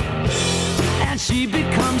 And she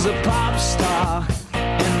becomes a pop star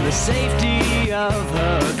in the safety of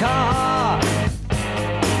her car.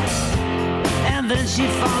 And then she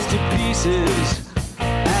falls to pieces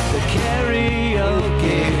at the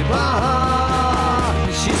karaoke bar.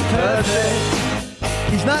 She's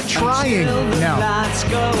perfect. He's not trying. Till the No. lights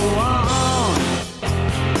go on.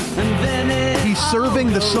 And then it He's serving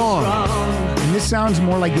the all goes song. wrong. And this sounds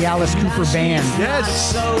more like the Alice Cooper Now she's band. not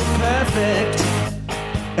Yes. so perfect.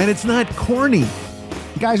 And it's not corny.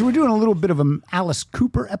 Guys, we're doing a little bit of an Alice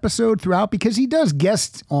Cooper episode throughout because he does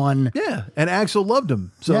guest on. Yeah, and Axl loved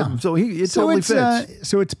him, so Yeah. it totally fits.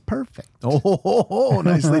 So it's perfect. Oh,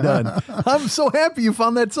 nicely done. I'm so happy you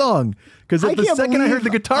found that song because the second I heard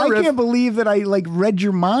the guitar riff, I can't believe that I like read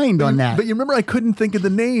your mind on that. But you remember I couldn't think of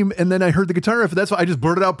the name, and then I heard the guitar riff. That's why I just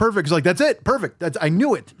blurted out perfect. It's like that's it, perfect. I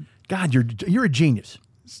knew it. God, you're a genius.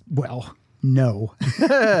 Well, no.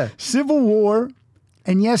 Civil War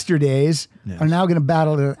and Yesterdays are now going to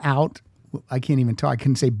battle it out. I can't even talk. I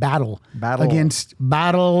couldn't say battle it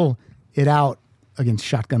out against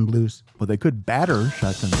Shotgun Blues. Well, they could batter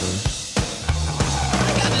Shotgun Blues.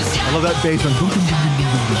 I love that bass one.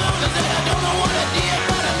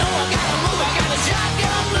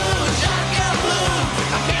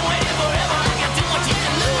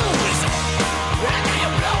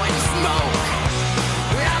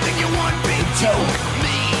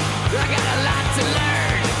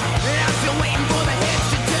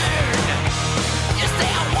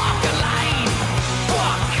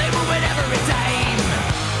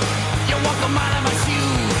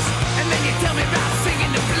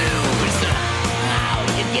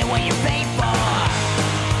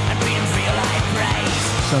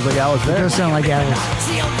 Sounds like Alice there. It does sound like Alice.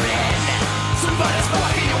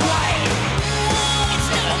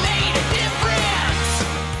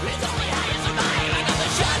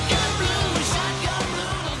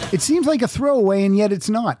 It seems like a throwaway, and yet it's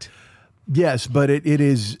not. Yes, but it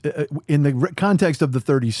is in the context of the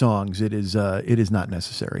 30 songs. It is not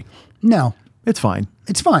necessary. No, it's fine.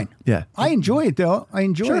 It's fine. Yeah, I enjoy it though. I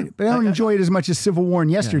enjoy it, but I don't enjoy it as much as Civil War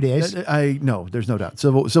and Yesterdays. No, there's no doubt.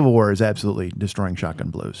 Civil War is absolutely destroying Shotgun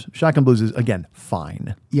Blues. Shotgun Blues is again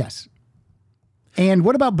fine. Yes. And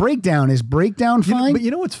what about Breakdown? Is Breakdown fine? But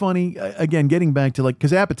you know what's funny? Again, getting back to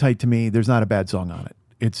because Appetite to me, there's not a bad song on it.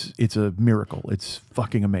 It's a miracle. It's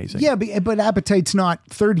fucking amazing. Yeah, but Appetite's not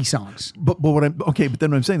 30 songs. But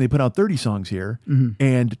then I'm saying they put out 30 songs here,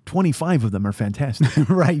 and 25 of them are fantastic.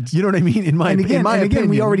 Right. You know what I mean? In my opinion,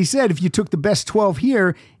 we already said if you took the best 12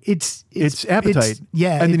 here, it's Appetite.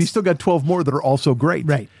 And then you still got 12 more that are also great.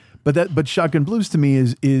 Right. But Shotgun Blues to me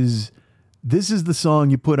is this is the song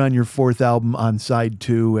you put on your fourth album on side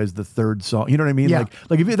 2 as the third song. You know what I mean? Yeah.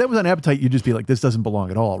 Like if that was on Appetite, you'd just be like, this doesn't belong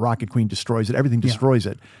at all. Rocket Queen destroys it. Everything destroys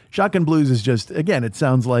it. Shotgun Blues is just, again, it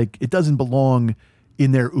sounds like it doesn't belong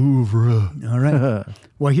in their oeuvre. All right.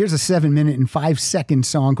 Well, here's a 7-minute and 5-second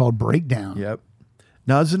song called Breakdown. Yep.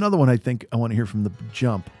 Now, there's another one I think I want to hear from the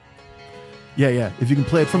jump. Yeah. If you can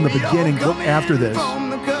play it from the beginning, go after this.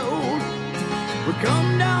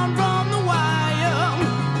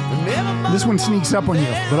 This one sneaks up on you.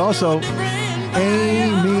 But also,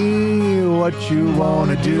 Amy, what you want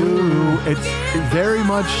to do? It's very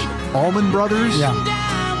much Allman Brothers. Yeah.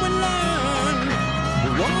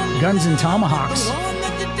 Guns and Tomahawks.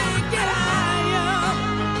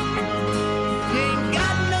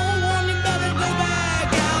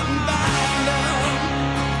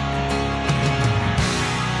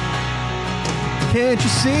 Can't you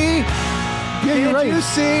see? Yeah, you're right. Can't you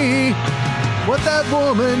see what that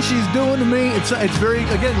woman she's doing to me? It's very,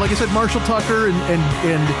 again, like I said, Marshall Tucker and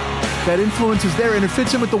that influence is there, and it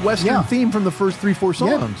fits in with the Western theme from the first 3-4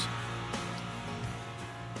 songs.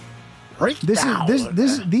 Yeah.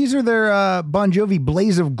 These are their Bon Jovi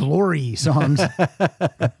Blaze of Glory songs.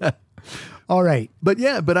 All right. But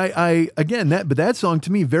that song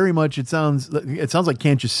to me very much it sounds like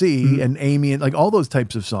Can't You See and Amy and like all those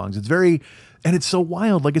types of songs. It's very, and it's so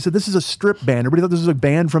wild. Like I said, this is a Strip band. Everybody thought this was a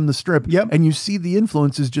band from the Strip. Yep. And you see the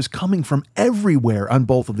influences just coming from everywhere on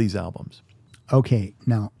both of these albums. Okay,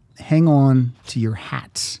 now hang on to your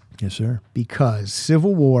hats. Yes, sir. Because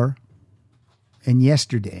Civil War and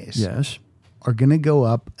Yesterdays are going to go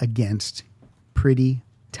up against Pretty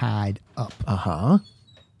Tied Up. Uh-huh.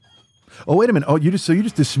 Oh, wait a minute. Oh, you just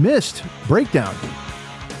dismissed Breakdown.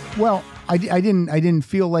 Well, I didn't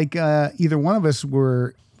feel like either one of us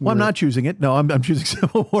were. Well, I'm not choosing it. No, I'm choosing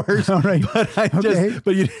Civil Wars. All right. But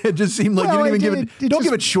it just seemed like you didn't even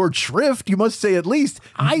give it short shrift. You must say at least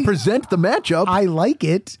present the matchup. I like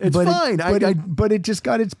it. It's fine. But it just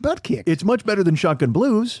got its butt kicked. It's much better than Shotgun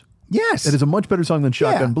Blues. Yes. It is a much better song than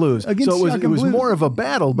Shotgun Blues. So it was more of a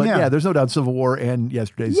battle, but there's no doubt Civil War and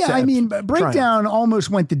Yesterday's Yeah, I mean, Breakdown almost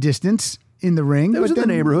went the distance in the ring. It was in the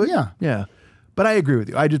neighborhood. Yeah. But I agree with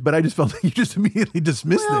you. I just felt like you just immediately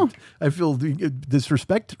dismissed it. I feel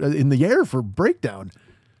disrespect in the air for Breakdown.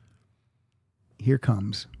 Here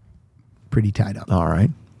comes Pretty Tied Up. All right.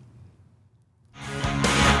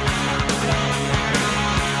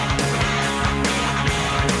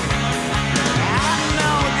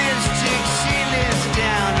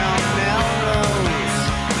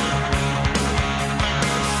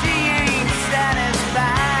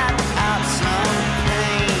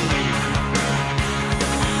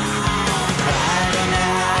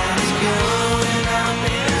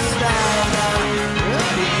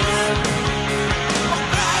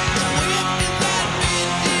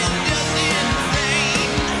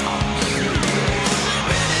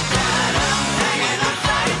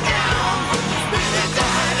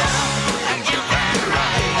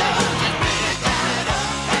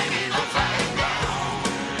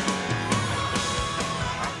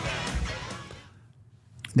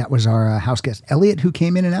 was our house guest, Elliot, who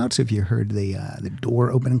came in and out. So if you heard the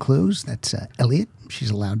door open and close, that's Elliot. She's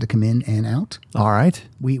allowed to come in and out. All right.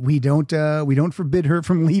 We don't forbid her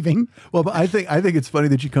from leaving. Well, but I think it's funny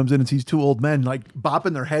that she comes in and sees two old men like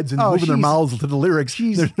bopping their heads and moving their mouths to the lyrics.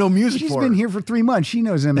 There's no music for her. She's been here for 3 months. She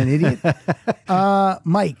knows I'm an idiot.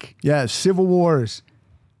 Mike. Yes. Civil War.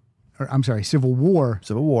 Civil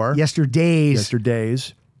War.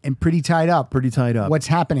 Yesterdays. And Pretty Tied Up. What's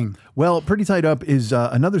happening? Well, Pretty Tied Up is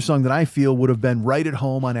another song that I feel would have been right at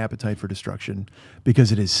home on Appetite for Destruction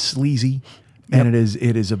because it is sleazy. Yep. And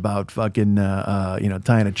it is about fucking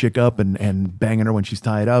tying a chick up and banging her when she's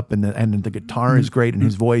tied up, and the guitar is great in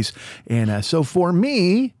his voice, and so for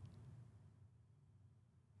me,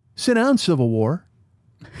 sit down, Civil War.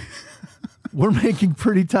 We're making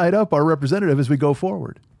Pretty Tied Up our representative as we go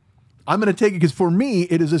forward. I'm going to take it because for me,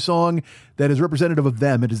 it is a song that is representative of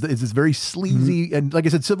them. It's this very sleazy, and like I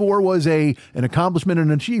said, Civil War was an accomplishment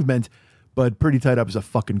and an achievement, but Pretty Tied Up is a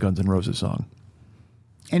fucking Guns N' Roses song.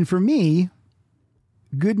 And for me,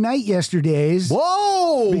 Good Night Yesterdays.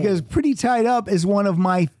 Whoa! Because Pretty Tied Up is one of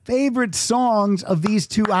my favorite songs of these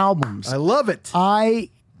two albums. I love it. I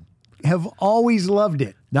have always loved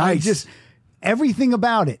it. Nice. Everything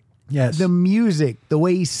about it. Yes. The music, the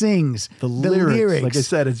way he sings, the lyrics. Like I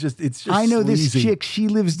said, it's just I know sleazy. this chick, she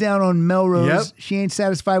lives down on Melrose. Yep. She ain't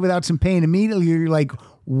satisfied without some pain. Immediately you're like,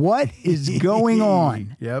 what is going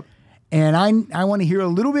on? Yep. And I want to hear a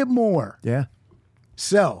little bit more. Yeah.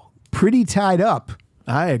 So, Pretty Tied Up.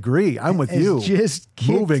 I agree. I'm with you. Just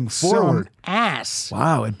moving forward. Some ass.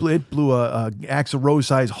 Wow, it blew a Axl Rose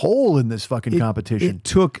size hole in this fucking competition. It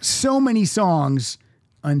took so many songs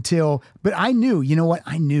but I knew, you know what?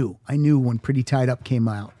 I knew when Pretty Tied Up came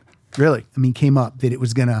out. Really? I mean, came up that it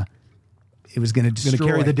was gonna destroy.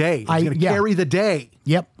 Carry the day. It's gonna carry the day.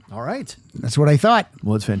 Yep. All right. That's what I thought.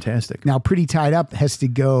 Well, it's fantastic. Now, Pretty Tied Up has to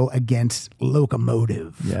go against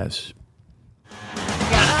Locomotive. Yes.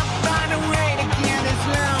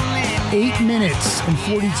 8 minutes and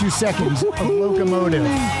 42 seconds of Locomotive.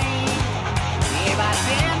 If I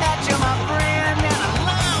said that you're my friend, then our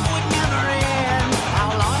love would never end.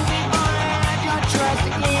 How long before I had your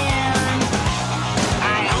trust again?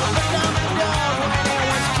 I opened up the door when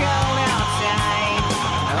it was cold outside.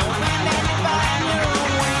 Hoping that you'd find your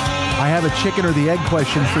way. I have a chicken or the egg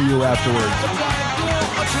question for you afterwards. Protect you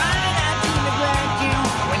or try not to neglect you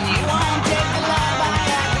when you won't take the love I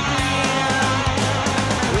have to give.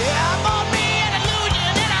 Well, I bought me an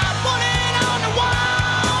illusion and I put it on the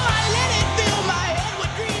wall. I let it fill my head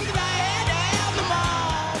with dreams that I had to have them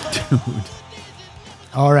all. Dude.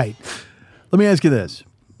 All right. Let me ask you this.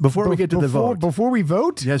 Before we get to the vote. Before we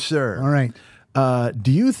vote? Yes, sir. All right.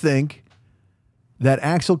 Do you think that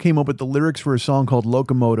Axl came up with the lyrics for a song called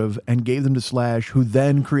Locomotive and gave them to Slash, who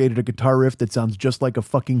then created a guitar riff that sounds just like a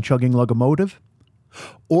fucking chugging locomotive?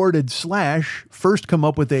 Or did Slash first come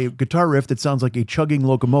up with a guitar riff that sounds like a chugging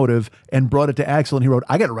locomotive and brought it to Axl and he wrote,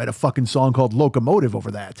 I got to write a fucking song called Locomotive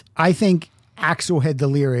over that? I think Axl had the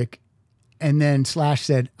lyric and then Slash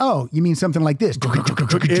said, oh, you mean something like this?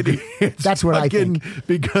 That's what I think.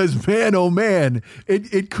 Because man, oh man,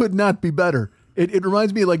 it could not be better. It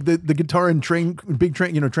reminds me of like the guitar and Big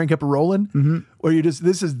Train, Train Kept a Rolling, where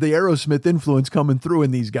this is the Aerosmith influence coming through in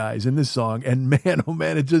these guys in this song. And man, oh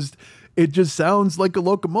man, it just sounds like a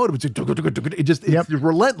locomotive. It's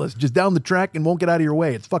relentless, just down the track and won't get out of your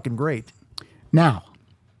way. It's fucking great. Now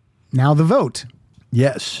the vote.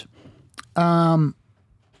 Yes.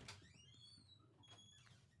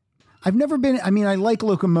 I've never been, I like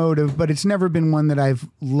Locomotive, but it's never been one that I've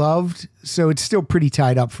loved. So it's still pretty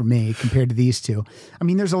tied up for me compared to these two. I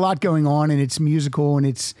mean, there's a lot going on and it's musical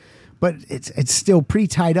but it's still pretty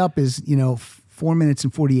tied up as, 4 minutes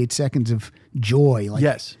and 48 seconds of joy.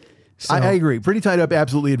 Yes. So, I agree. Pretty Tied Up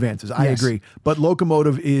absolutely advances. I agree. But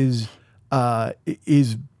Locomotive is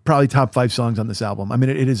probably top 5 songs on this album. I mean,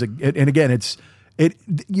 it is and again,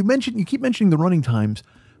 you keep mentioning the running times,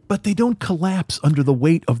 but they don't collapse under the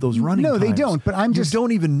weight of those running times. No, they don't. But you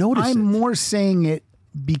don't even notice it. I'm more saying it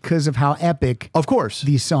because of how epic, of course,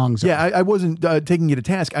 these songs are. Yeah, I wasn't taking you to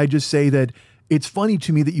task. I just say that it's funny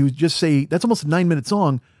to me that you just say that's almost a 9-minute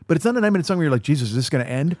song, but it's not a 9-minute song where you're like, Jesus, is this going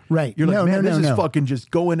to end? Right. You're like, this is fucking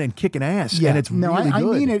just going and kicking ass. Yeah. And it's really good. I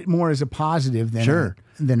mean it more as a positive than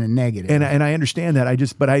a negative. And I understand that.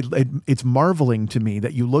 It's marveling to me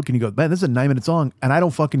that you look and you go, man, this is a 9-minute song, and I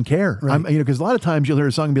don't fucking care. Right. Because a lot of times you'll hear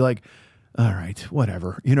a song and be like, all right,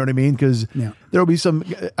 whatever. You know what I mean? Because Yeah. there'll be some,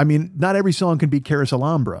 I mean, not every song can be Carousel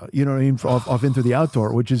Alhambra, you know what I mean? Off Into the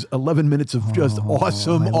Outdoor, which is 11 minutes of just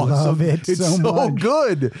awesome. I love it It's so so much.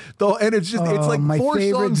 good. Though, and it's just, it's like my 4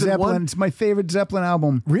 favorite songs in Zeppelin. one. It's my favorite Zeppelin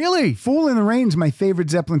album. Really? Fool in the Rain's my favorite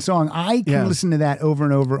Zeppelin song. I can Yeah. listen to that over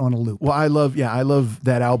and over on a loop. Well, I love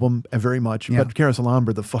that album very much. Yeah. But Carousel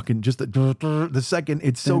Alhambra, the fucking, just the second,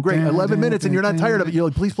 it's so great. 11 minutes and you're not tired of it. You're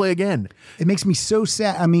like, please play again. It makes me so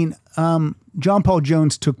sad. I mean, John Paul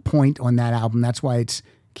Jones took point on that album. That's why it's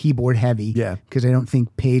keyboard heavy. Yeah. Because I don't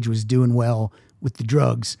think Page was doing well with the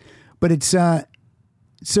drugs. But it's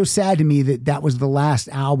so sad to me that was the last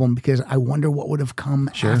album because I wonder what would have come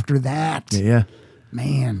after that. Yeah.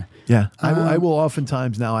 Man. Yeah. I will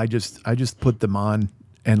oftentimes now, I just put them on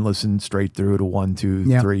and listen straight through to 1, 2,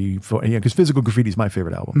 Yeah. 3, 4. Yeah. Because Physical Graffiti is my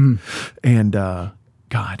favorite album. And,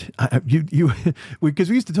 God, because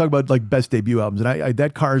we used to talk about like best debut albums, and I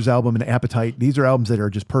that Cars album and Appetite, these are albums that are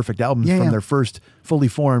just perfect albums Yeah, from yeah. their first fully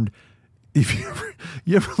formed. If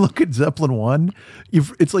you ever look at Zeppelin 1,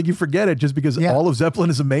 it's like you forget it just because Yeah. all of Zeppelin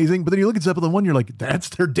is amazing. But then you look at Zeppelin 1, you're like, that's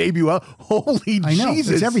their debut album. Holy I know,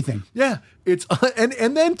 Jesus. it's everything. Yeah. It's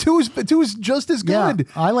and then 2 is just as Yeah. good.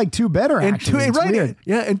 I like 2 better, And actually. 2, It's right? weird.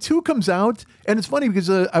 Yeah, and 2 comes out, and it's funny because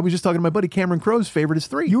I was just talking to my buddy Cameron Crowe's favorite is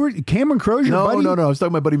 3. You were Cameron Crowe's your buddy? No. I was talking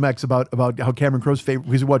to my buddy Max about how Cameron Crowe's favorite,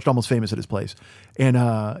 because he watched Almost Famous at his place, and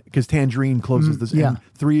because Tangerine closes this. yeah. And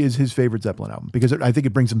 3 is his favorite Zeppelin album because I think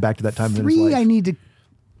it brings him back to that time in his 3 life. I need to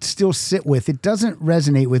still sit with. It doesn't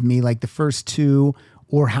resonate with me like the first 2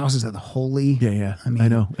 or Houses of the Holy. Yeah. I mean, I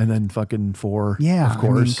know. And then fucking 4. Yeah, of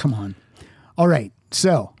course. I mean, come on. All right,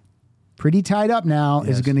 so Pretty Tied Up Now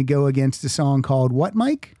is Yes. going to go against a song called what,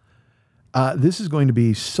 Mike? This is going to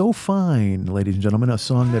be So Fine, ladies and gentlemen, a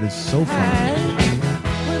song that is so fine.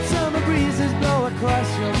 When summer breezes blow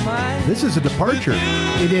across your mind. This is a departure.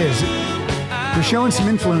 It is. They're showing some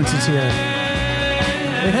influences here.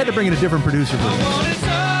 They had to bring in a different producer for this.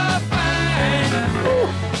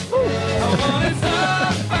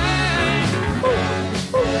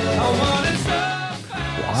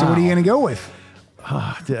 So what are you going to go with?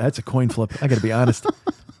 That's a coin flip. I got to be honest.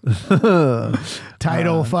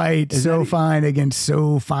 Title fight, is So that- Fine against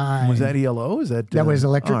So Fine. Was that ELO? Is that That was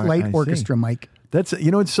Electric all right, Light I see. Orchestra, Mike. That's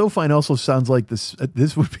it's So Fine. Also sounds like this.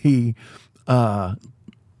 This would be a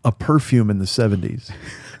perfume in the 70s,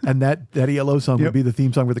 and that ELO song Yep. would be the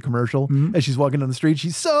theme song for the commercial. As she's walking down the street,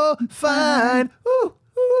 she's so fine. Ooh,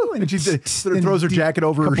 ooh, and she sort of throws her jacket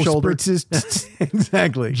over her Couple shoulder. spritzes.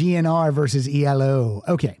 Exactly. GNR versus ELO.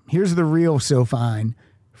 Okay, here's the real So Fine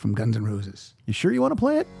from Guns N' Roses. You sure you want to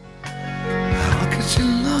play it? How could you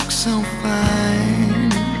look so fine?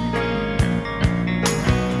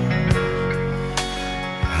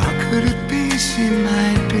 How could it be she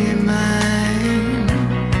might be mine?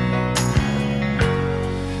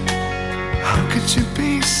 How could you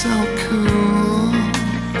be so cool?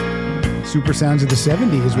 Super sounds of the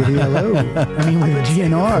 70s with ELO. I mean, with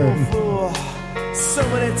GNR. For so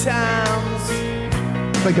many times,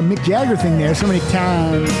 It's like a Mick Jagger thing there so many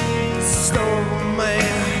times. stone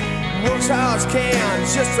man works hard as can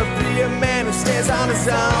just to be a man who stands on his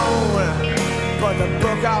own. But the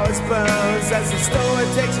book always burns as the story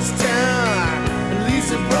takes its turn and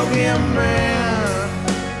leaves a broken man.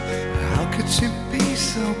 How could you be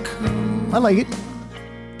so cool? I like it.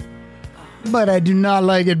 But I do not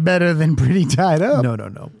like it better than Pretty Tied Up.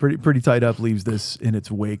 No. Pretty Tied Up leaves this in its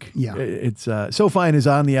wake. Yeah. It's So Fine is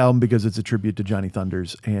on the album because it's a tribute to Johnny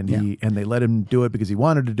Thunders, and they let him do it because he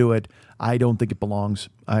wanted to do it. I don't think it belongs.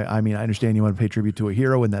 I mean, I understand you want to pay tribute to a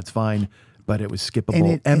hero, and that's fine, but it was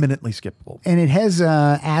skippable, eminently skippable. And it has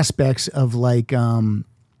aspects of like of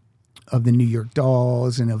the New York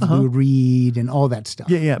Dolls and of Lou Reed and all that stuff.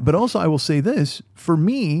 Yeah. But also, I will say this: for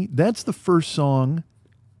me, that's the first song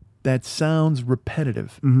that sounds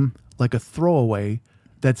repetitive, like a throwaway.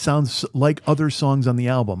 That sounds like other songs on the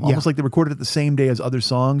album, almost like they recorded it the same day as other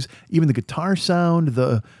songs. Even the guitar sound,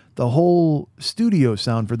 the whole studio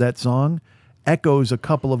sound for that song echoes a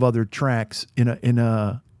couple of other tracks in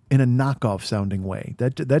a knockoff sounding way.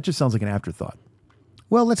 That just sounds like an afterthought.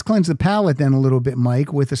 Well, let's cleanse the palate then a little bit,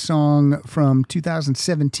 Mike, with a song from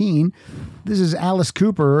 2017. This is Alice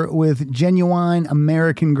Cooper with Genuine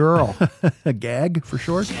American Girl. A gag for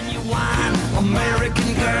short. Genuine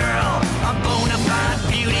American girl, a bona fide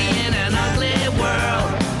beauty in an ugly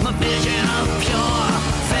world. My vision of pure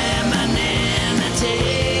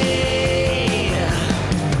femininity.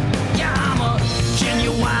 Yeah, I'm a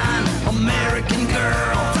genuine American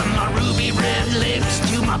girl. From my ruby red lips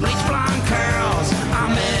to my bleach blonde curls,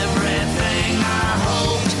 I'm everything I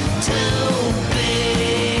hoped to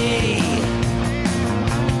be.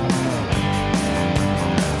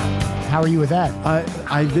 How are you with that?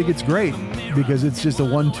 I think it's great because it's just a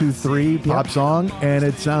 1, 2, 3 pop song, and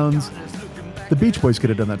it sounds. The Beach Boys could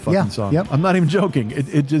have done that fucking song. Yep. I'm not even joking.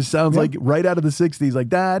 It just sounds like right out of the 60s, like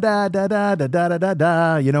da da da da da da da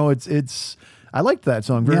da. You know, it's. I liked that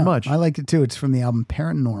song very much. I liked it too. It's from the album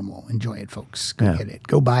Paranormal. Enjoy it, folks. Go get it.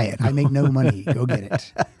 Go buy it. I make no money. Go get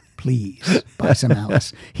it. Please buy some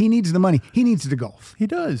Alice. He needs the money. He needs the golf. He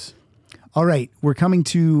does. All right. We're coming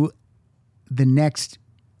to the next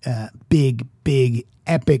big,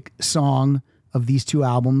 epic song of these two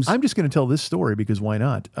albums. I'm just going to tell this story because why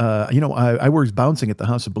not? I was bouncing at the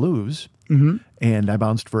House of Blues, and I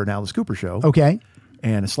bounced for an Alice Cooper show. Okay.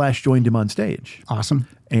 And Slash joined him on stage. Awesome.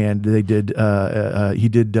 And they did, he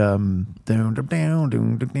did, I wonder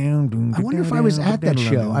if I was at that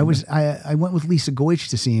show. I went with Lisa Goich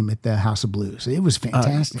to see him at the House of Blues. It was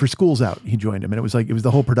fantastic. For School's Out, he joined him, and it was the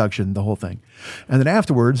whole production, the whole thing. And then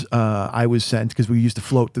afterwards, I was sent, because we used to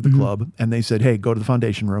float through the club, and they said, hey, go to the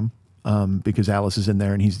Foundation Room. Because Alice is in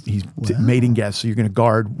there and he's mating guests, so you're going to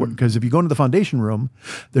guard. Because if you go into the Foundation Room,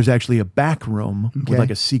 there's actually a back room with like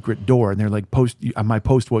a secret door, and they're like my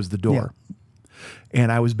post was the door,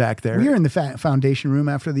 and I was back there. We were in the Foundation Room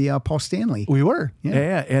after the Paul Stanley. We were,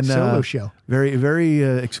 and solo show, very very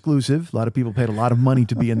exclusive. A lot of people paid a lot of money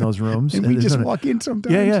to be in those rooms, and we just walk in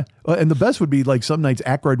sometimes. Yeah. And the best would be like some nights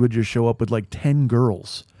Aykroyd would just show up with like 10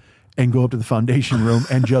 girls. And go up to the Foundation Room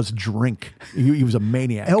and just drink. He was a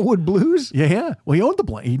maniac. Elwood Blues? Yeah. Well, he owned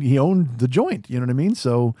he owned the joint. You know what I mean?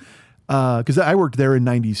 So, because I worked there in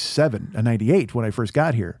 97 and 98 when I first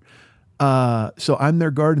got here. So I'm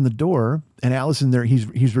there guarding the door, and Alice in there.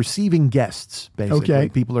 He's receiving guests. Basically, okay.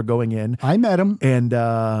 People are going in. I met him, and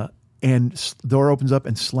the door opens up,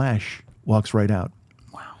 and Slash walks right out.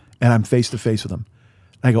 Wow! And I'm face to face with him.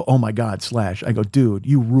 I go, oh my God, Slash. I go, dude,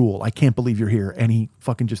 you rule. I can't believe you're here. And he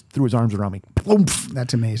fucking just threw his arms around me.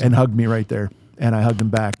 That's amazing. And hugged me right there. And I hugged him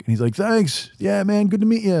back. And he's like, thanks. Yeah, man, good to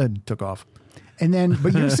meet you. And took off. And then,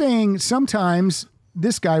 but you're saying sometimes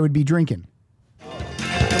this guy would be drinking.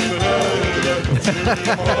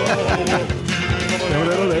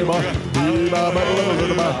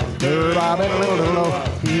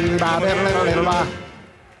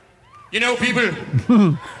 You know, people,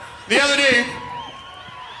 the other day,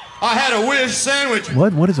 I had a wish sandwich.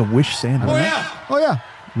 What is a wish sandwich? Oh, yeah.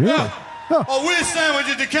 Really? Yeah. A wish sandwich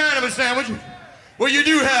is the kind of a sandwich where you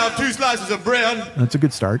do have 2 slices of bread. That's a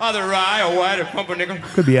good start. Either rye or white or pumpernickel.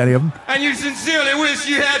 Could be any of them. And you sincerely wish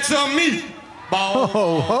you had some meat.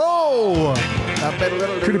 Ho.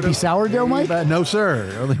 Could it be sourdough, Mike? No,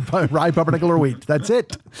 sir. Only rye, pumpernickel, or wheat. That's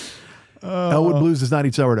it. Elwood Blues does not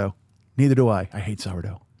eat sourdough. Neither do I. I hate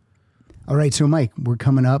sourdough. All right, so Mike, we're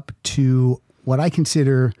coming up to what I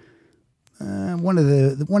consider one of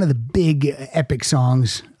the big epic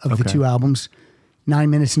songs of the two albums. 9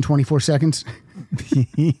 minutes and 24 seconds.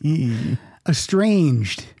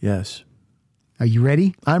 Estranged. Yes. Are you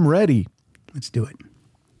ready? I'm ready. Let's do it.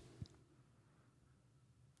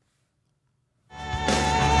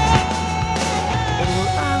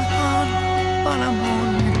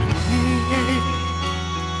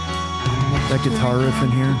 That guitar riff in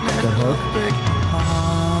here, that hook.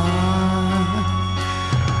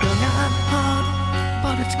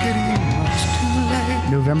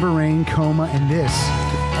 November Rain, Coma, and this.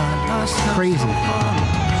 Crazy.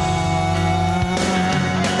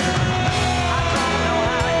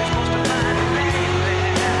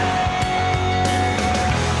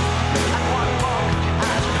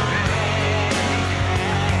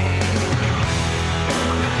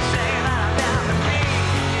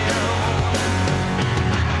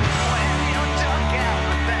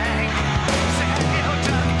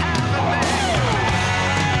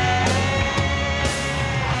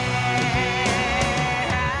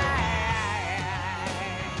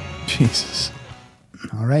 Jesus.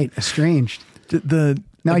 All right, Estranged. Now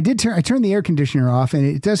I turned the air conditioner off, and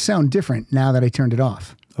it does sound different now that I turned it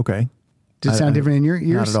off. Okay. Does it sound different in your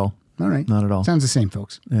ears? Not at all. All right. Not at all. Sounds the same,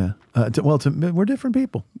 folks. Yeah. We're different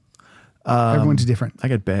people. Everyone's different. I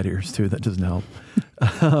got bad ears too. That doesn't help.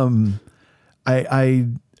 I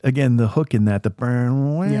again, the hook in that,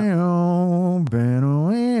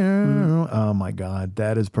 oh my God,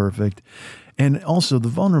 that is perfect. And also the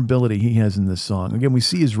vulnerability he has in this song. Again, we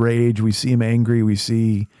see his rage, we see him angry,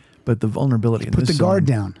 but the vulnerability in this song. Put the guard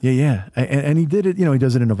down. Yeah. And he did it, he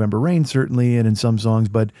does it in November Rain, certainly, and in some songs,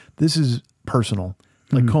 but this is personal.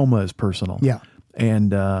 Like Coma is personal. Yeah.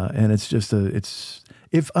 And it's just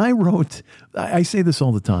if I wrote, I say this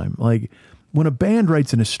all the time, like when a band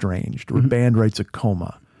writes an Estranged or a band writes a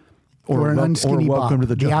Coma, Or an unskinny bop. welcome to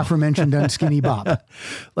the jungle. aforementioned unskinny bop.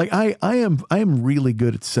 Like I am really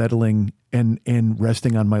good at settling and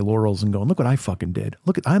resting on my laurels and going, look what I fucking did.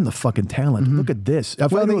 I'm the fucking talent. Look at this.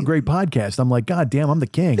 If I do a great podcast, I'm like, God damn, I'm the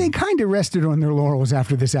king. They kind of rested on their laurels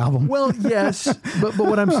after this album. Well, yes, but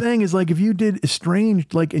what I'm saying is, like, if you did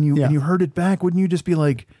Estranged, like, and you heard it back, wouldn't you just be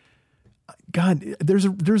like, God, there's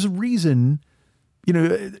a reason, you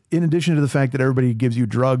know, in addition to the fact that everybody gives you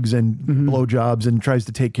drugs and blowjobs and tries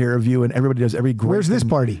to take care of you, and everybody does every great Where's this thing,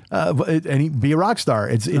 party? And be a rock star.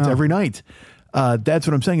 It's every night. That's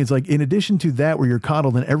what I'm saying. It's like, in addition to that, where you're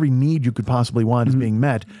coddled and every need you could possibly want is being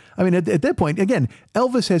met. I mean, at that point, again,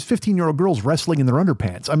 Elvis has 15-year-old girls wrestling in their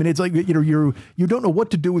underpants. I mean, it's like, you know, you don't know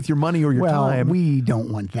what to do with your money or your time. We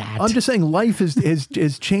don't want that. I'm just saying, life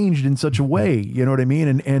has changed in such a way. You know what I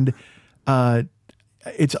mean? And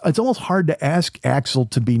it's almost hard to ask Axl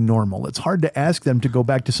to be normal. It's hard to ask them to go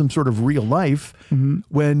back to some sort of real life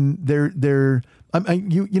when they're.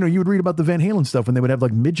 You would read about the Van Halen stuff when they would have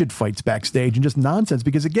like midget fights backstage and just nonsense,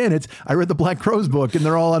 because again, I read the Black Crowes book and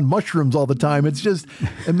they're all on mushrooms all the time. It's just,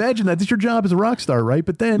 imagine that. That's your job as a rock star, right?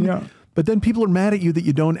 But then people are mad at you that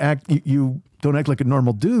you don't act like a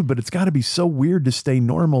normal dude, but it's got to be so weird to stay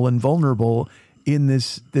normal and vulnerable in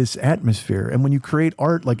this atmosphere. And when you create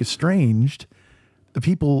art like Estranged, the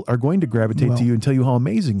people are going to gravitate to you and tell you how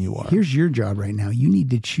amazing you are. Here's your job right now. You need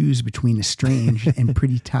to choose between Estranged and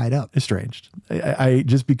Pretty Tied Up. Estranged. I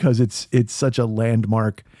just because it's such a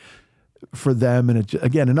landmark for them. And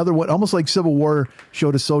again, another one, almost like Civil War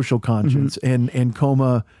showed a social conscience and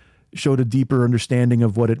Coma showed a deeper understanding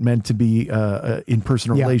of what it meant to be in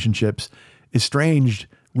personal relationships. Estranged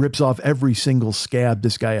rips off every single scab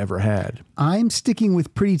this guy ever had. I'm sticking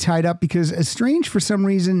with Pretty Tied Up because Estranged, for some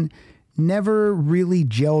reason, never really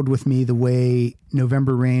gelled with me the way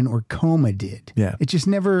November Rain or Coma did. Yeah. It just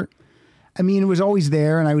never, I mean, it was always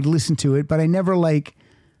there and I would listen to it, but I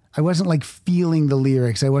wasn't like feeling the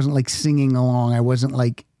lyrics. I wasn't like singing along. I wasn't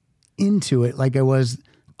like into it like I was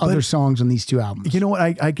other songs on these two albums. You know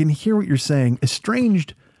what? I can hear what you're saying.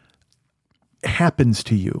 Estranged happens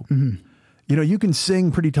to you. You know, you can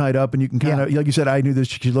sing Pretty Tied Up and you can kind of, like you said, I knew this,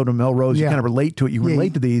 she loved Melrose. You kind of relate to it. You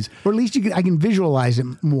relate to these. Or at least I can visualize it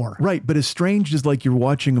more. Right. But Estranged is like you're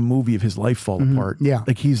watching a movie of his life fall apart. Yeah.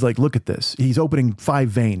 Like he's like, look at this. He's opening 5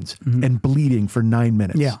 veins and bleeding for 9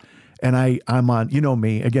 minutes. Yeah. And I'm on, you know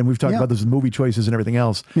me, again, we've talked about this movie choices and everything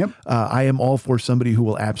else. Yep. I am all for somebody who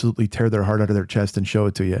will absolutely tear their heart out of their chest and show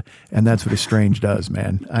it to you. And that's what Estranged does,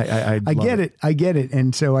 man. I get it. I get it.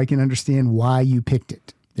 And so I can understand why you picked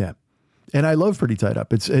it. Yeah. And I love Pretty Tied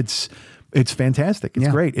Up. It's fantastic. It's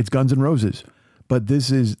great. It's Guns N' Roses. But this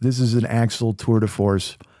is an Axl tour de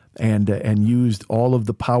force and used all of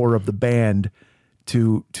the power of the band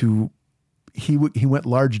to he went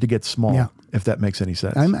large to get small, if that makes any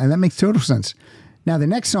sense. And that makes total sense. Now, the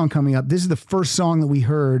next song coming up, this is the first song that we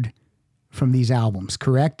heard from these albums,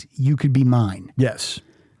 correct? You Could Be Mine. Yes.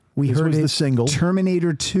 This heard was it, the single.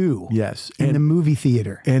 Terminator 2. Yes. In the movie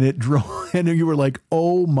theater. And it drove, and you were like,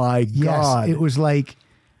 oh my God. Yes, it was like,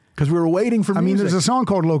 because we were waiting for music. I mean, there's a song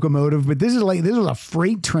called Locomotive, but this was a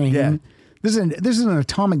freight train. Yeah. This is an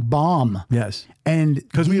atomic bomb. Yes. And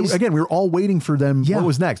because we were all waiting for them. Yeah. What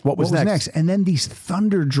was next? What was next? And then these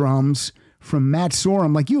thunder drums from Matt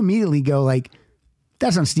Sorum, like you immediately go like,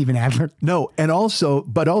 that's not Steven Adler. No. And also,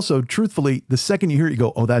 truthfully, the second you hear it, you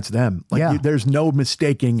go, oh, that's them. Like there's no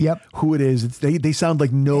mistaking who it is. They sound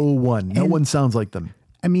like no one. No one sounds like them.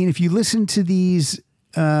 I mean, if you listen to these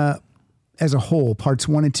as a whole, parts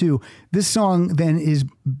 1 and 2, this song then is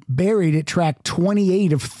buried at track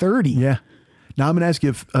 28 of 30. Yeah. Now I'm going to ask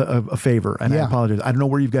you a favor, and I apologize. I don't know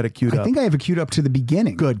where you've got it queued up. I think I have it queued up to the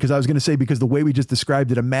beginning. Good, because I was going to say, because the way we just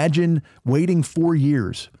described it, imagine waiting 4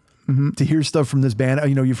 years to hear stuff from this band.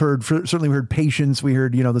 You know, you've heard, certainly we heard Patience, we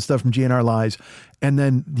heard, the stuff from GNR Lies, and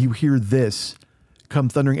then you hear this come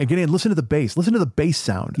thundering. Again, listen to the bass. Listen to the bass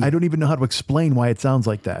sound. Yeah. I don't even know how to explain why it sounds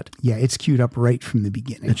like that. Yeah, it's queued up right from the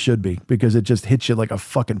beginning. It should be, because it just hits you like a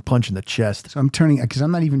fucking punch in the chest. So I'm turning, because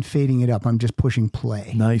I'm not even fading it up. I'm just pushing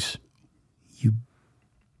play. Nice. You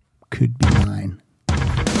Could Be Mine.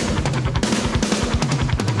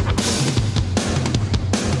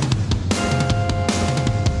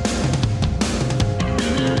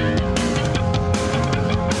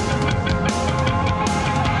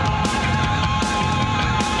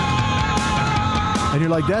 And you're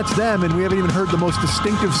like, that's them, and we haven't even heard the most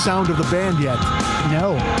distinctive sound of the band yet.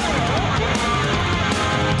 No.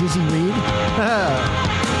 Dizzy Reed?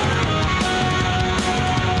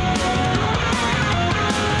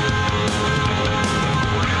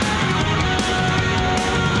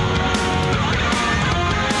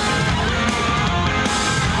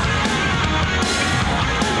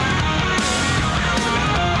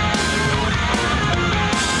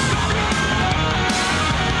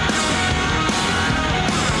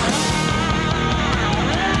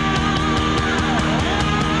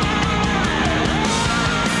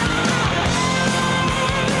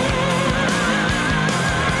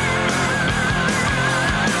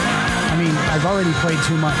 already played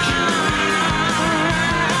too much.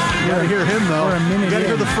 You gotta hear him though. We're a minute You gotta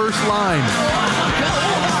hear in. the first line.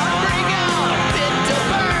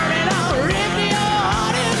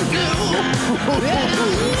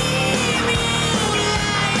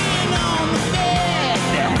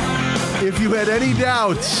 If you had any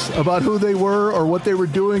doubts about who they were or what they were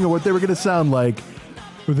doing or what they were going to sound like,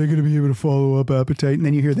 Are they going to be able to follow up Appetite? And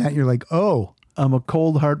then you hear that and you're like, oh. I'm a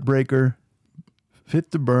cold heartbreaker, fit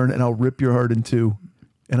to burn, and I'll rip your heart in two,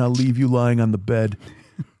 and I'll leave you lying on the bed.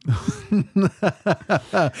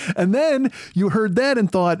 And then you heard that and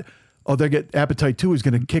thought, oh, they get Appetite 2 is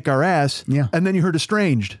going to kick our ass. Yeah. And then you heard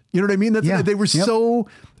Estranged. You know what I mean? Yeah. They were Yep. so,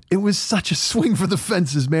 it was such a swing for the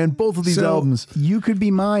fences, man. Both of these albums. You Could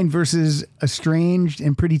Be Mine versus Estranged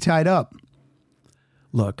and Pretty Tied Up.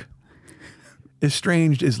 Look,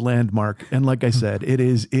 Estranged is landmark. And like I said, it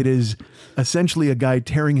is essentially a guy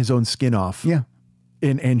tearing his own skin off. Yeah.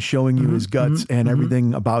 And showing you his guts and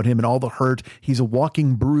everything about him and all the hurt. He's a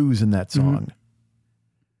walking bruise in that song.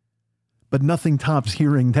 But nothing tops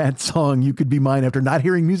hearing that song, You Could Be Mine, after not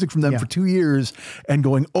hearing music from them for 2 years and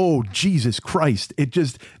going, oh, Jesus Christ. It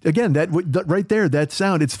just, again, that right there, that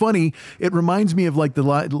sound, it's funny. It reminds me of like the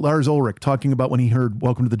Lars Ulrich talking about when he heard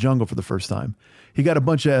Welcome to the Jungle for the first time. He got a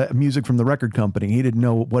bunch of music from the record company. He didn't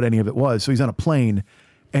know what any of it was. So he's on a plane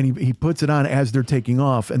and he puts it on as they're taking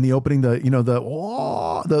off, and the opening, the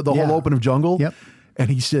whole open of Jungle. Yep. And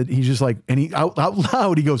he said, he's just like, and he out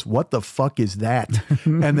loud, he goes, what the fuck is that?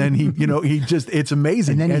 And then it's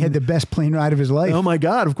amazing. And then he had the best plane ride of his life. Oh my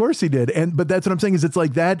God, of course he did. But that's what I'm saying is it's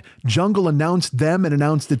like that Jungle announced them and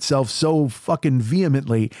announced itself so fucking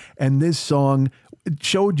vehemently. And this song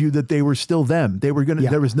showed you that they were still them. They were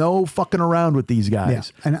there was no fucking around with these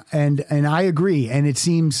guys. Yeah. And I agree. And it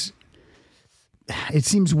seems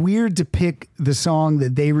weird to pick the song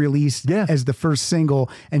that they released as the first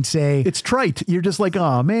single and say it's trite. You're just like,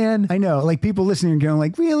 oh man. I know. Like people listening are going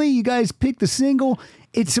like, really? You guys picked the single?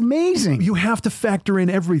 It's amazing. You have to factor in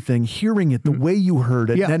everything, hearing it the way you heard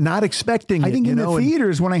it, and not expecting it. I think in the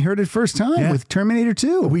theaters when I heard it first time with Terminator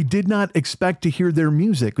 2. We did not expect to hear their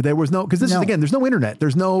music. There was no, because this is, again, there's no internet.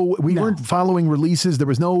 We weren't following releases. There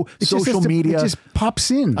was no social media. It just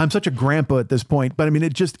pops in. I'm such a grandpa at this point, but I mean,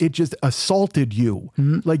 it just assaulted you.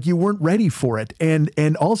 Like you weren't ready for it.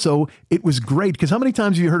 And also it was great, because how many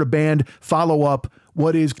times have you heard a band follow up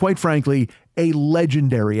what is, quite frankly, a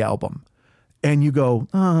legendary album? And you go,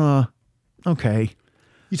 okay.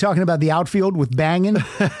 You talking about the Outfield with Bangin'?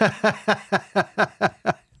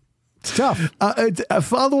 It's tough.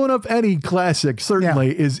 Following up any classic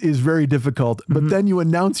certainly is very difficult. But then you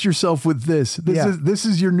announce yourself with this. This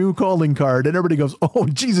is your new calling card, and everybody goes, "Oh,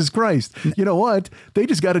 Jesus Christ!" You know what? They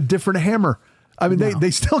just got a different hammer. I mean,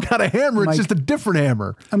 they still got a hammer. It's just a different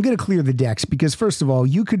hammer. I'm going to clear the decks because, first of all,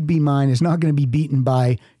 You Could Be Mine is not going to be beaten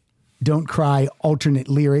by Don't Cry alternate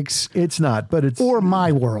lyrics. It's not, but it's... Or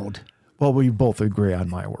My World. Well, we both agree on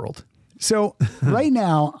My World. So right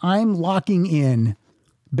now, I'm locking in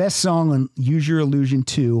best song on Use Your Illusion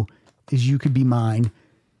 2 is You Could Be Mine.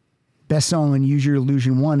 Best song on Use Your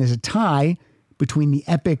Illusion 1 is a tie between the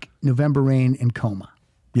epic November Rain and Coma.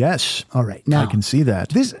 Yes. All right. Now I can see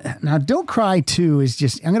that. Now Don't Cry 2 is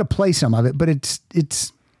just, I'm going to play some of it, but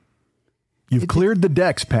You've cleared the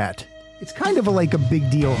decks, Pat. It's kind of like a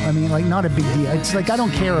big deal. I mean, like not a big deal. It's like, I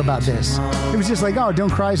don't care about this. It was just like, oh,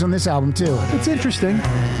 Don't Cry's on this album too. It's interesting.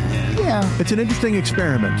 Yeah. It's an interesting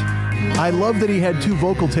experiment. I love that he had 2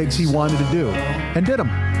 vocal takes he wanted to do and did them.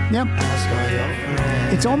 Yep.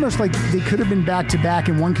 It's almost like they could have been back to back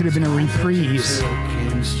and one could have been a reprise.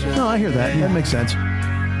 No, I hear that. That makes sense.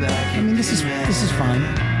 I mean, this is fine.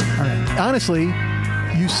 All right. Honestly,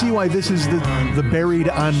 you see why this is the buried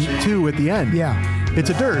on 2 at the end. Yeah. It's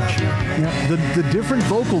a dirge. Yeah. The different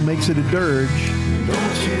vocal makes it a dirge.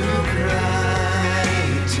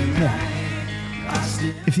 Yeah.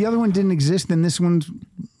 If the other one didn't exist, then this one's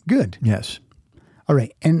good. Yes. All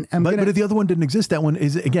right. And but if the other one didn't exist, that one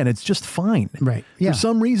is, again, it's just fine. Right. Yeah. For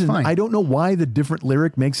some reason, fine. I don't know why the different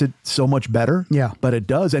lyric makes it so much better. Yeah. But it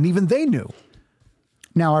does. And even they knew.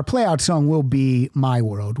 Now, our play out song will be My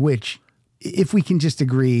World, which, if we can just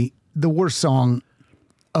agree, the worst song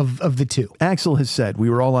of the 2. Axl has said we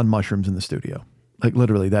were all on mushrooms in the studio. Like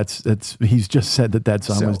literally, that's he's just said that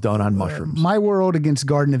song was done on mushrooms. My World against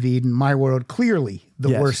Garden of Eden. My World, clearly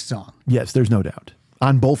the worst song. Yes, there's no doubt.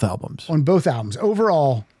 On both albums. On both albums.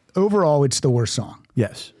 Overall, it's the worst song.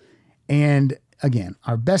 Yes. And again,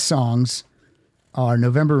 our best songs are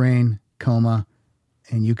November Rain, Coma,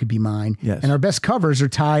 and You Could Be Mine. Yes. And our best covers are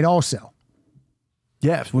tied also.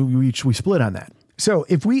 Yes, we split on that. So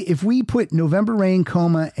if we put November Rain,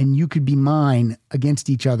 Coma, and You Could Be Mine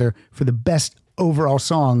against each other for the best overall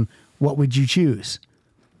song, what would you choose?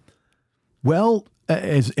 Well,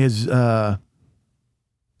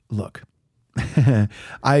 look,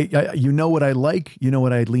 I you know what I like, you know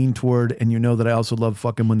what I lean toward, and you know that I also love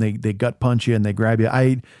fucking when they gut punch you and they grab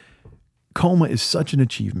you. Coma is such an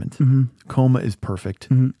achievement. Coma is perfect.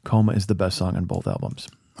 Coma is the best song on both albums.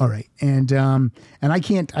 All right. And I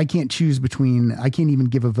can't choose between, I can't even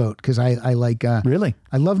give a vote because I like, Really?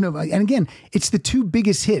 I love Nobody. And again, it's the two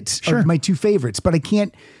biggest hits of my two favorites, but I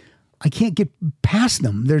can't get past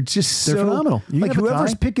them. They're just They're so phenomenal. You like have a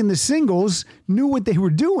whoever's tie. picking the singles knew what they were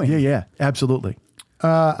doing. Yeah, absolutely.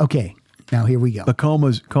 Okay. Now here we go. But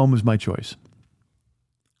Coma's my choice.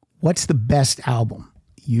 What's the best album?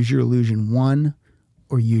 Use Your Illusion 1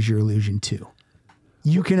 or Use Your Illusion 2?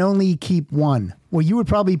 You can only keep one. Well, you'd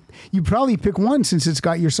probably pick one since it's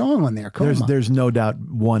got your song on there. Coma. There's no doubt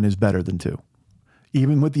one is better than two.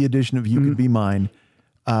 Even with the addition of You Could Be Mine,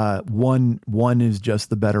 one is just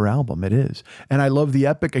the better album. It is. And I love the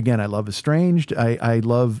epic. Again, I love Estranged. I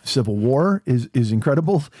love Civil War is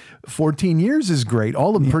incredible. 14 Years is great.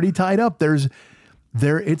 All of them pretty tied up. It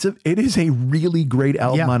is a really great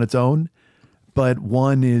album on its own, but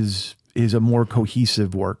one is a more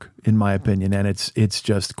cohesive work in my opinion. And it's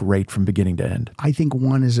just great from beginning to end. I think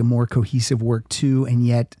one is a more cohesive work too. And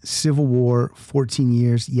yet Civil War, 14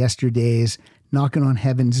 Years, Yesterdays, Knocking on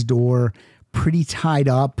Heaven's Door, pretty tied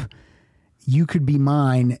up. You Could Be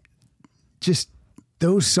Mine. Just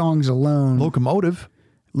those songs alone. Locomotive.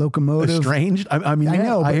 Estranged. I mean, I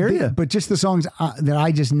know. I hear you. But just the songs that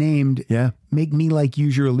I just named make me like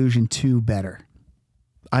Use Your Illusion 2 better.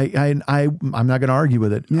 I'm not going to argue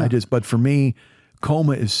with it. Yeah. But for me,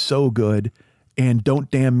 Coma is so good, and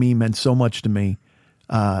Don't Damn Me meant so much to me.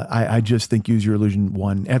 I just think Use Your Illusion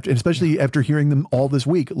 1, especially after hearing them all this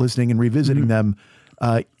week, listening and revisiting them.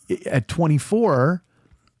 At 24,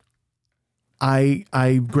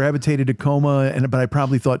 I gravitated to Coma, but I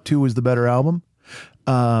probably thought 2 was the better album.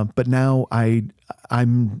 But now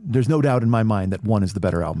there's no doubt in my mind that 1 is the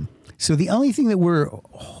better album. So the only thing that we're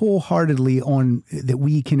wholeheartedly on, that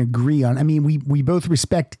we can agree on, I mean, we both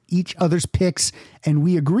respect each other's picks and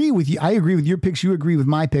we agree with you. I agree with your picks. You agree with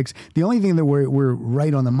my picks. The only thing that we're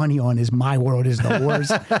right on the money on is My World Is the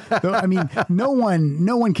Worst. So, I mean, no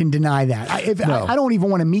one can deny that. I don't even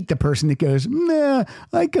want to meet the person that goes, nah,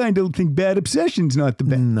 I kind of think Bad Obsession's not the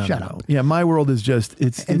best. Shut up. Yeah. My World is just, and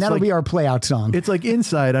it's that'll like, be our play out song. It's like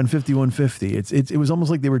Inside on 5150. It was almost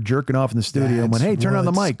like they were jerking off in the studio and went, hey, turn on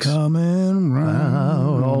the mics. Coming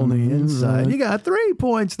round on the inside. You got 3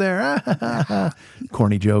 points there.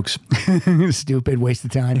 Corny jokes. Stupid waste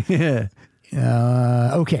of time. Yeah.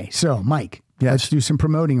 Okay, so Mike, let's do some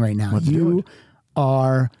promoting right now. You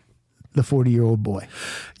are the 40-year-old boy.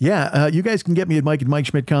 Yeah. You guys can get me at Mike at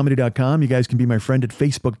MikeSchmidtComedy.com. You guys can be my friend at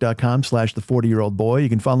Facebook.com/the40-year-old boy. You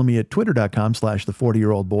can follow me at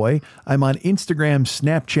Twitter.com/the40-year-old boy. I'm on Instagram,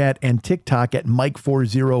 Snapchat, and TikTok at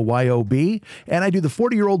Mike40YOB. And I do the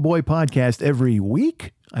 40-year-old boy podcast every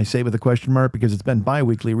week. I say with a question mark because it's been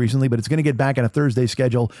bi-weekly recently, but it's going to get back on a Thursday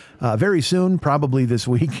schedule very soon, probably this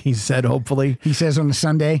week, he said, hopefully. He says on a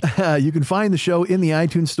Sunday. You can find the show in the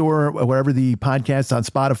iTunes store, wherever the podcasts, on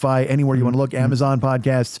Spotify, anywhere you want to look, Amazon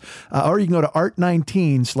podcasts, or you can go to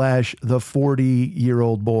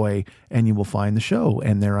Art19/the40-year-old boy, and you will find the show.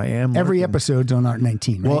 And there I am. Every episode's on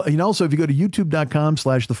Art19, right? Well, and also if you go to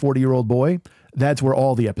youtube.com/the40-year-old boy, that's where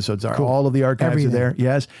all the episodes are. Cool. All of the archives are there.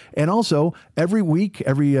 Yes. And also every week,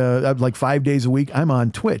 like 5 days a week, I'm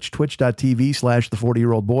on Twitch,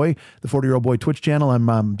 twitch.tv/the40-year-old boy, the 40-year-old boy Twitch channel.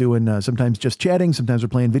 I'm doing sometimes just chatting. Sometimes we're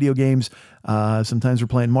playing video games. Sometimes we're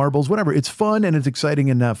playing marbles, whatever. It's fun and it's exciting.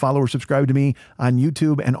 And follow or subscribe to me on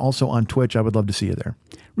YouTube and also on Twitch. I would love to see you there.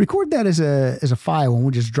 Record that as a file and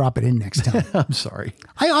we'll just drop it in next time. I'm sorry.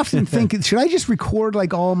 I often think, should I just record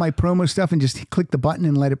like all my promo stuff and just click the button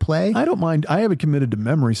and let it play? I don't mind. I have it committed to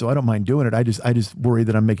memory, so I don't mind doing it. I just worry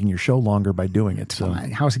that I'm making your show longer by doing it. So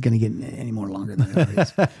how's it going to get any more longer than it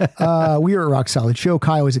is? We are at Rock Solid Show.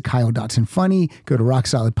 Kyle is at Kyle Dotson Funny. Go to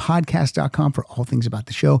rocksolidpodcast.com for all things about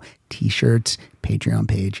the show, t-shirts, Patreon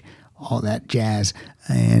page, all that jazz.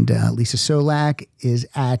 And Lisa Solak is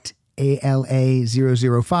at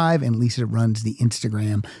ALA005, and Lisa runs the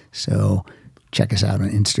Instagram. So check us out on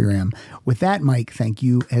Instagram. With that, Mike, thank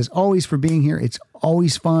you as always for being here. It's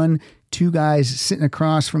always fun. Two guys sitting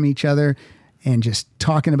across from each other and just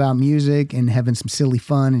talking about music and having some silly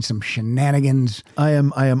fun and some shenanigans. I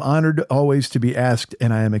am honored always to be asked,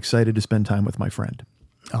 and I am excited to spend time with my friend.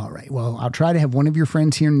 All right. Well, I'll try to have one of your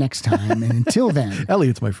friends here next time. And until then,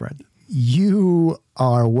 Elliot's my friend. You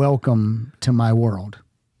are welcome to my world,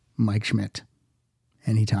 Mike Schmidt.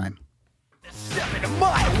 Anytime. Step into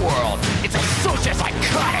my world. It's a social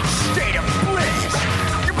psychotic state of bliss.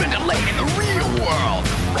 You've been delayed in the real world.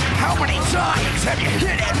 How many times have you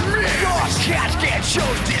hit and missed? God's cascade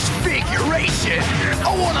shows disfiguration.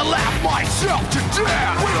 I wanna laugh myself to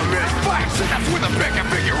death with a mid-face, and that's with a big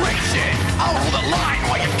configuration. I'll hold the line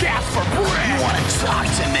while you gasp for breath. You wanna talk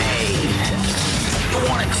to me? You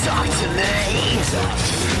wanna talk to me?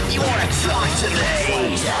 You wanna talk to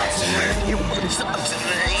me? You wanna talk to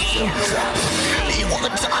me? You wanna